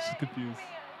now. She's confused.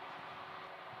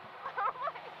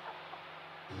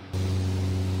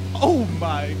 Oh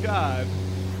my Oh my god.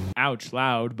 ouch,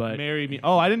 loud, but Marry me.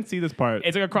 Oh, I didn't see this part.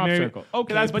 it's like a crop Marry- circle.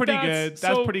 Okay, that's but pretty good. That's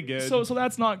so- pretty good. So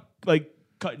that's not like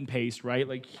cut and paste, right?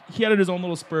 Like he added his own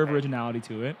little spur of originality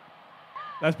to it.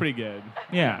 That's pretty good.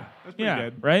 Yeah, That's pretty yeah,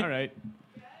 good. right? All right.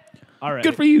 All right.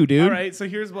 Good for you, dude. All right. So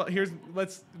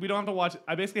let's. We don't have to watch.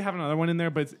 I basically have another one in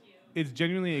there, but it's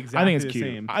genuinely exactly I think it's the cute.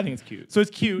 same. I think it's cute. So it's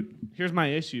cute. Here's my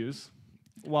issues.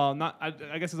 Well, not. I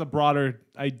guess it's a broader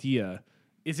idea.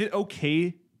 Is it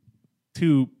okay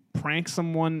to prank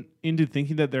someone into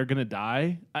thinking that they're gonna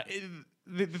die?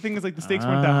 The thing is, like, the stakes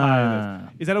weren't that high. Ah.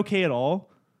 Is that okay at all?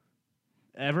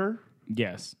 Ever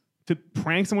Yes, to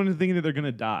prank someone into thinking that they're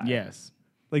gonna die? yes.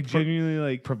 Like genuinely,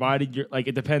 like. Provided you're like,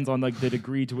 it depends on like the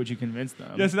degree to which you convince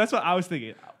them. Yeah, so that's what I was thinking.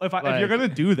 If you're Like- gonna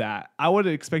do that, I would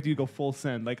expect you to go full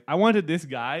send. Like I wanted this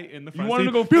guy in the front. wanted seat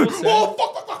to go be full like, send? Oh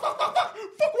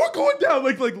fuck, we're going down.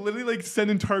 Like literally like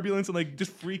sending turbulence and like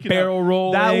just freaking Barrel out.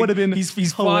 rolling. That would have been He's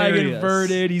flying hilarious.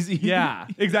 inverted. He's Yeah,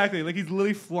 exactly. Like he's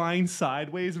literally flying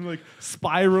sideways and like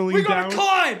spiraling We down. gotta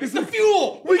climb. It's the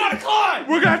fuel. We gotta climb.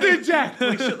 We're gonna have to eject,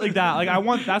 like shit like that.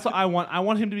 Like that's what I want. I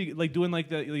want him to be like doing like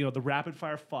the the rapid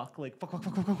fire fuck, like fuck,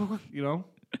 you know,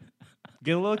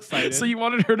 get a little excited. So you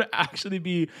wanted her to actually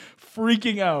be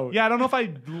freaking out. Yeah, I don't know if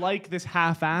I like this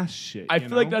half-ass shit. I you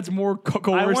feel like know? that's more I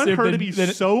coercive want her than, to be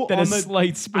than, so than on a the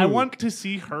slight spook. I want to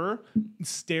see her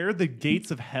stare the gates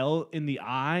of hell in the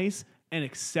eyes and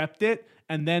accept it,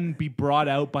 and then be brought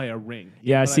out by a ring.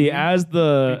 You know Yeah, what see, I mean? as Be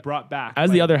the brought back as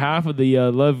by the a other ring. half of the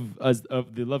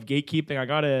love gatekeeping, I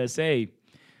gotta say,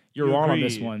 you're You wrong on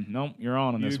this agree. one. No, you're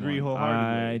wrong on You this agree one.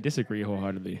 wholeheartedly. I disagree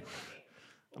wholeheartedly.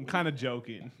 I'm kind of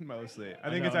joking mostly. I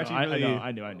think it's No, actually I really.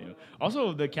 know, I knew.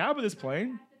 Also, the cab of this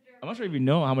plane, I'm not sure if you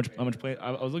know how much plane.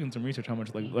 I was looking at some research how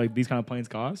much like these kind of planes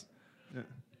cost.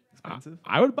 Expensive.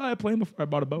 I would buy a plane before I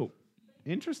bought a boat.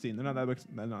 Interesting. They're not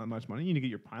that much money. You need to get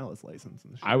your pilot's license.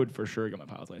 And shit. I would for sure get my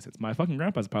pilot's license. My fucking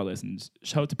grandpa's pilot license.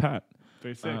 Shout out to Pat.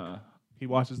 Very sick. Uh, He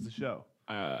watches the show.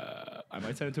 I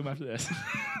might send it to him after this.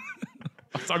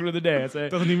 I was talking to him the day. I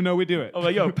said, Doesn't even know we do it. I'm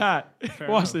like, yo, Pat, watch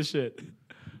enough. this shit.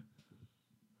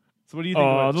 So what do you think? Oh,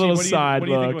 about the little what do you, side What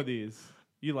do you think look. about these?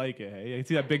 You like it, hey? I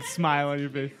see that big smile on your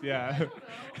face. Yeah.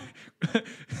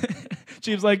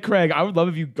 Chief's like, Craig, I would love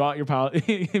if you got your pilot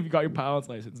if you got your pilot's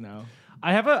license now.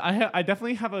 I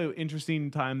definitely have an interesting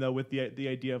time though with the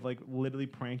idea of like literally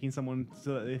pranking someone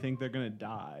so that they think they're gonna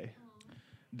die.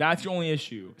 That's your only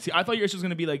issue. See, I thought your issue was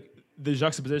gonna be like the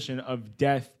juxtaposition of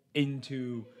death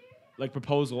into like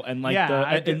proposal and like Yeah,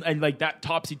 I did- and like that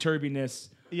topsy turviness.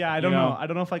 Yeah, I You don't know. know. I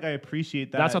don't know if like I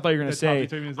appreciate that. That's what I thought you were gonna the say.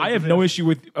 topsy-turviness, I like, have is no it- issue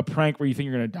with a prank where you think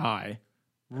you're gonna die.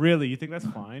 Really, you think that's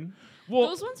fine? Well,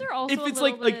 Those ones are also if a it's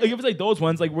little like if it's like those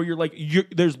ones like where you're like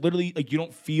there's literally like you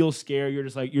don't feel scared. You're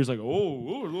just like a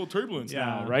little turbulence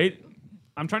now, Yeah. right?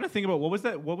 I'm trying to think about what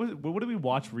did we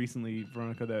watch recently,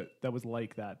 Veronica? That was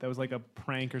like that. That was like a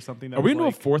prank or something. That Are we was into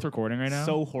like a fourth recording right now?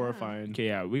 so horrifying. Okay,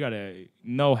 yeah, we got a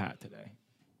no hat today.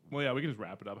 Well, yeah, we can just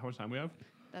wrap it up. How much time we have?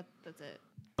 That's it.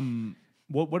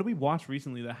 What did we watch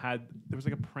recently that had there was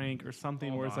like a prank or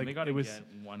something where it's like we gotta it was get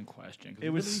one question. 'cause it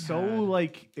we was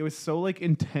literally so like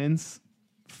intense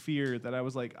fear that I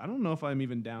was like I don't know if I'm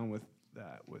even down with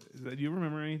that. Do you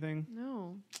remember anything?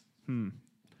 No.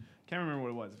 Can't remember what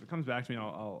it was. If it comes back to me,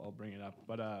 I'll bring it up.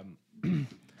 But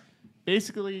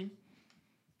basically,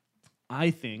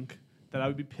 I think that I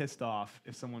would be pissed off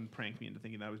if someone pranked me into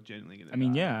thinking that I was genuinely gonna. I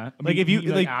mean, die. yeah. I Like mean, if you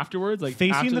like afterwards, like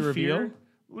facing after the the reveal,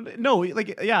 fear. No,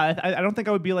 like yeah, I don't think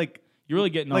I would be like you're really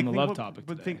getting like on the think love about- topic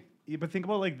But today. think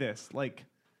about like this, like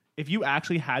if you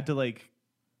actually had to like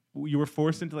you were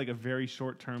forced into like a very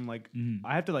short term like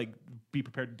I have to like be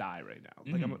prepared to die right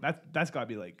now. Like that's got to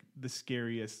be like the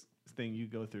scariest thing you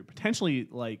go through. Potentially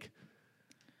like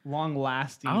long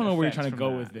lasting. I don't know where you're trying to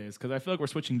go with this because I feel like we're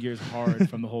switching gears hard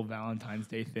from the whole Valentine's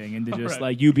Day thing into just Right.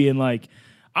 like you being like,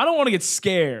 I don't want to get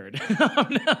scared.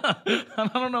 I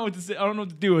don't know what to say. I don't know what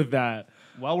to do with that.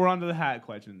 Well, we're on to the hat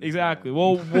question. Exactly.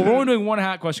 Well, we're only doing one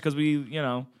hat question because we,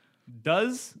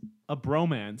 Does a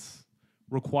bromance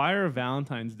require a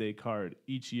Valentine's Day card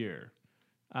each year?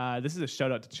 This is a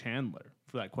shout out to Chandler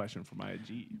for that question from my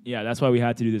IG. yeah, that's why we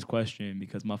had to do this question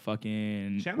because my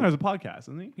fucking Chandler has a podcast,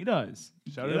 doesn't he? he does.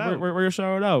 Shout it Yeah, out. We're gonna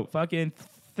shout it out. Fucking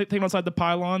Thinking Outside the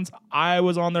Pylons. I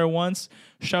was on there once.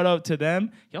 Shout out to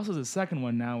them. He also has a second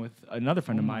one now with another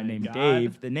friend of mine my named God.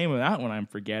 Dave. The name of that one I'm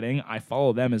forgetting. I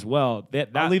follow them as well.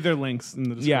 I'll leave their links in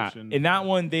the Yeah, description. in that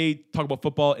one they talk about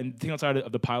football, and Thinking Outside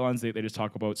of the Pylons they just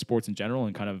talk about sports in general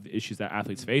and kind of issues that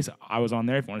athletes face. I was on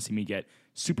there if you want to see me get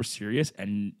super serious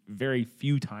and very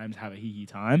few times have a hee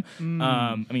time.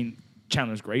 I mean,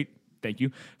 Chandler's great. Thank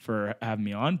you for having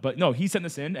me on. But no, he sent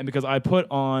this in, and because I put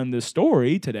on the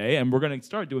story today, and we're going to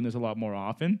start doing this a lot more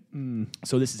often.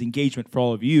 So this is engagement for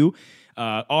all of you.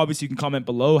 Obviously, you can comment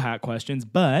below hat questions,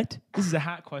 but this is a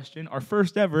hat question, our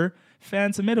first ever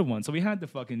fan submitted one. So we had to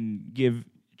fucking give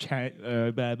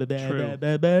Chandler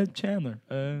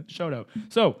a shout out.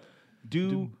 So,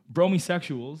 do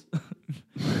bromosexuals...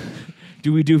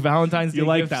 Do we do Valentine's Day? You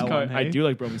like gifts that card? one, I hey? do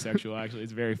like bromosexual, actually.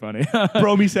 It's very funny.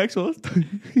 Bromosexuals.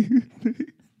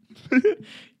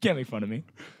 Can't make fun of me.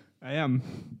 I am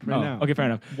right Oh, now. okay, fair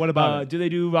enough. What about it? do they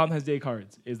do Valentine's Day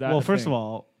cards? Is that Well, a first thing? of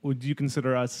all, would you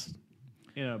consider us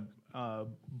in a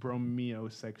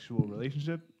bromosexual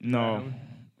relationship? No.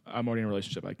 I'm already in a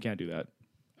relationship. I can't do that.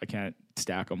 I can't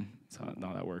stack them. That's not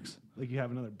how that works. Like you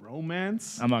have another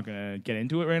bromance? I'm not going to get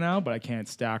into it right now, but I can't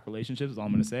stack relationships is all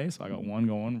I'm going to say. So I got one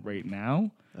going right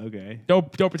now. Okay.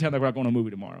 Don't pretend like we're not going to a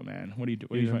movie tomorrow, man. What are you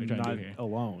doing? You're What are you trying to not do here?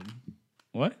 alone.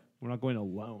 What? We're not going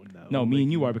alone, though. No, me Like,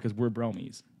 and you are because we're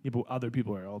bromies. Yeah, but other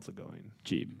people are also going.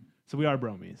 Jeeb. So we are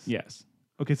bromies. Yes.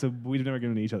 Okay, so we've never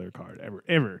given each other a card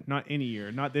ever. Not any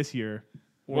year. Not this year.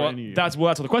 Or Well, any year. that's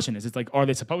what the question is. It's like, are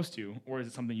they supposed to, or is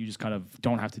it something you just kind of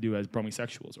don't have to do as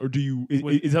bromosexuals, or do you? Is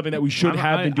it something that we should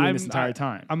have been doing this entire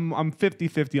time? I'm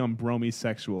 50-50 on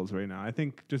bromosexuals right now. I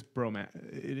think just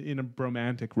in a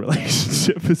bromantic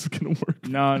relationship is gonna work.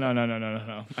 No.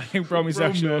 I think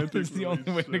bromosexual Romantic is the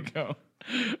only way to go.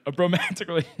 A romantic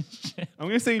relationship. I'm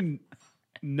gonna say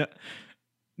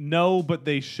no, but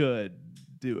they should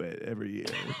do it every year?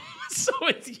 So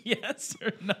it's yes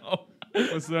or no.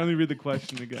 Let's let me read the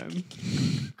question again.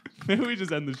 Maybe we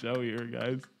just end the show here,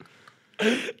 guys.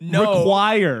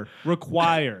 No.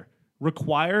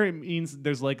 Require, it means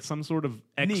there's like some sort of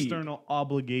external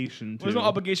obligation to. There's no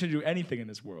obligation to do anything in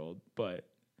this world, but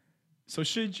so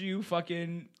should you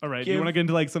fucking? All right, do you want to get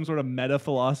into like some sort of meta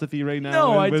philosophy right now?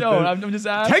 No, I with don't. the- I'm just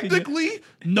asking. Technically,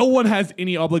 no one has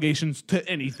any obligations to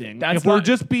anything. That's if we're not-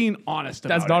 just being honest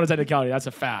about That's not it. a technicality. That's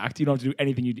a fact. You don't have to do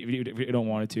anything if you don't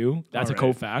want it to. That's All a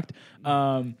right. co-fact.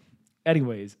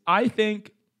 Anyways, I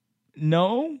think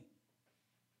no,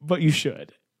 but you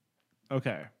should.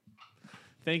 Okay.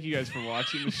 Thank you guys for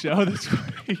watching the show this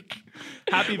week.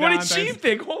 Happy What Valentine's. did she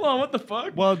think? Hold on, what the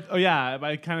fuck? Well, oh yeah,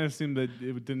 I kind of assumed that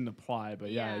it didn't apply,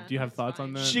 but yeah. Yeah, Do you have that's thoughts fine.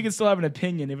 on that? She can still have an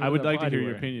opinion. If it I would doesn't like to apply hear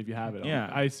your her. opinion if you have it. Yeah.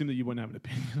 I assume that you wouldn't have an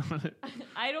opinion on it.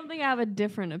 I don't think I have a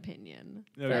different opinion.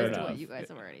 Fair That's enough. what you guys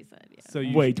have already said. Yeah. So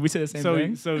you Wait, did we say the same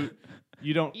thing? So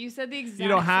you don't You said the exact. you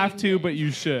don't have same to, thing. but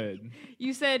you should.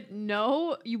 You said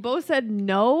no. You both said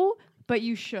no, but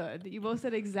you should. You both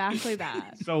said exactly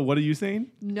that. So what are you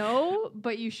saying? No,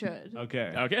 but you should.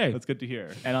 Okay. Okay. That's good to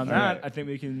hear. And on All that, right. I think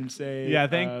we can say Yeah,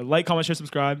 like, comment, share,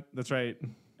 subscribe, That's right.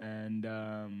 and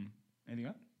anything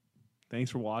else?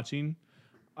 Thanks for watching.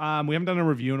 We haven't done a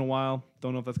review in a while.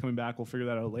 Don't know if that's coming back. We'll figure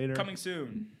that out later. Coming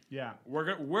soon. Yeah.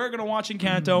 We're gonna watch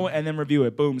Encanto and then review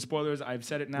it. Boom. Spoilers. I've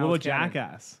said it now. What It's about canon.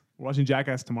 Jackass? We're watching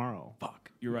Jackass tomorrow.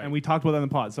 Fuck. You're right. And we talked about that in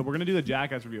the pod. So we're going to do the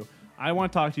Jackass review. I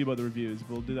want to talk to you about the reviews.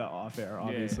 We'll do that off air,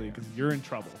 obviously, because you're in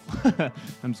trouble.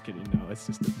 I'm just kidding. No, it's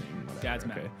just a thing. Whatever. Dad's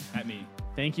mad Okay. at me.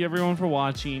 Thank you, everyone, for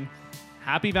watching.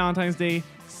 Happy Valentine's Day.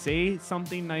 Say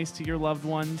something nice to your loved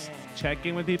ones. Check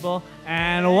in with people.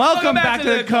 And welcome back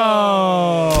to the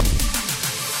Cove.